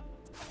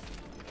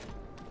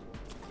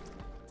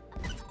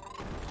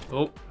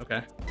 Oh,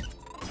 okay.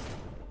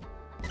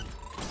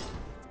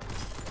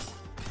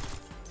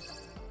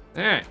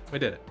 Alright, we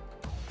did it.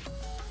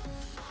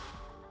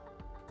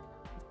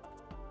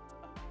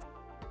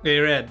 Hey,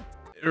 Red,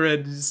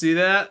 did you see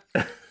that?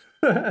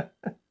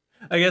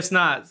 I guess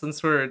not,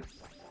 since we're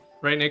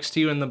right next to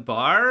you in the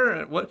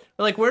bar? What?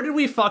 Like, where did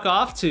we fuck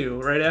off to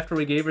right after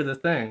we gave her the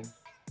thing?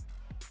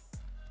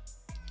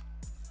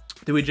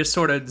 Did we just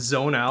sort of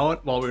zone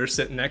out while we were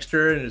sitting next to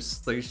her and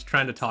just like she's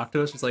trying to talk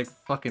to us? She's like,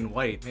 fucking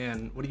White,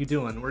 man, what are you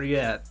doing? Where are you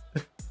at?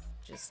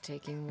 Just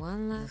taking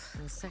one last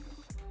second.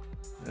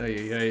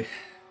 Ay, ay,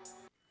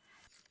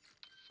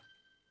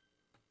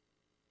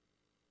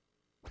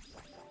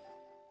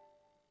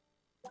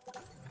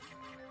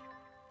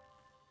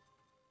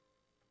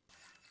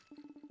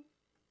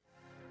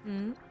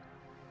 Hmm?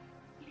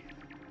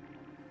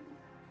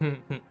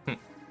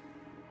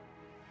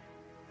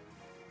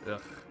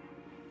 Ugh.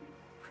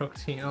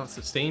 Protein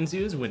sustains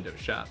you as window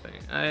shopping.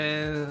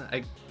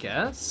 I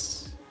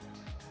guess?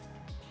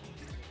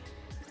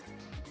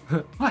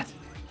 What?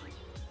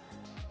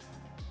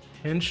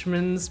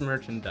 Henchman's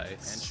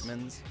merchandise.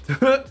 Henchman's?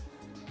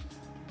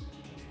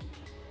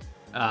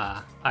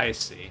 Ah, I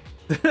see.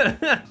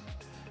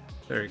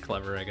 Very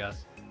clever, I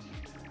guess.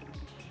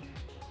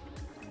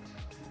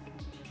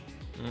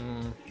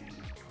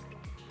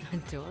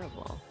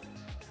 Adorable.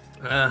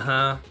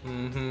 Uh-huh.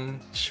 Mm-hmm.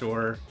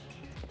 Sure.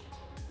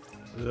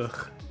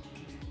 Ugh.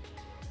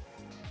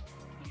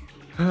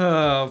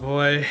 Oh,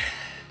 boy.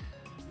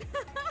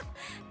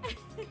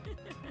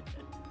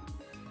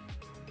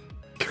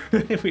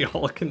 We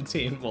all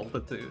contain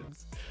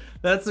multitudes.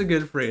 That's a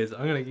good phrase.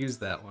 I'm gonna use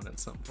that one at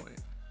some point.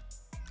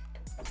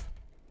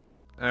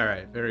 All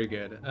right, very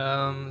good.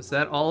 Is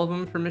that all of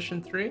them for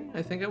mission 3?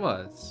 I think it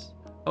was.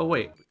 Oh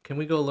wait, can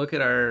we go look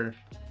at our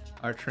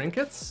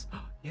trinkets?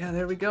 Yeah,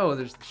 there we go.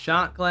 There's the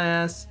shot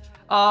glass.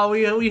 Oh,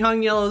 we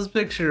hung Yellow's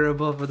picture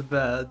above the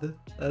bed.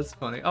 That's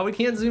funny. Oh, we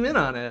can't zoom in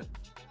on it.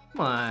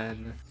 Come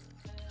on.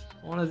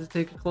 I wanted to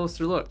take a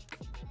closer look.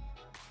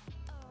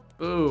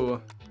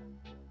 Ooh.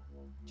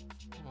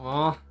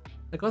 Aw.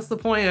 Like, what's the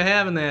point of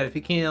having that if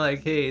you can't,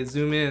 like, hey,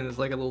 zoom in? It's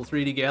like a little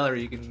 3D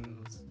gallery. You can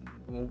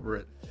go over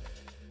it.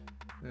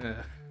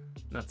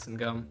 Nuts and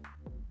gum.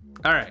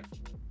 All right.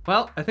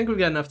 Well, I think we've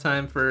got enough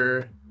time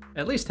for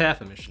at least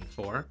half a mission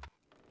 4.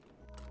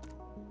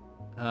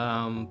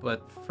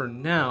 But for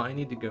now, I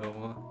need to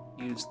go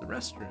use the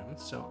restroom.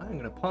 So I'm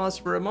going to pause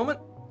for a moment.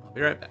 I'll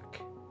be right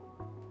back.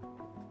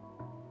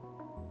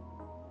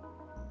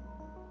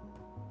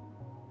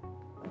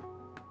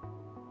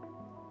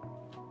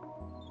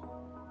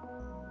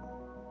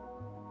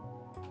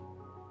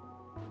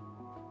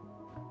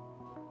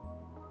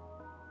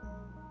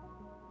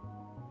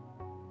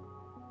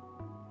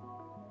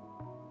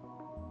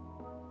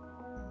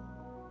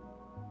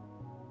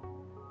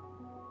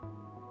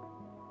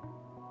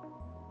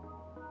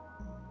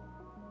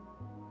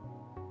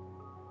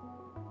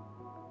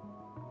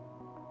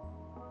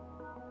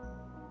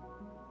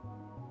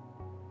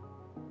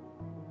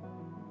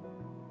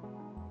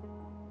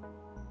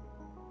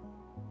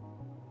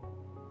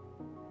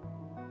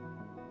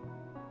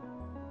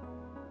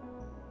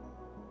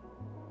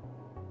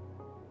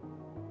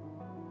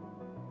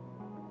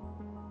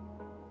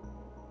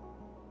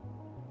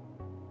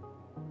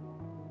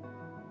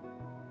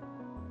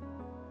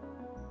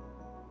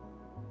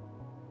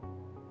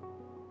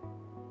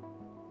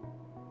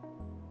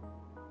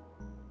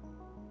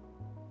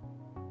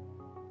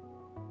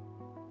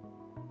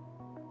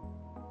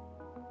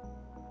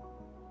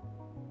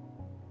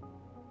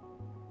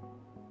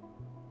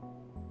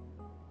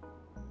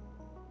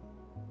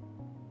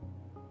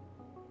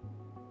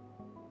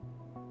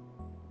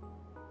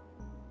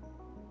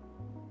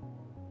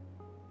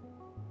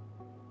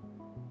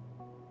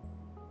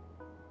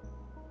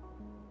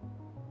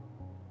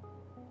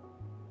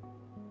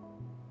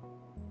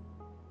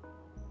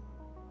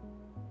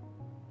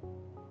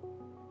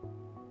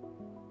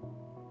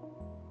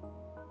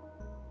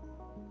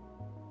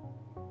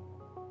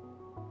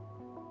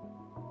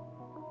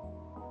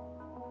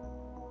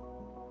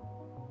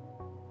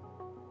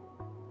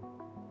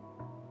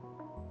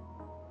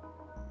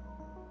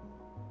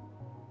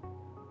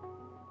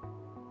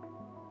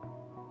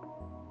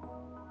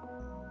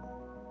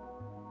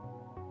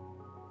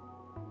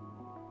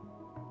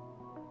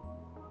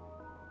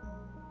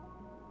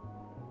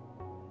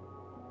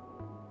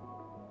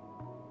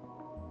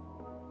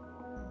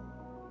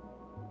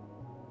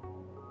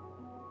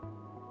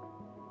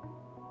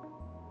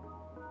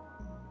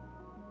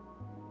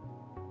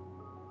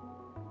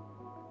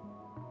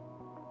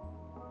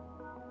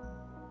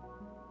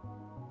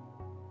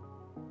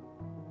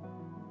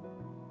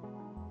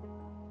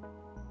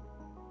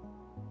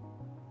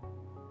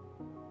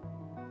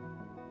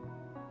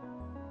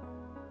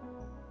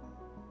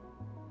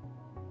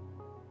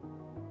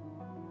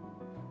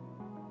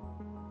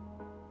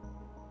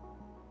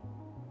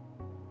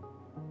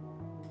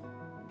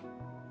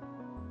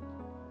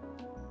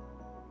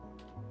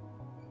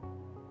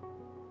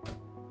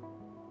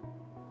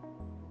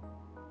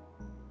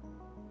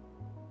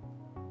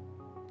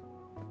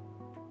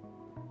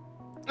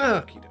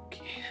 Okie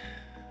dokie.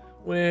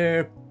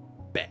 We're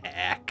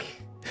back.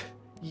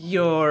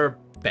 You're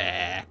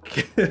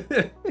back.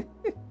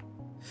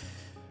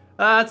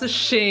 It's a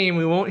shame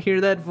we won't hear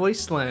that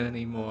voice line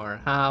anymore.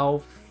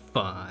 How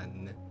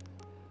fun.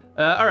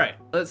 Alright,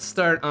 let's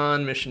start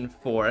on mission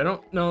 4. I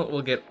don't know if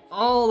we'll get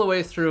all the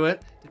way through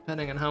it,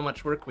 depending on how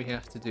much work we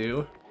have to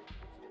do.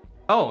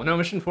 Oh, no,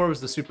 mission 4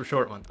 was the super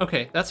short one.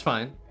 Okay, that's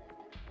fine.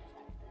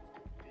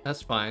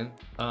 That's fine.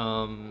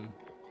 Yeah,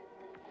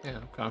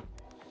 okay.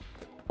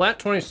 Flat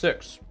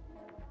 26.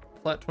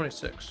 Flat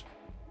 26.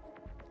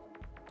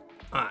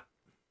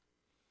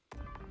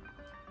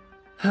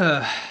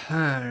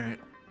 Alright.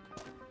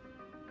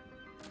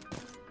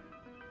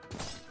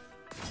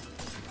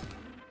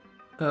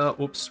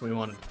 Whoops, we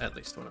wanted at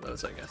least one of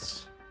those, I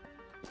guess.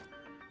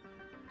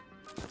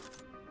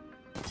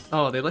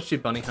 Oh, they let you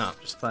bunny hop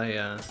just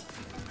by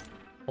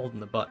holding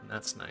the button.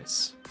 That's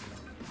nice.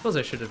 I suppose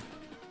I should have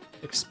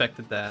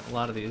expected that. A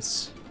lot of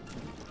these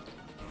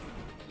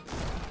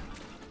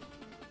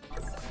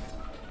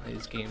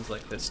games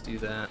like this do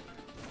that.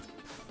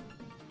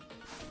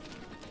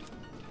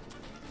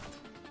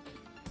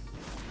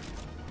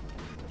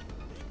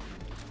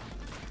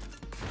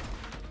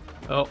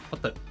 Oh,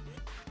 what the?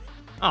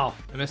 Oh,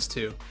 I missed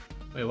 2.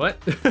 Wait, what?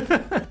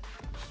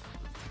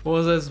 What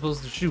was I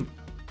supposed to shoot?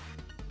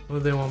 What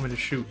do they want me to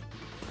shoot?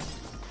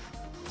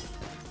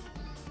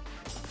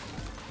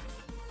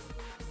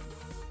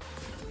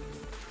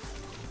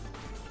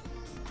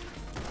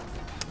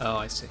 Oh,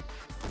 I see.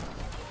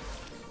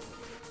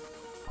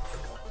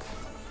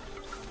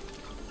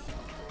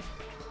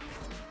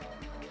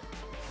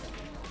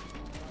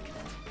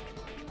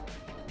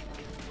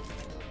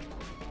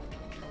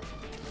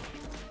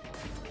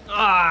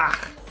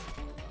 Ah!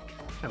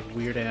 A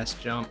weird ass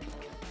jump.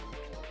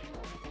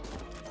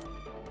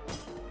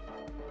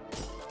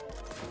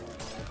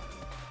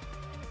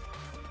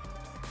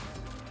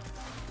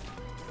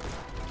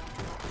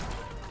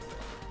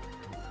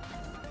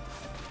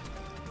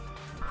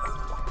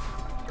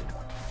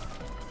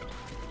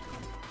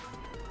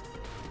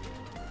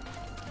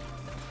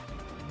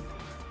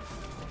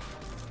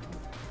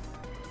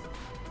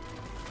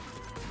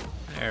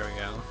 There we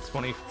go.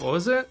 20. What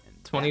was it?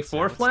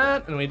 24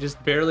 flat, and we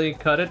just barely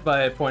cut it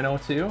by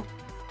 0.02.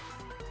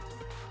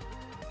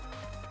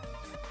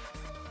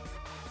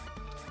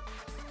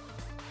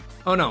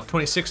 Oh no,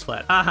 26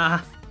 flat.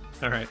 Haha.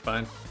 All right,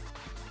 fine.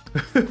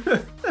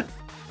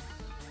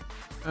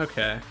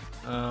 Okay.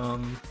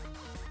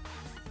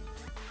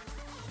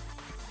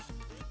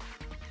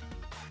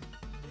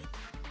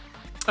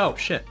 Oh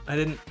shit! I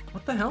didn't.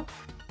 What the hell?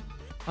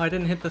 Oh, I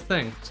didn't hit the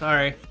thing.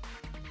 Sorry.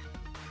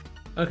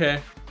 Okay.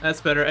 That's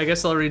better. I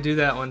guess I'll redo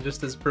that one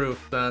just as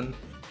proof then.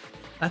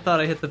 I thought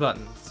I hit the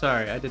button.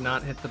 Sorry, I did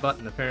not hit the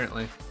button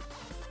apparently.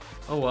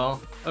 Oh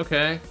well.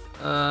 Okay.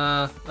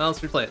 Well, let's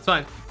replay it. It's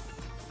fine.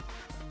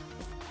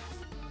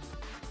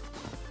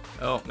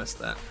 Oh, missed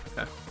that.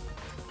 Okay.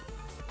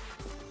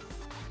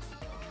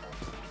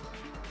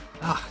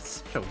 Ah,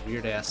 it's such a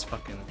weird ass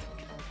fucking.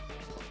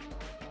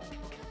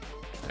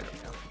 There we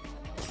go.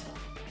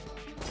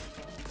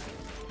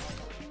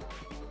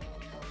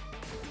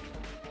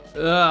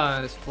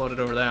 I just floated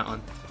over that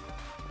one.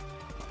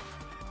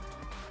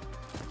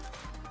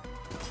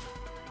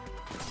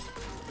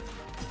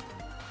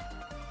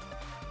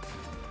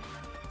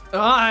 Oh,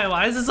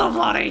 why is it so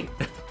funny?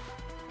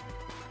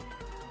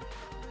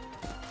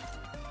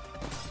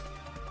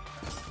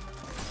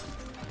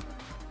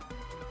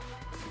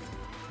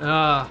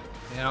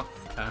 Yeah,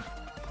 okay.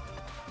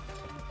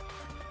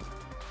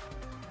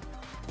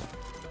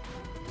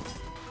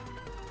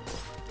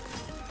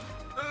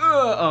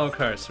 Oh, of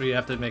course, we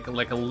have to make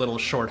like a little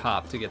short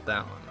hop to get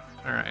that one.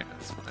 Alright,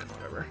 that's fine,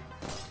 whatever.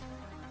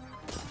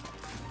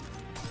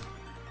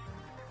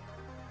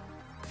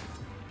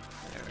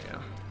 There we go.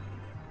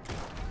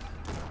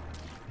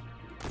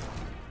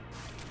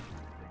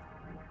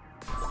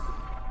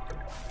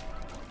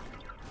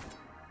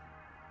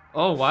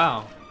 Oh,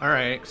 wow.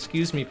 Alright,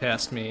 excuse me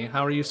past me.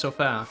 How are you so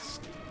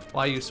fast?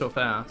 Why are you so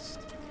fast?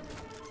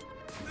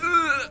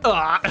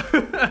 Ah!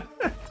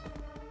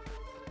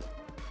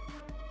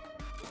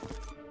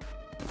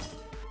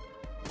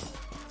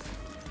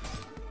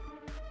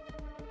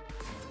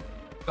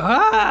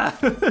 Ah!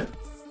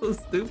 So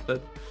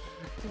stupid.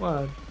 Come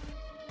on.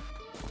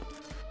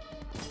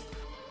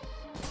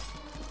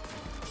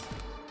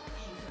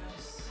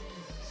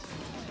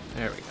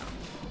 There we go.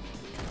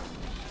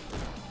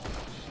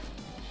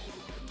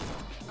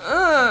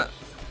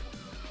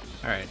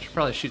 Alright, should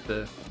probably shoot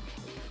the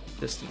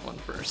distant one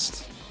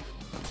first.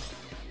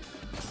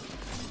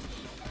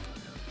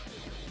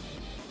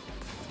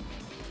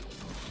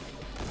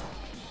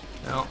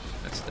 No,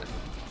 missed it.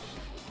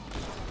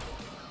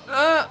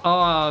 Oh,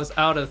 I was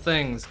out of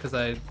things because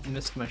I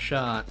missed my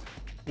shot.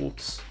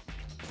 Whoops.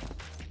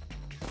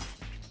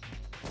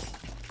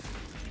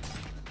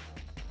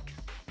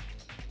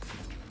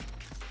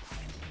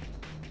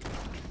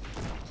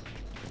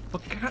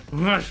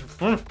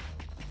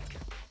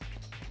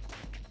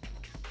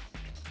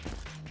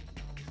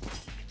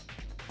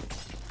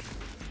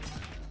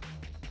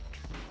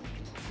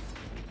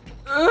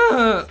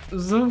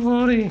 So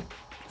funny.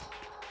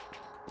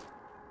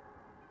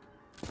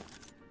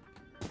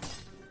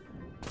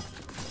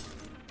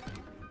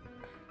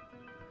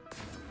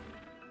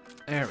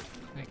 There we go.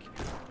 Thank you.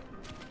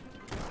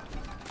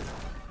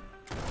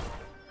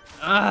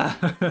 Ah!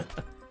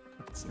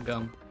 That's some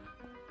gum.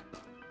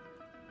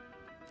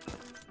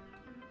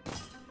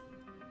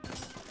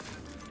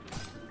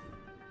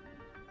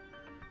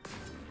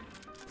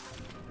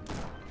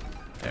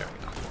 There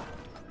we go.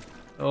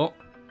 Oh.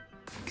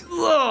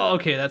 Oh,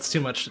 okay, that's too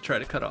much to try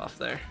to cut off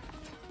there.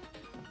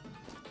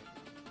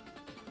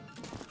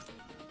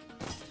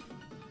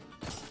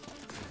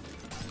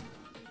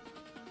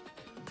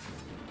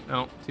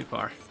 No, too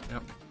far.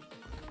 Yep.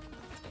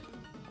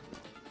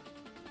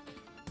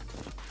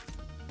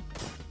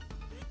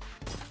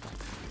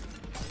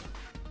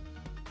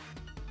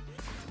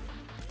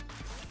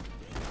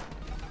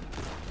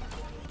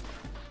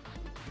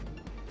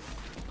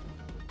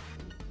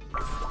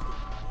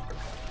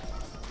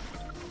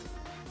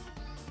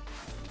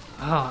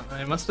 Oh,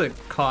 I must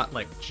have caught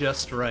like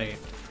just right.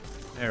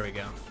 There we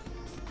go.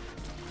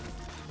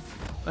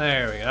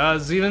 There we go.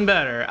 It's even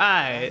better.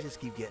 Alright.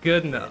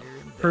 Good enough.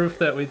 Proof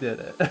that we did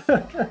it.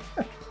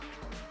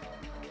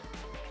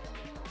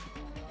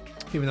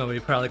 Even though we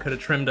probably could have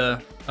trimmed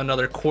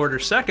another quarter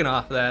second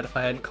off that if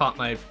I hadn't caught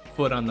my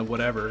foot on the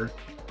whatever.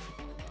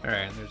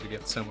 Alright, there's a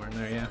gift somewhere in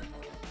there,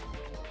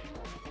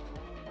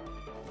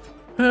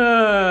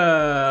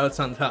 yeah. What's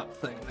on top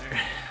thing there?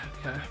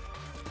 Okay.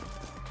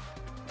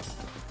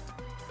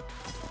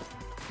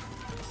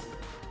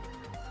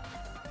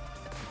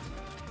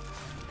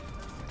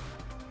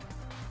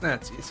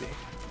 That's easy.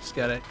 Just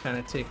gotta kind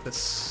of take the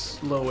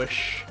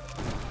slowish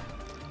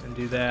and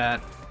do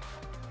that.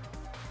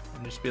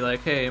 And just be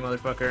like, hey,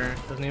 motherfucker,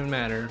 doesn't even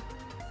matter.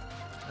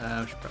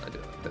 We should probably do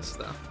it like this,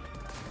 though.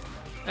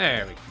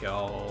 There we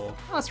go.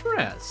 Oh, it's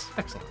res.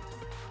 Excellent.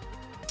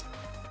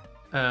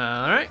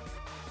 Alright.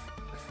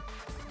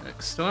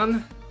 Next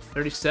one.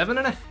 37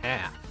 and a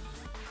half.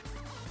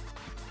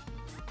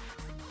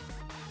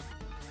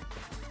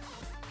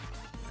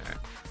 Alright.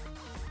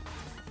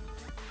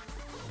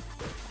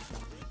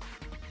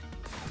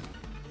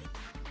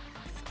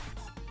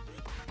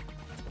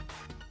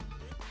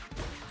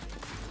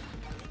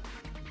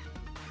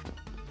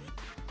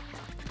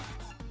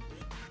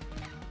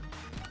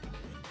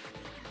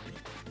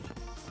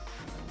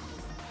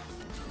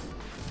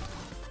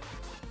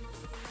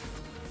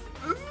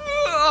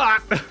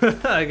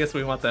 I guess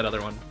we want that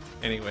other one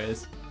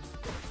anyways.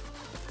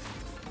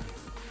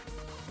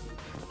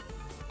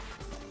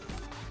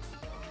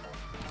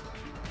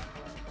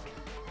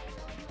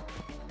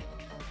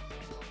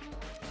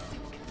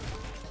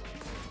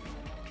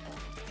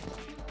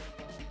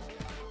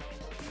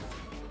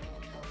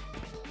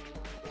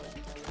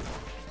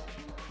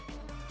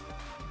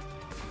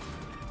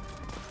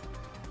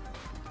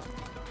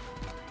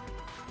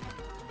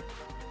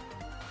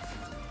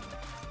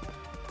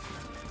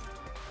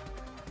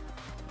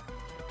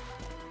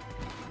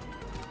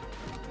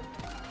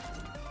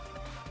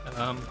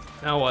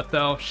 Now what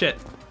though? Shit.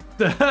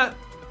 Oh,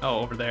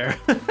 over there.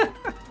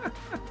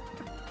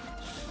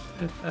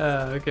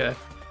 Okay.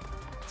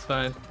 It's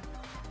fine.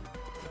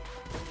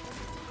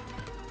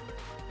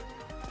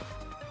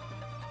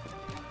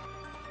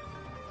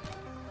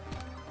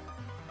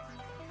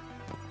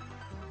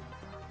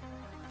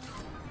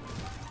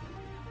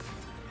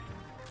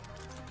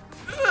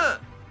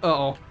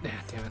 Uh-oh. Yeah,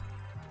 damn it.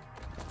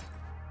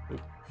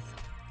 Oop.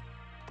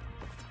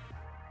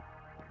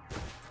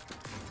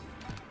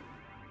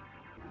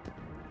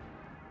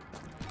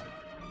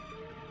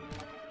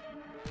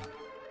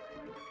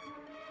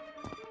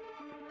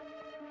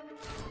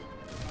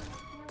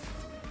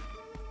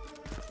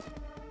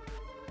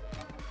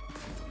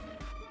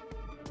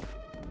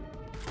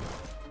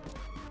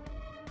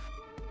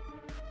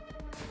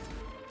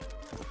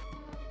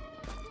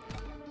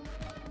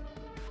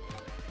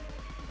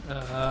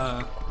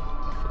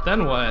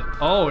 Then what?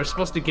 Oh, we're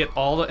supposed to get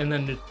all the and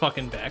then to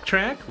fucking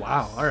backtrack?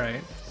 Wow,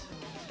 alright.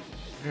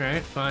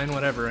 Alright, fine,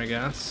 whatever, I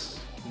guess.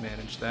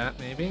 Manage that,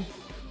 maybe.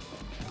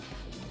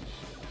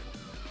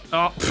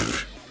 Oh,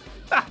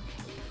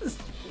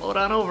 just float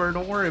on over,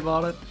 don't worry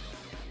about it.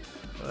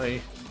 Oy.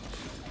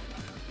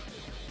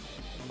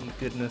 Oh,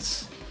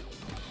 goodness.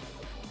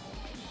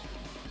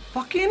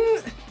 Fucking...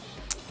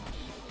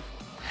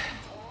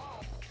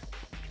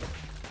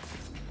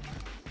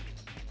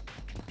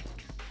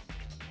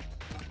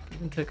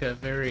 It took a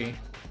very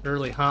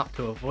early hop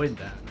to avoid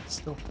that, and I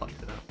still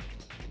fucked it up.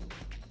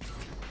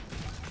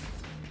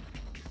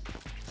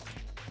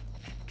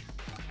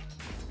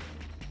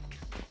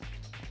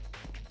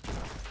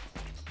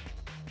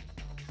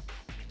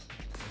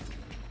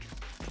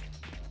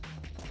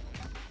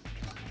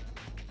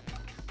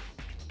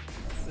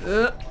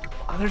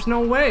 Oh, there's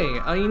no way.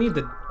 Oh, you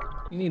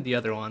need the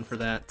other one for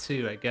that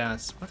too, I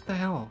guess. What the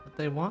hell? What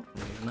they want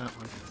from me on that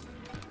one?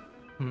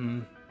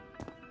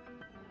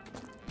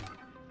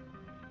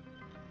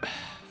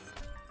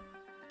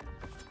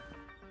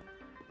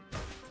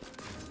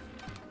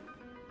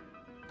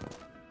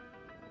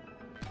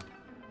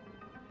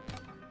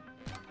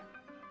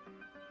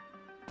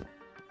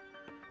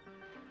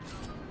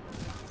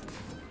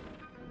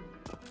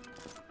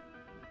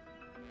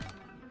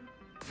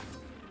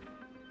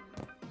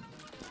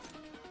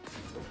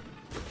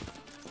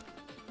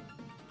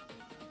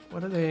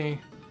 What are they?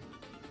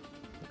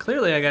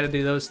 Clearly I gotta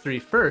do those three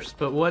first,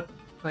 but what,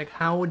 like,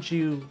 how would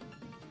you...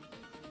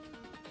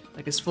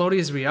 Like, as floaty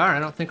as we are, I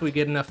don't think we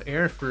get enough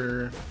air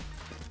for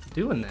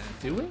doing that,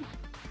 do we?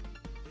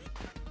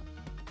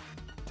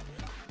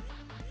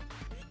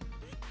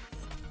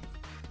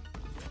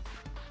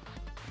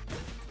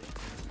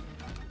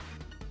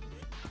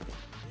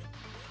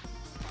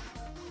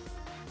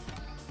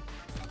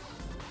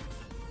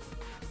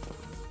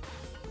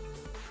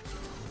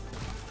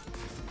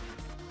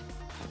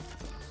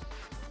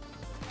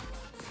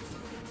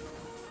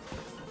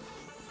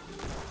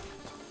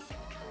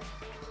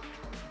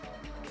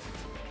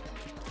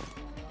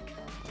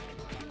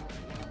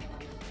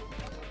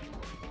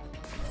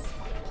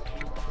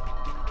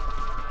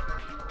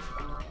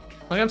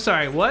 Like, I'm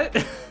sorry,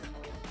 what?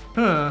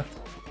 Huh.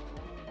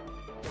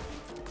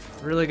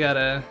 Really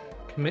gotta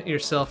commit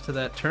yourself to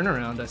that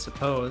turnaround, I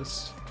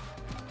suppose.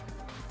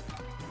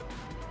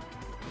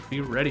 Be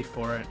ready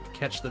for it.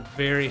 Catch the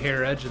very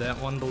hair edge of that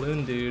one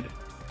balloon dude.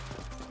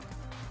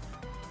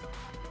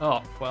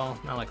 Oh, well,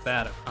 not like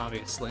that,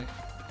 obviously.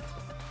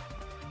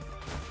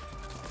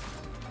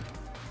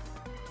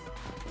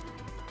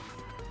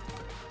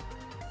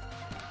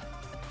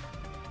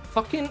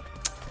 Fucking...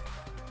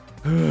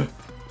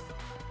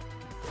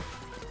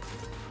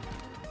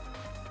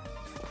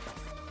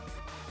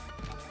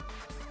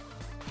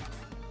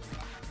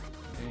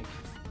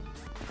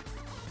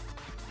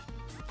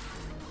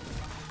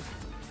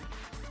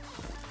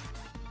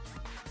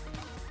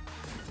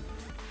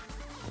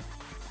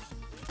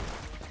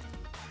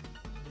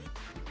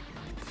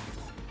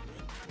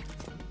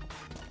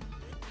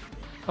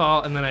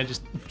 Oh, and then I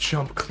just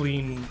jump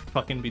clean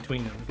fucking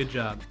between them. Good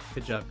job.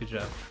 Good job. Good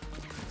job.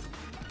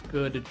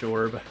 Good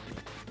jorb.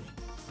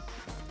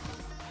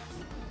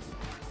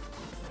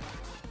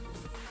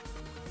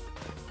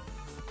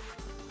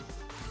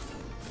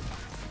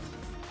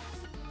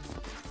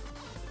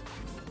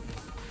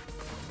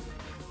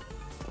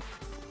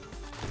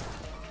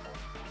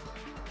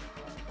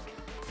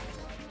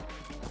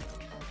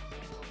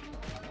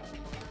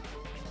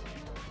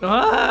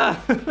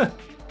 Ah!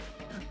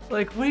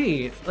 Like,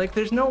 wait, like,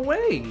 there's no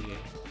way.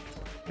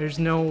 There's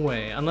no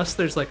way. Unless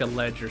there's, like, a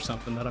ledge or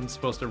something that I'm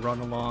supposed to run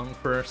along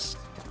first.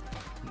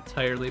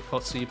 Entirely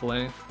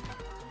possible.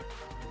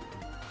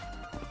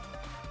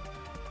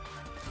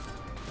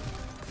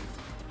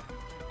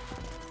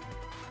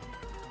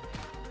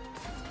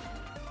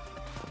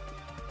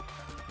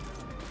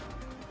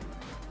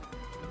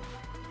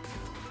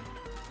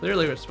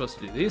 Clearly we're supposed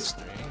to do these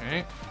three,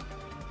 right?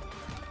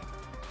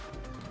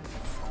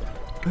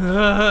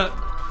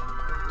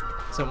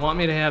 Does it want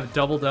me to have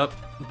doubled up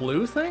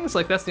blue things?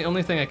 Like, that's the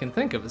only thing I can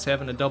think of, is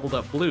having a doubled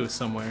up blue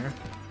somewhere.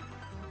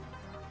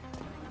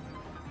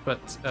 But,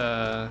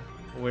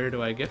 where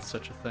do I get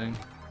such a thing?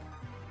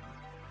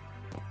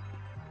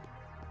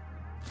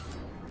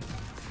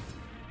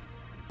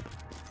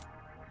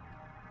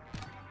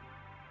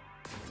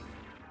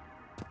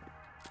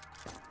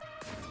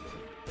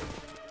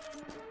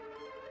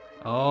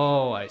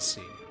 Oh, I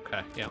see.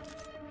 Okay, yeah.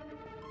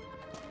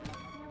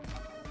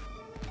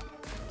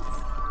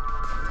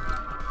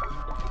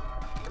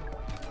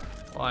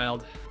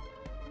 Wild.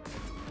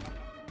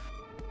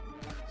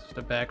 Just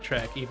to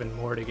backtrack even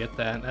more to get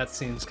that. That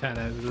seems kind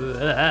of.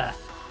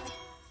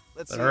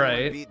 Let's see all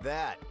right. who beat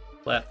that.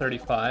 Flat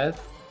 35.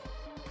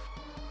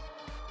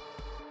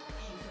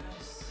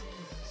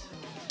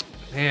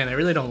 Man, I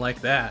really don't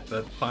like that,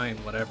 but fine,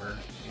 whatever.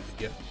 Need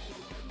the gift.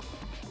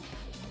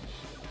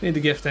 Need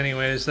the gift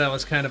anyways. That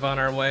was kind of on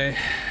our way.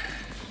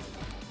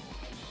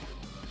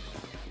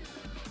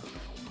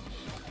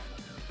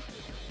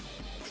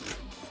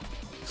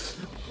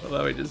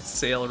 Although we just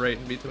sail right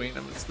in between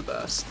them. It's the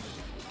best.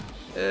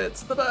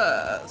 It's the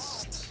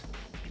best.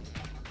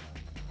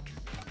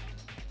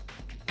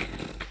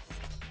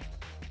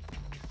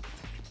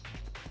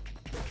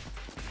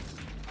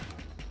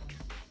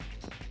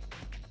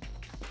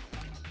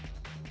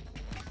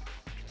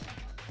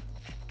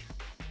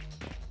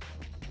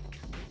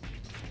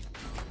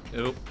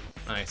 Oop,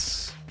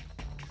 nice.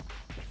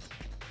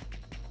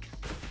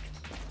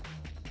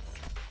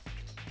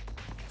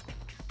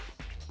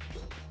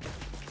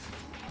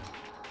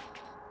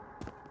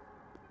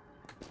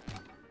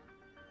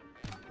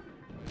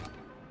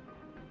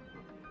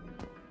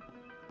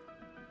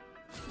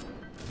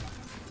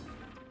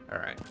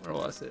 Alright, where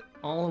was it?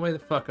 All the way the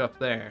fuck up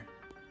there.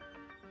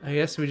 I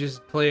guess we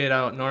just play it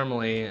out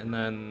normally and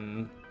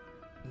then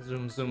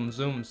zoom, zoom,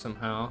 zoom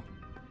somehow.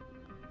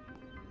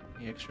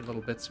 Any extra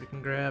little bits we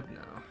can grab?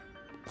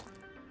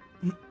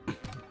 No.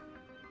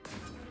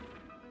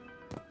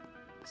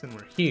 So then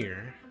we're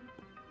here.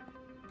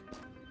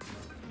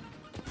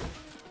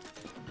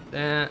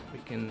 That, we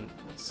can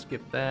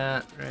skip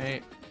that,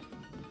 right?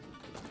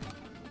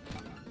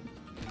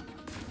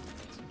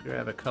 Let's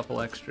grab a couple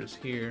extras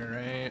here,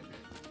 right?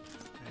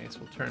 I guess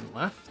we'll turn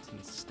left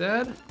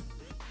instead.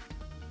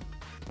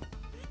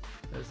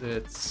 Because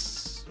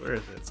it's... where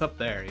is it? It's up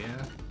there,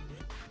 yeah?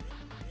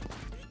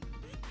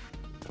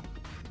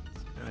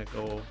 Let's kind of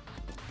go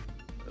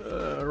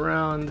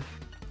around.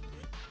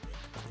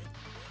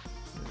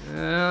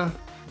 Yeah.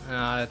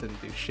 Nah, that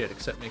didn't do shit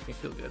except make me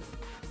feel good.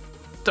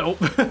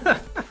 Dope.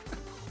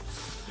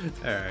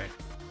 Alright.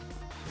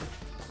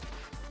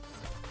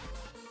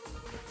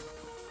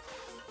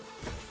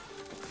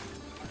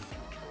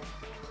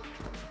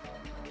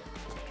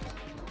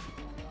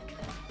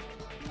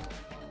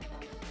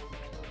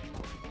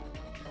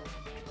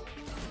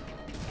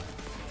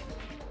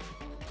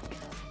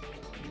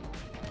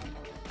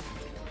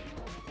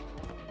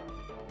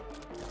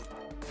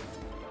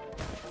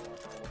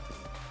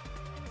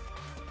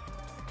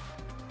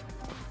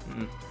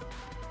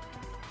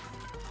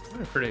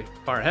 We're pretty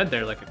far ahead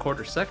there, like a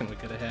quarter second we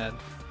could have had.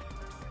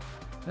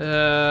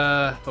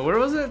 But where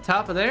was it?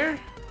 Top of there?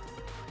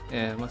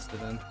 Yeah, it must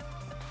have been.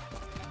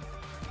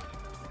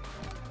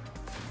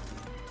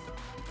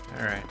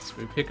 Alright, so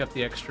we pick up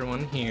the extra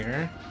one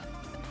here.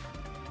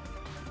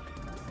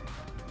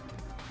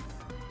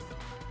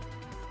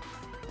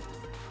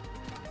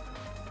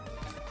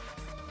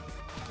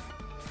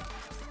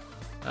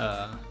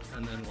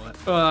 And then what?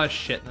 Oh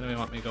shit, then they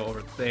want me to go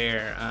over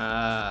there.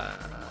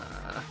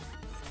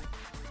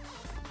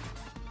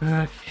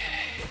 Okay.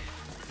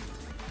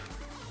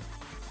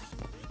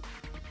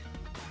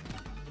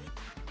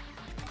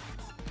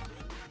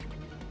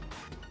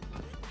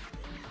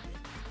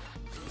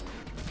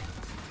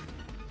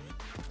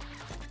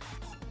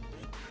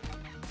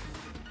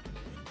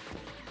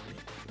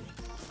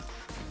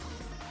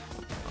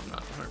 I'm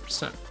not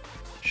 100%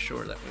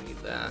 sure that we need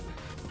that.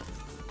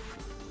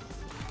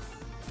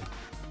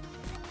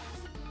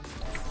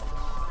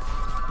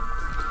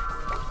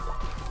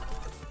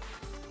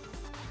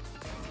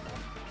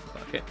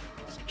 Okay,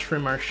 let's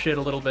trim our shit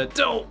a little bit.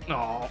 Don't!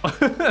 No!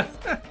 Damn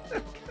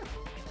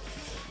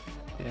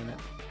it.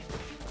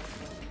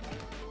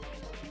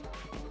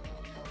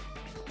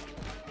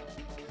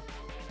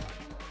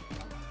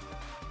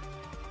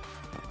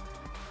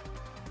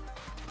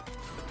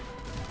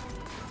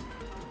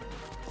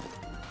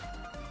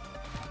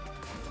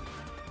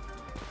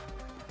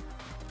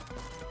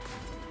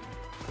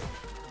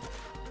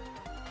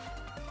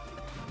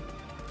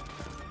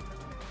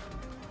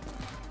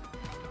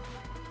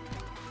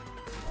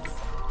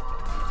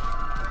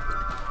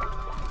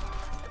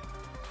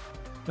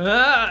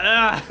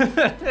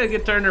 I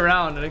get turned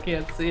around and I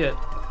can't see it.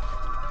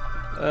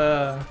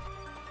 My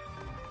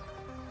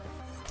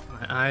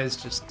eyes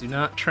just do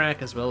not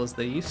track as well as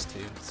they used to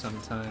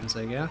sometimes,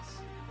 I guess.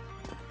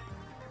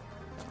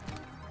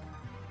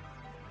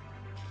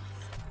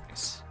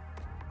 Nice.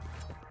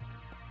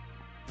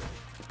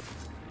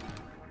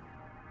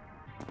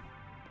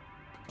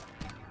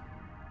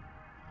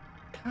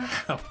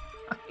 Wow.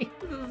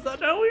 This is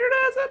such a weird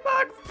ass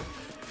hitbox.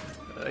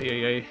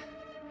 Ay.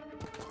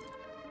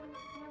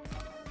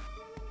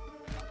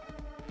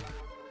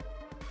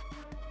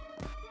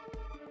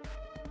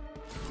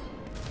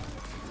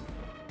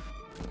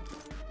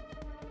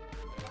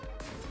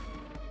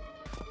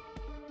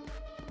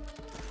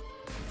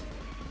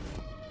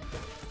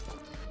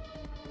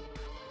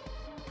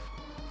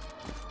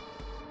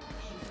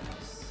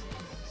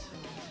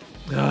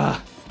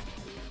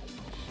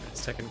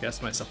 Second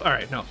guess myself.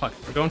 Alright, no, fuck it.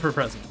 We're going for a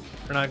present.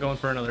 We're not going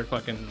for another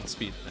fucking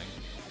speed thing.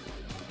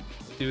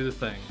 Do the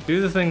thing. Do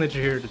the thing that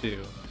you're here to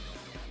do.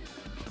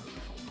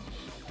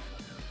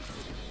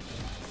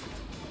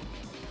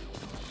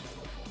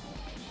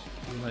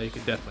 Even though you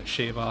could definitely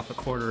shave off a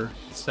quarter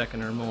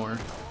second or more.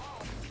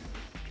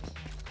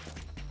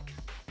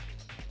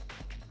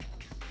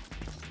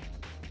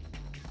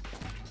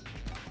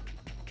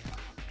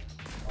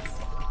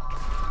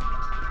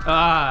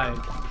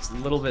 It's a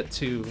little bit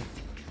too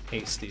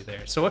hasty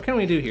there. So what can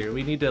we do here?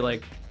 We need to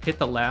like hit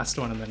the last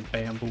one and then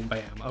bam, boom,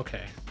 bam.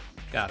 Okay.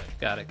 Got it.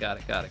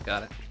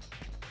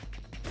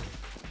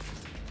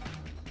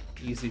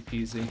 Easy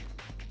peasy.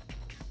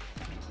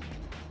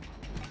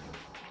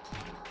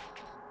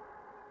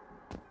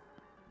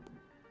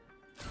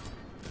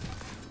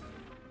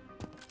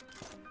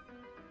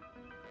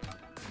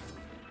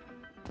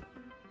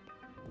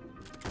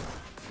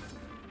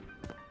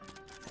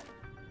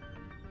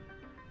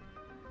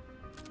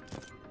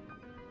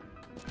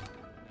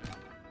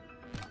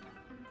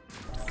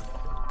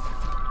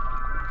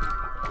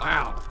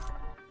 Wow.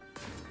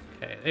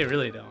 Okay, they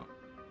really don't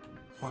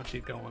want you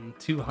going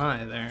too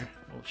high there,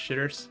 little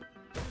shitters.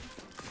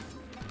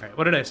 Alright,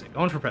 what did I say?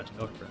 Going for present,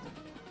 going for present.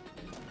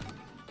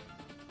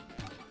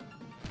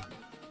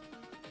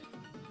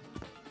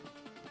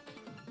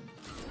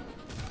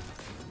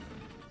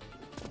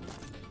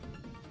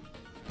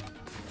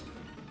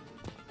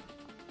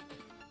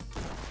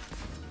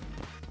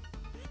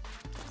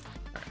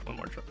 Alright, one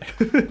more try.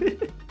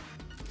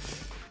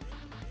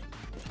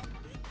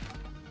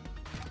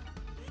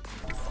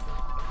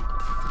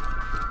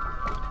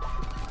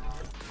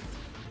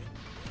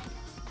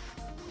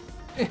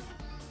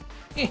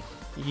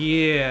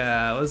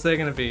 Yeah, what's that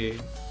gonna be?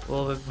 A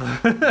little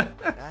bit.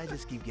 I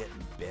just keep getting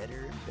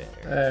better and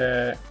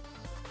better.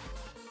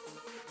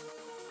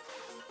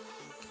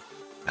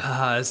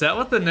 Is that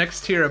what the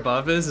next tier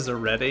above is? Is a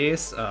red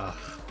ace? Ugh,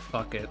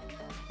 fuck it.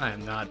 I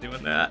am not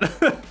doing that.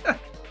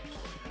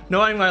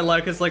 Knowing my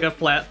luck, it's like a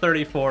flat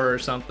 34 or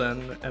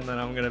something, and then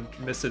I'm gonna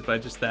miss it by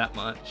just that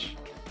much.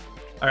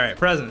 Alright,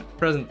 present.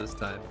 Present this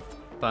time.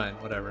 Fine,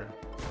 whatever.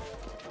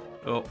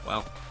 Oh,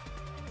 wow.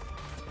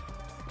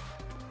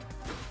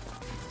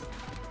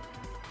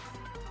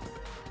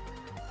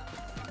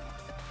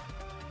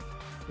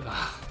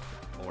 Ah,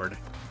 Lord.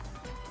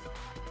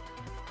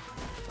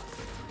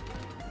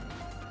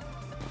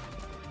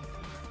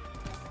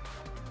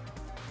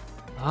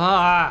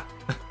 Ah!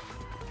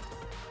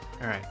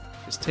 Alright,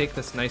 just take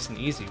this nice and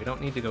easy. We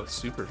don't need to go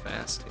super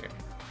fast here.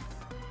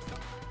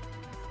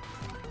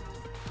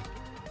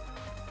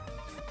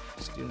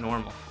 Just do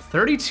normal.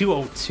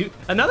 32:02.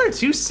 Another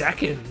 2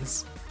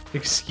 seconds.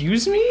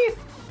 Excuse me?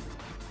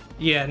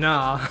 Yeah,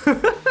 nah.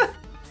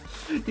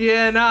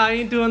 Yeah, nah, I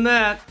ain't doing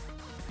that.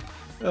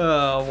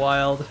 Oh,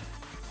 wild.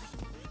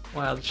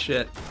 Wild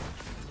shit.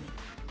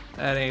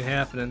 That ain't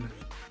happening.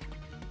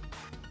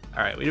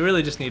 Alright, we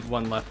really just need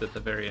one left at the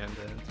very end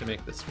to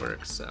make this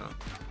work, so.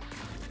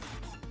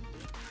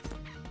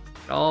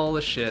 All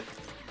the shit.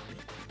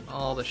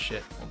 All the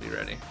shit will be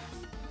ready.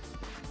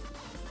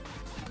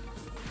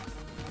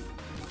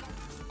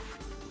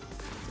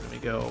 There we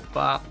go.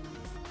 Bop.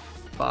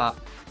 Bop.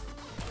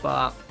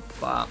 Bop.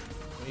 Bop.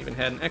 We even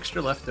had an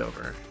extra left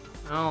over.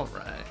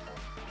 Alright.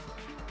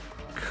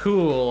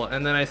 Cool,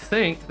 and then I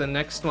think the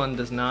next one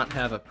does not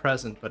have a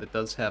present, but it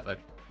does have a...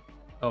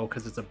 Oh,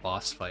 because it's a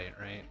boss fight,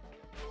 right?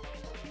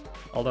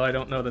 Although I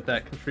don't know that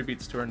that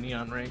contributes to our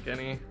neon rank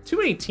any.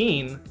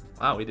 218?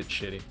 Wow, we did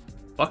shitty.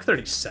 Buck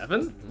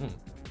 37?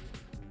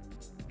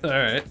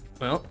 Alright,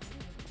 well.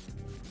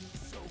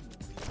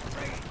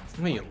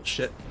 You little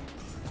shit.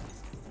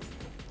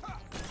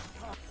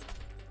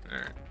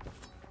 Alright.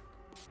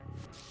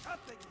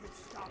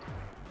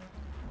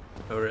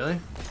 Oh, really?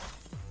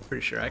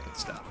 Pretty sure I can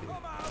stop you. Oh,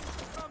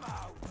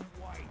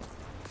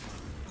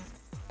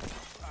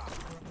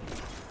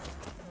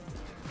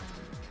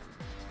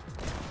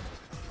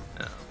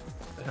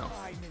 what the hell?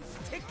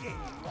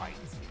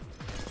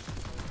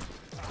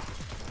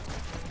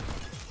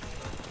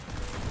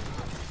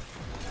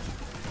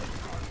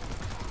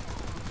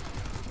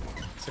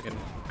 It's like a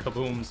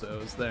kabooms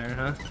those there,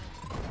 huh? Doesn't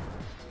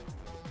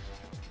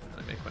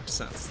really make much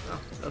sense though,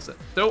 does it?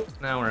 Nope,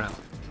 now we're out.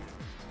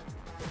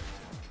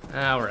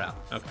 Now we're out.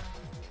 Okay.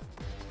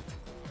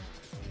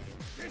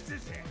 This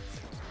is it.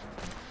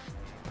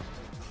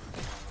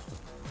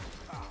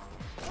 Come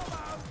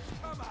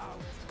out,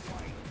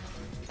 White.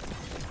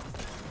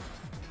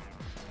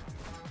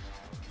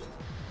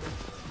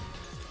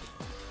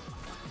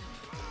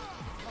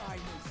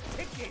 Time is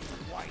ticking,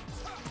 White.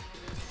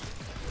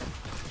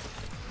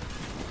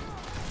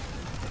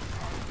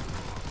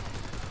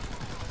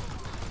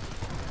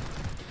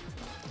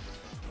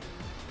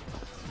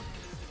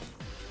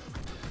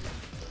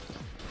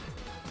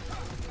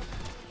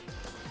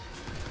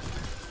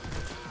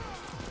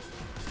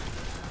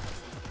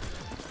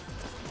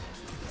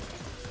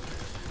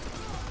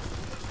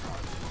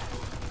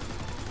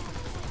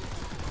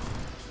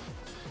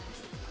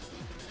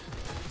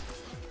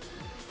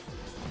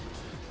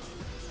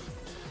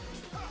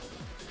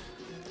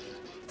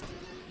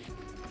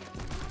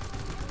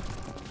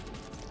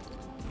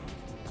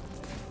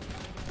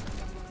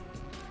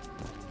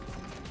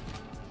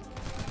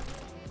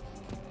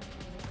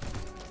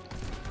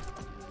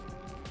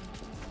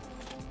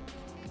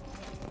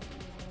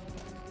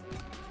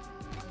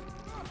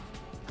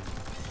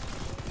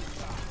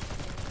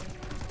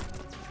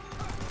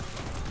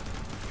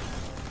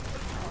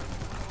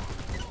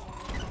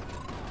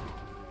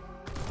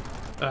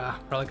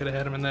 Probably could have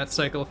had him in that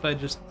cycle if I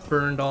just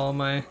burned all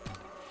my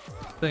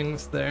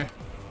things there.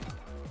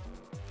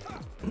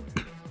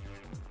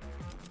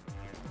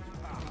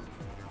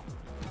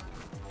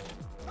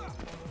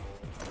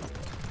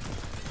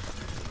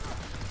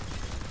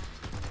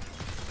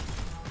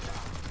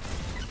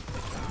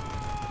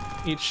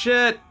 Eat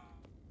shit!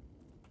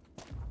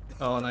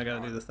 Oh, and I gotta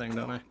do the thing,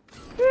 don't I?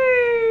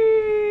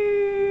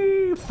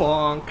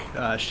 Bonk.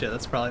 Ah, shit,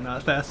 that's probably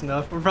not fast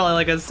enough. We're probably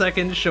like a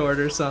second short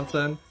or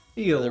something.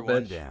 You little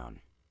Another one bitch. down.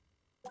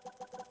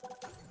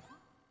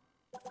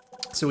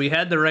 So we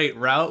had the right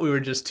route, we were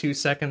just 2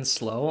 seconds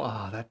slow.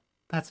 Oh,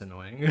 that's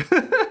annoying.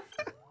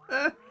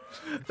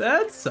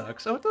 That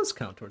sucks. Oh, it does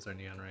count towards our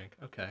neon rank.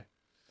 Okay.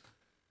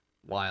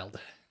 Wild.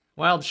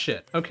 Wild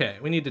shit. Okay,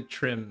 we need to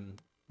trim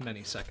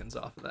many seconds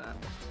off of that.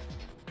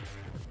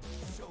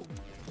 So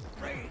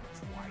rage,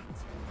 White.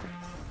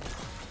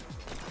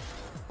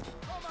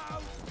 Come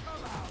out,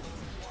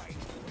 White.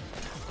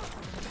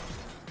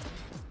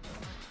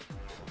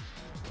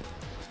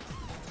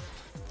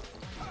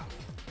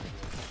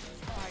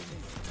 Time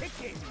is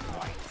ticking,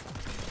 White.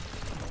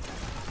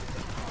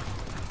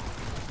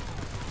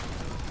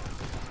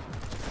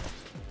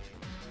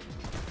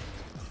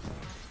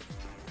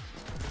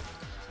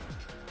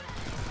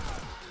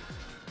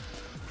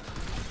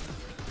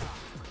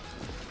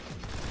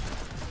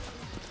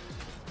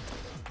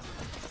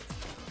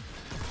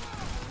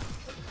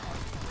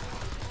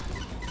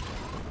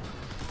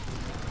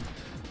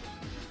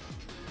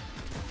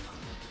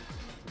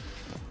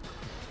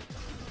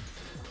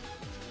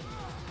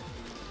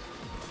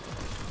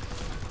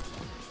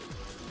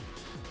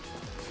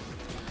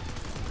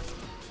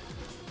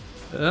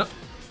 Oh,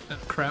 oh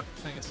crap.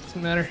 I guess it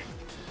doesn't matter.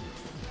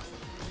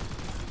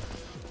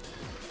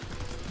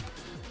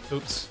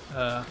 Oops.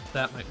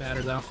 That might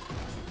matter though.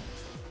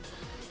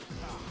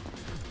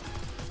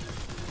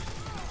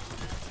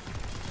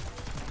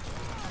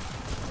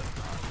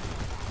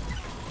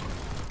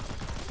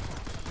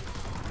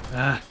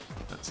 Ah,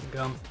 got some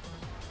gum.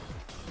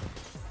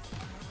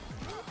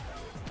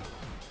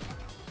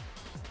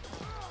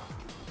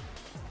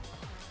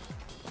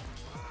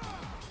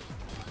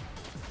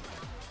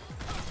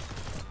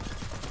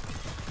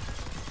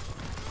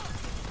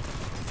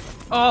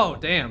 Oh,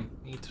 damn.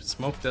 I need to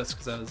smoke this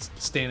because I was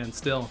standing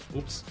still.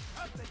 Oops.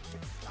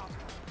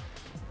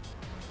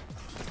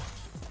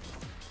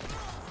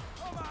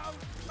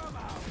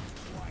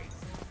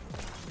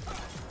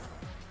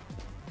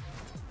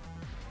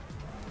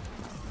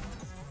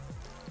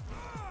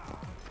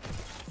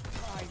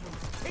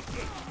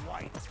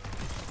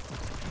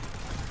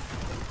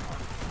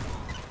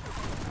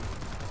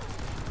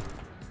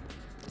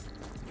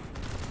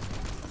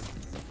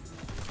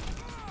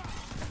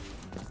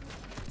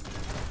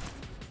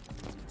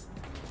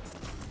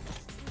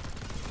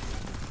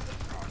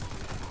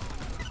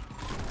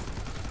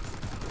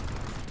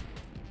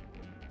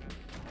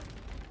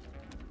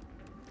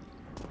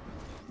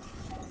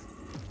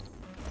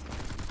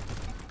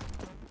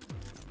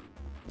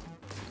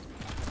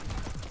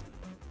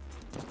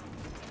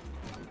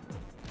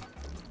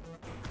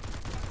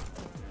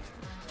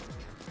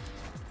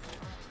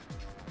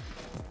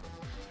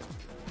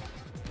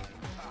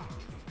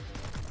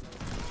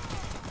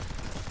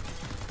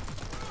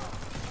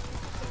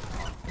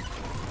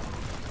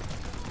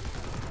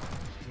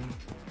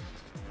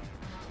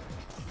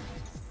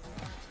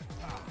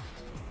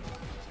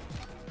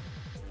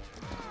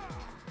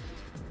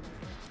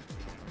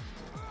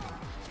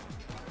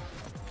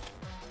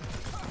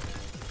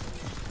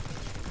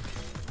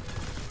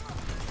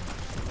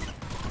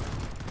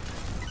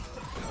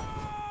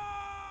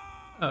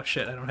 Oh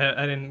shit,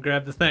 I didn't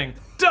grab the thing.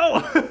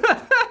 Don't!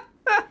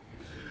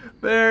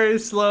 Very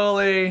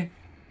slowly.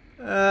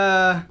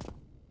 It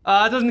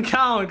doesn't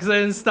count because I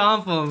didn't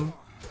stomp him.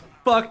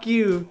 Fuck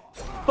you.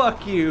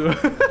 Fuck you.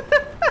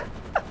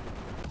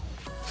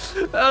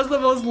 That was the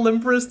most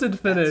limp-wristed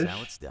finish. That's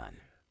how it's done.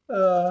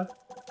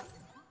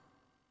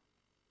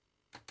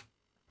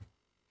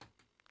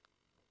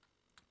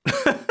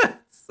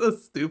 So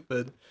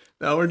stupid.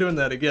 No, we're doing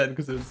that again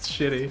because it was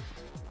shitty.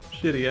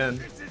 Shitty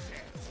end.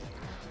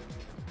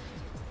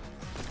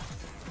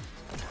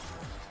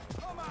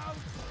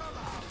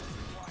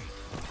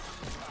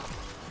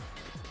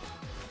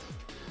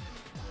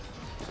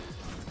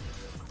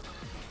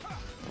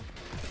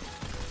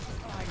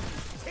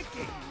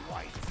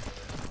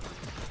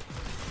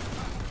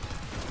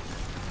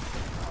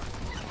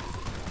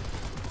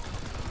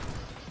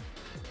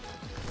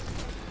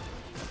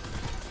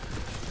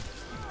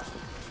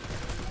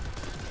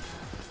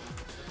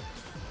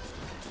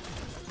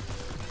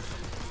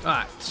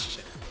 Ah,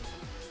 shit.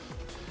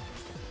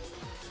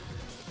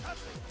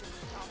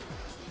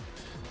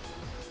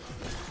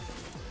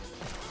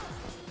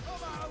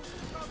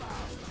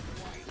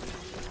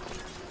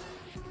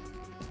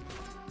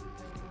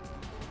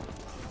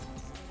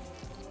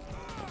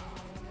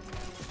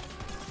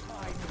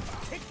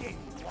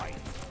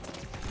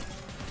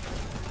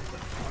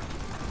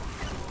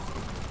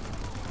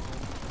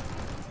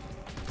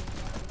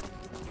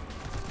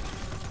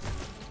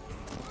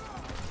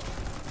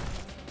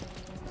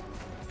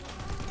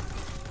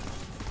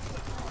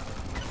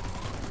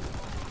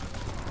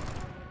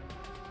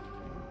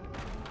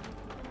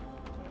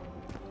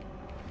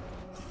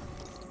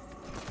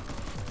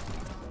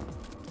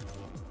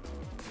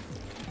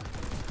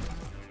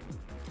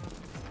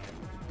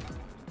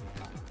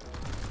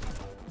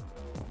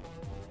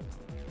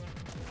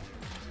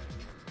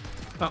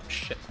 Oh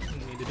shit,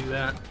 I need to do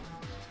that.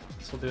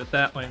 Guess we'll do it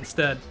that way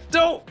instead.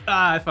 Don't!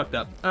 Ah, I fucked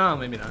up. Oh,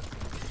 maybe not.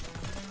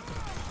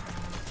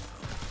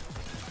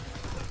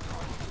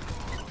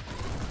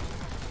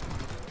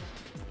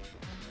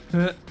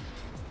 Oh,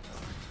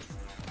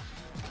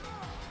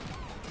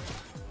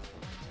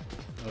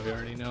 we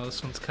already know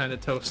this one's kind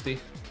of toasty.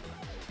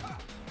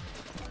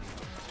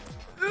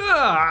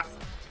 Ah!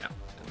 Yeah,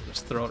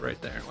 just throw it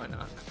right there, why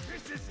not?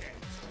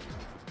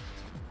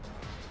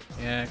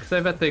 Yeah, because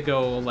I bet they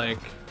go, like...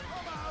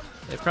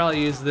 They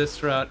probably use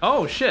this route.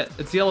 Oh shit,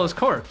 it's Yellow's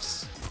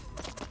corpse.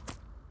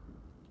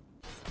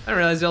 I didn't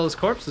realize Yellow's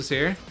corpse was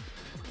here.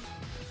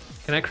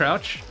 Can I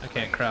crouch? I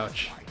can't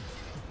crouch.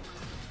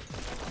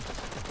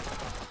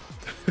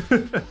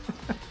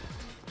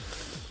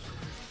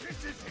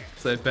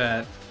 So I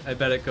bet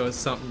it goes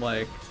something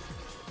like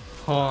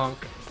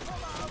honk,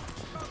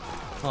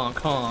 honk,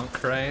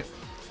 honk, right?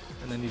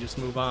 And then you just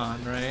move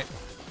on, right?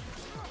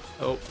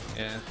 Oh,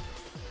 yeah.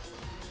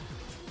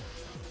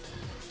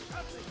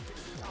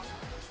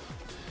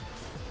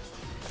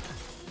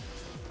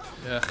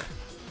 Ugh.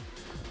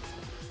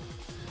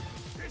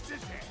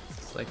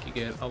 It's like you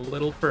get a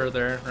little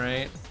further,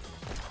 right?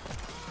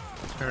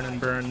 Turn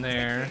and burn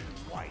there.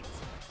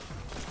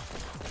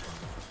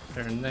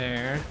 Turn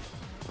there.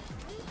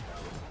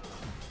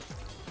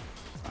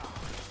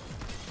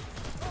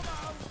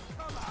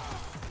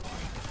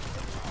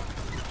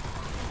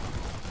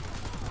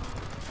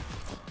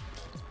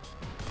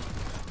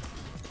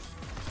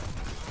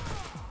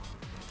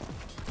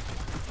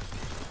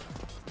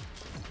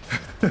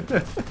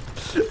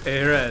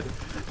 Hey, Red,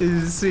 did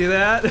you see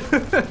that?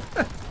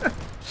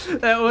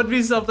 That would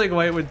be something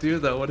White would do,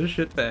 though. What a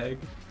shitbag.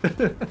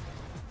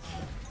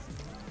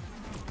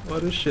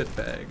 What a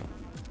shitbag.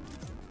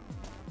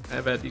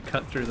 I bet you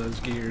cut through those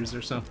gears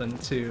or something,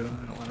 too.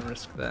 I don't want to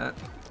risk that.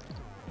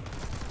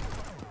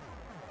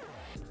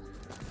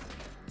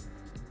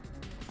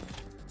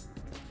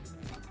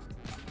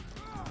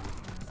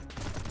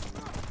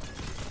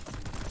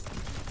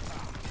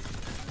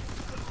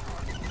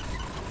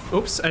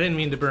 Oops, I didn't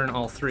mean to burn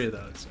all three of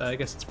those. I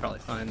guess it's probably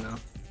fine now.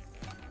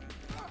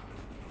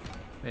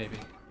 Maybe.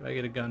 Do I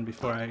get a gun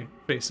before I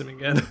face him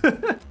again?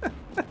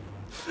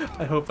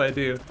 I hope I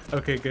do.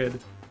 Okay, good.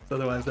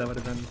 Otherwise that would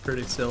have been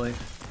pretty silly.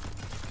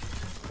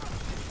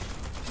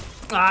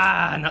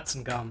 Ah, nuts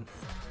and gum.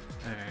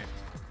 Alright.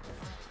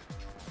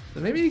 So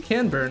maybe you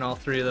can burn all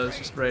three of those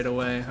just right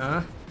away,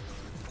 huh?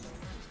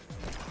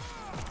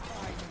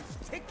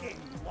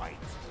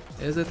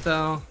 Is it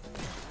though?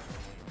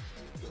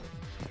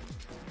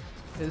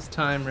 Is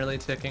time really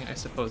ticking? I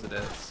suppose it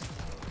is.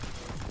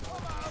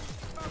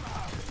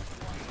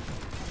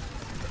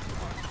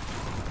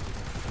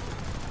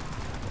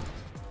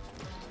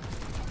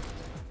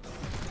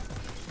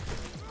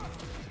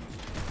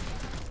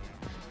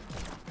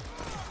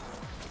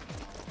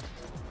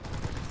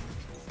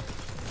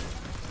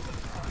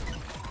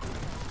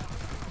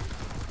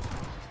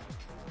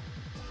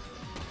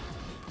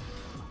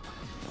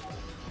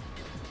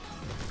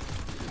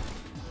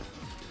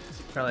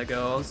 Probably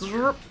go.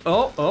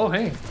 Oh,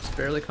 hey, just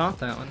barely caught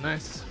that one.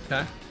 Nice.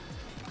 Okay.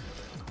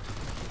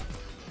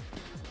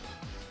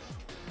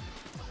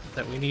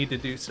 That we need to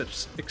do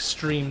such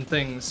extreme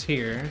things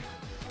here.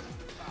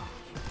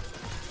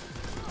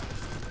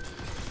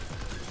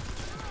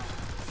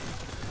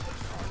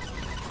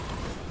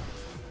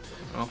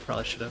 Oh,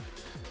 probably should have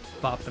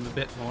bopped him a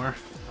bit more.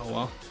 Oh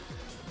well.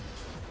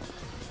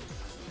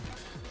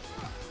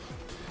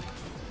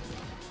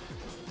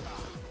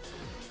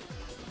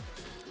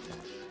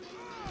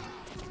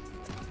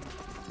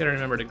 Gotta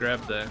remember to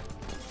grab the...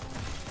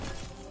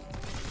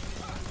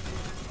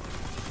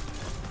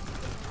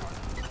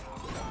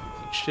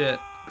 Shit.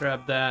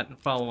 Grab that and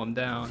follow him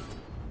down.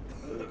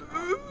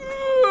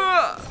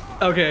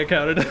 Okay, I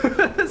counted.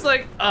 It's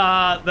like,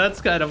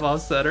 that's kind of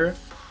off-center.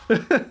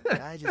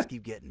 I just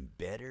keep getting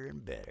better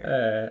and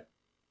better.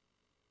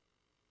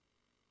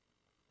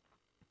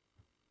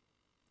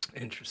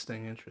 Alright.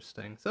 Interesting,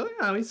 interesting. So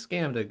yeah, we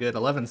scammed a good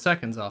 11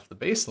 seconds off the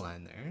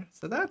baseline there.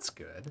 So that's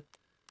good.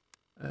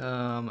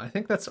 I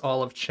think that's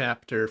all of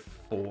chapter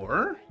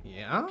 4.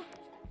 Yeah.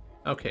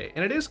 Okay,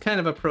 and it is kind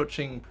of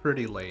approaching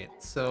pretty late.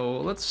 So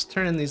let's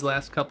turn in these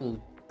last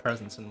couple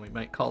presents and we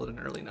might call it an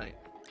early night.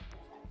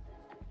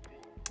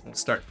 We'll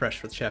start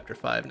fresh with chapter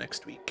 5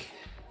 next week.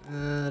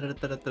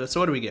 So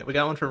what do we get? We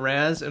got one for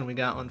Raz and we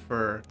got one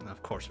for...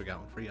 Of course we got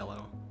one for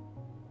Yellow.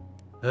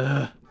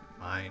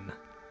 Mine.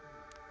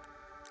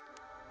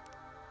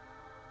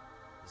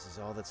 This is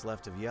all that's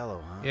left of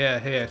Yellow, huh? Yeah,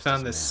 hey, I Just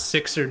found his this mask.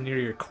 sixer near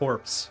your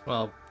corpse.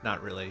 Well,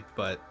 not really,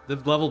 but the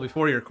level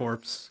before your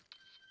corpse.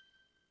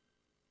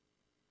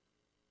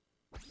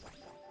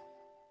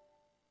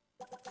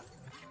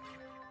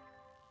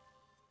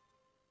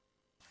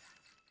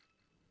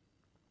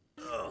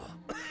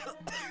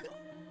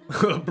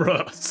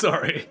 Bruh,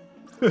 sorry.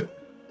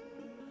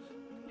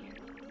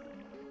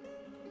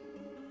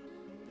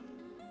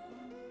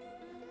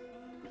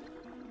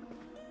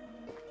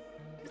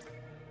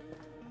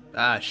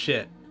 Ah,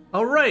 shit.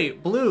 Oh,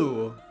 right,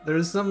 blue.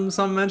 There's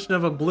some mention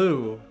of a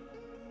blue.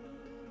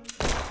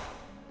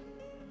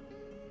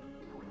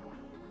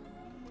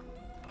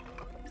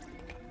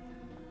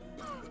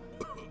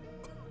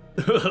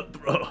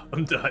 Bro,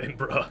 I'm dying,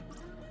 bro.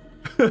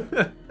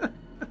 Hang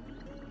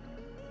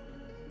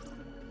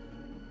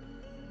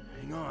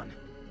on.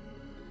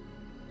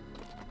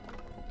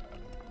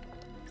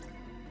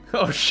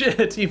 Oh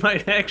shit, he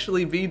might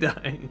actually be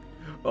dying.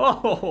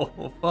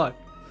 Oh, fuck.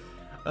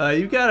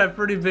 You got a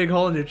pretty big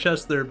hole in your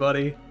chest there,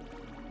 buddy.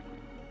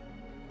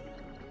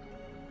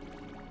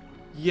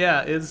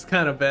 Yeah, it's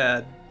kind of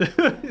bad.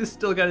 He's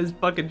still got his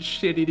fucking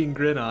shit-eating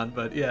grin on,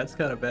 but yeah, it's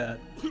kind of bad.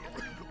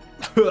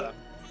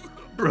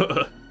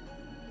 Bruh.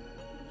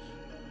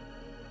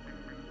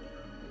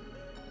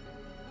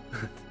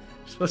 You're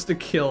supposed to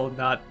kill,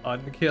 not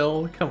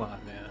unkill? Come on,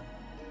 man.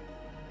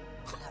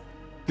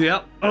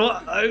 Yep.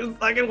 Oh,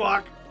 I can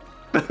walk.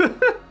 Oh,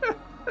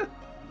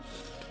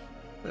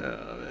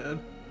 man.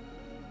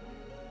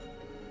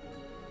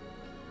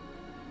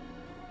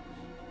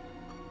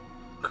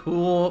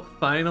 Cool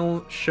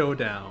final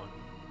showdown.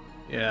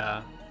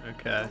 Yeah,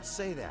 okay. Don't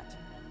say that.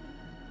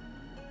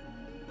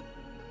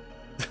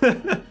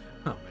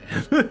 Oh,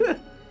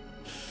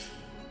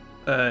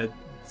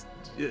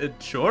 man.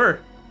 Sure.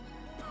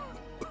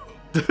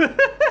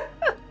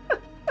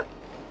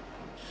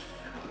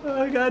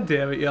 Oh, god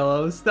damn it,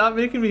 Yellow. Stop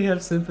making me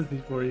have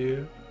sympathy for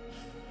you.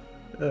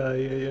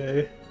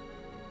 Yeah.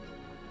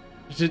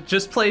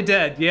 Just play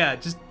dead. Yeah,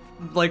 just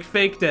like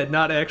fake dead,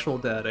 not actual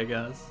dead, I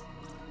guess.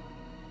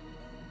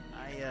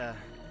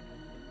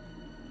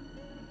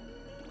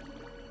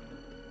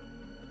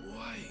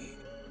 Why?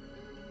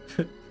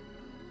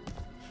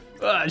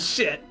 Ah,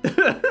 shit.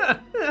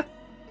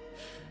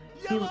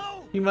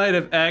 Yellow! He might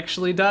have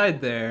actually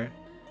died there.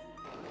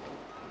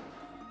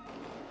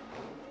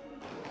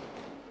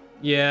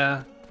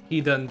 Yeah, he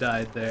done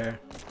died there.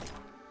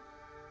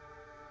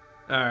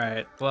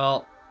 Alright,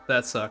 well,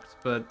 that sucked,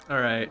 but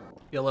alright.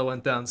 Yellow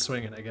went down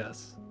swinging, I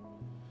guess.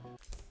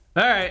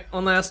 Alright,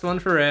 one last one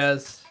for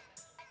Raz.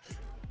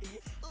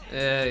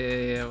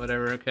 Yeah,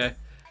 whatever, okay.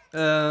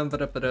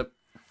 Ba-dup.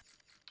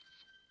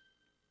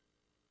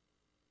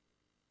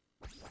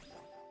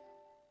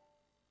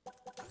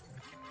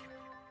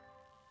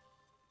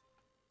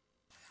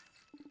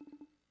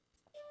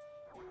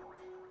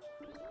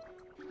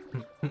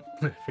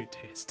 Every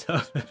day is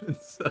tough and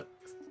it sucks.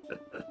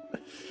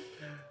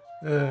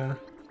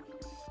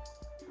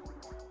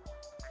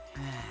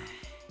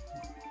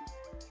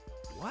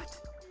 What?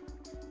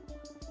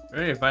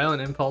 Right,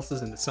 violent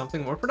impulses into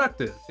something more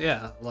productive.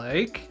 Yeah,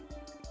 like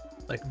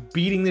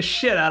beating the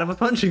shit out of a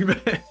punching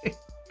bag.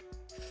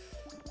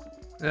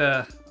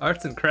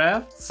 Arts and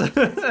crafts. I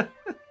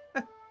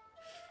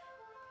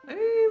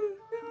mean,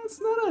 it's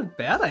not a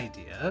bad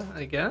idea,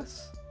 I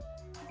guess.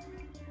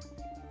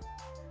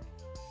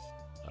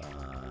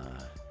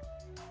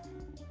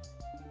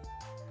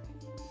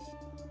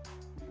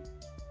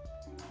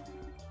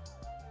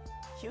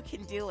 You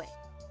can do it.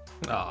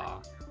 Aw.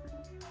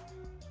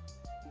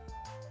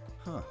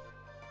 Huh.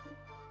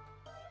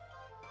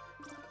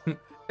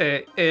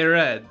 Hey,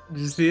 Red,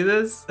 did you see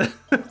this?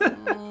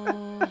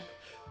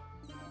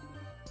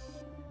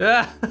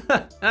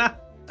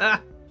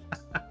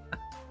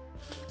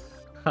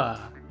 Huh.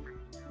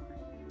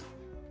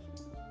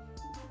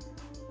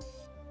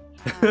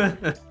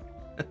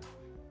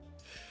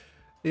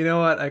 You know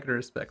what? I can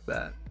respect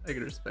that. I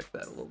can respect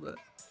that a little bit.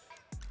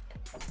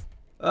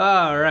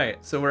 All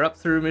right, so we're up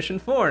through mission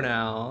 4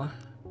 now.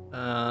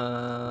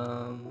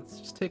 Let's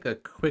just take a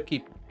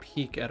quickie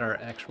peek at our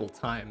actual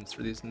times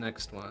for these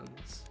next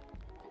ones.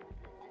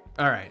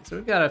 All right, so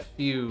we've got a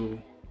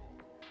few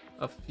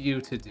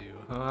to do,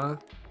 huh?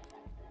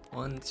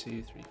 1,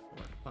 2, 3, 4,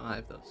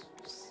 5. Those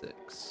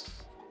 6.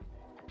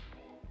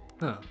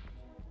 Huh.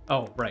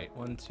 Oh, right.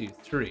 1, 2,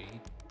 3.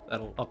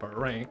 That'll up our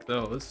rank.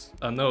 Those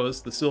on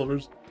those, the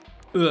silvers.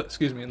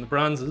 Excuse me, and the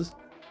bronzes.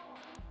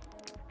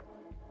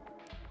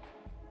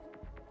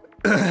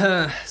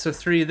 So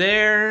 3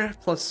 there,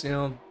 plus, you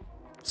know,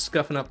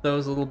 scuffing up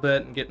those a little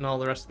bit and getting all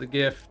the rest of the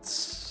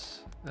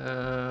gifts.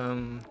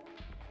 1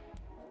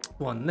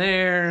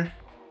 there.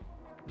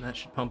 And that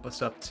should pump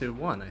us up to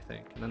 1, I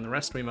think. And then the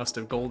rest we must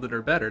have golded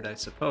or bettered, I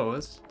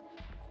suppose.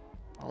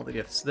 All the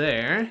gifts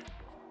there.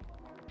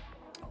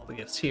 All the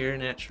gifts here,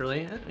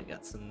 naturally. And we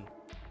got some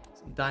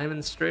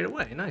diamonds straight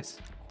away. Nice.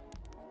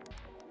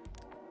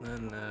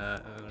 And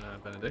then,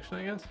 benediction,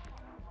 I guess.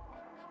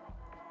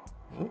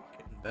 Ooh,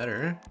 getting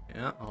better.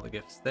 Yeah, all the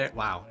gifts there.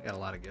 Wow, I got a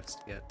lot of gifts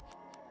to get.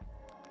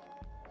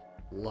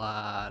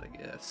 Lot of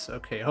gifts.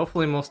 Okay,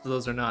 hopefully most of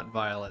those are not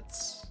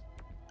violets.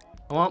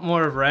 I want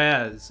more of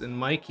Raz and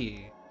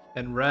Mikey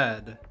and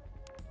Red.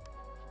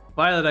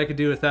 Violet I could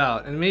do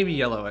without, and maybe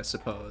yellow, I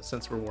suppose,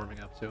 since we're warming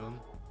up to them.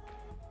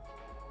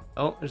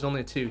 Oh, there's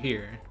only 2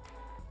 here.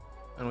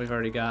 And we've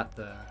already got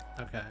the...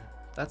 Okay,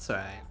 that's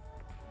alright.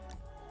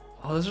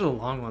 Oh, those are the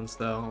long ones,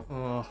 though.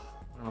 Oh,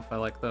 I don't know if I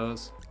like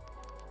those.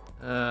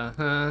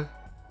 Uh-huh.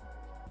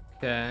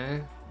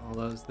 Okay, all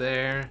those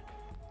there.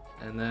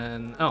 And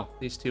then... Oh,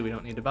 these 2 we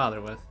don't need to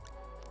bother with.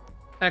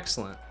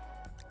 Excellent.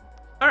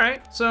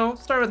 Alright, so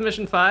start with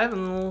mission 5,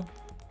 and we'll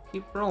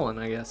keep rolling,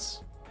 I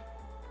guess.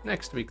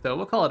 Next week, though,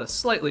 we'll call it a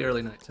slightly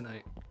early night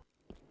tonight.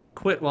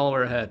 Quit while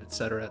we're ahead,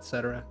 etc.,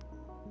 etc.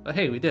 But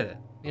hey, we did it.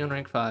 Neon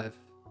rank 5.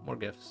 More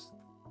gifts.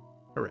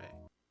 Hooray.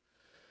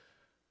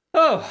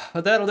 Oh,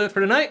 but that'll do it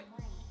for tonight.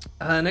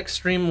 Next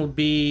stream will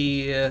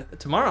be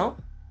tomorrow,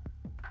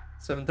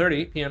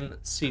 7:30 p.m.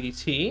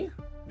 CDT.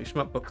 We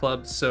Shmup Book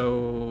Club, so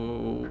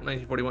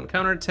 1941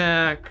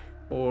 Counterattack,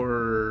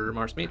 or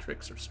Mars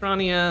Matrix, or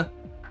Strania.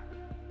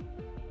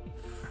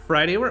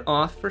 Friday we're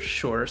off for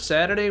sure.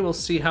 Saturday we'll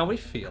see how we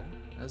feel,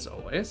 as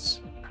always.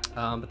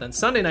 But then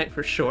Sunday night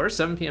for sure,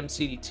 7 p.m.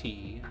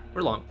 CDT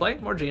for long play,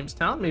 more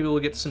Jamestown. Maybe we'll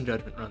get some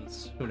judgment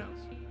runs. Who knows?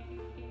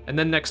 And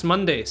then next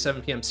Monday,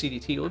 7 p.m.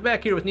 CDT, we'll be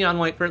back here with Neon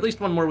White for at least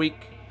 1 more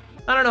week.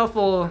 I don't know if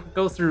we'll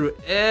go through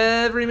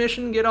every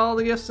mission, get all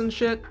the gifts and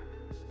shit.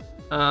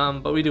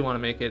 But we do want to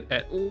make it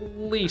at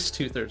least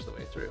 2/3 of the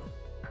way through.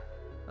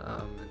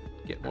 And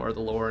get more of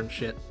the lore and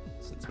shit,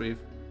 since we've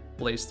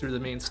blazed through the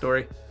main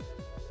story.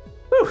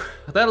 Whew,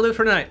 that'll do it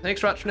for tonight.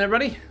 Thanks for watching,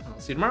 everybody. I'll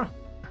see you tomorrow.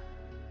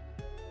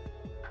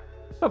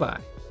 Bye-bye.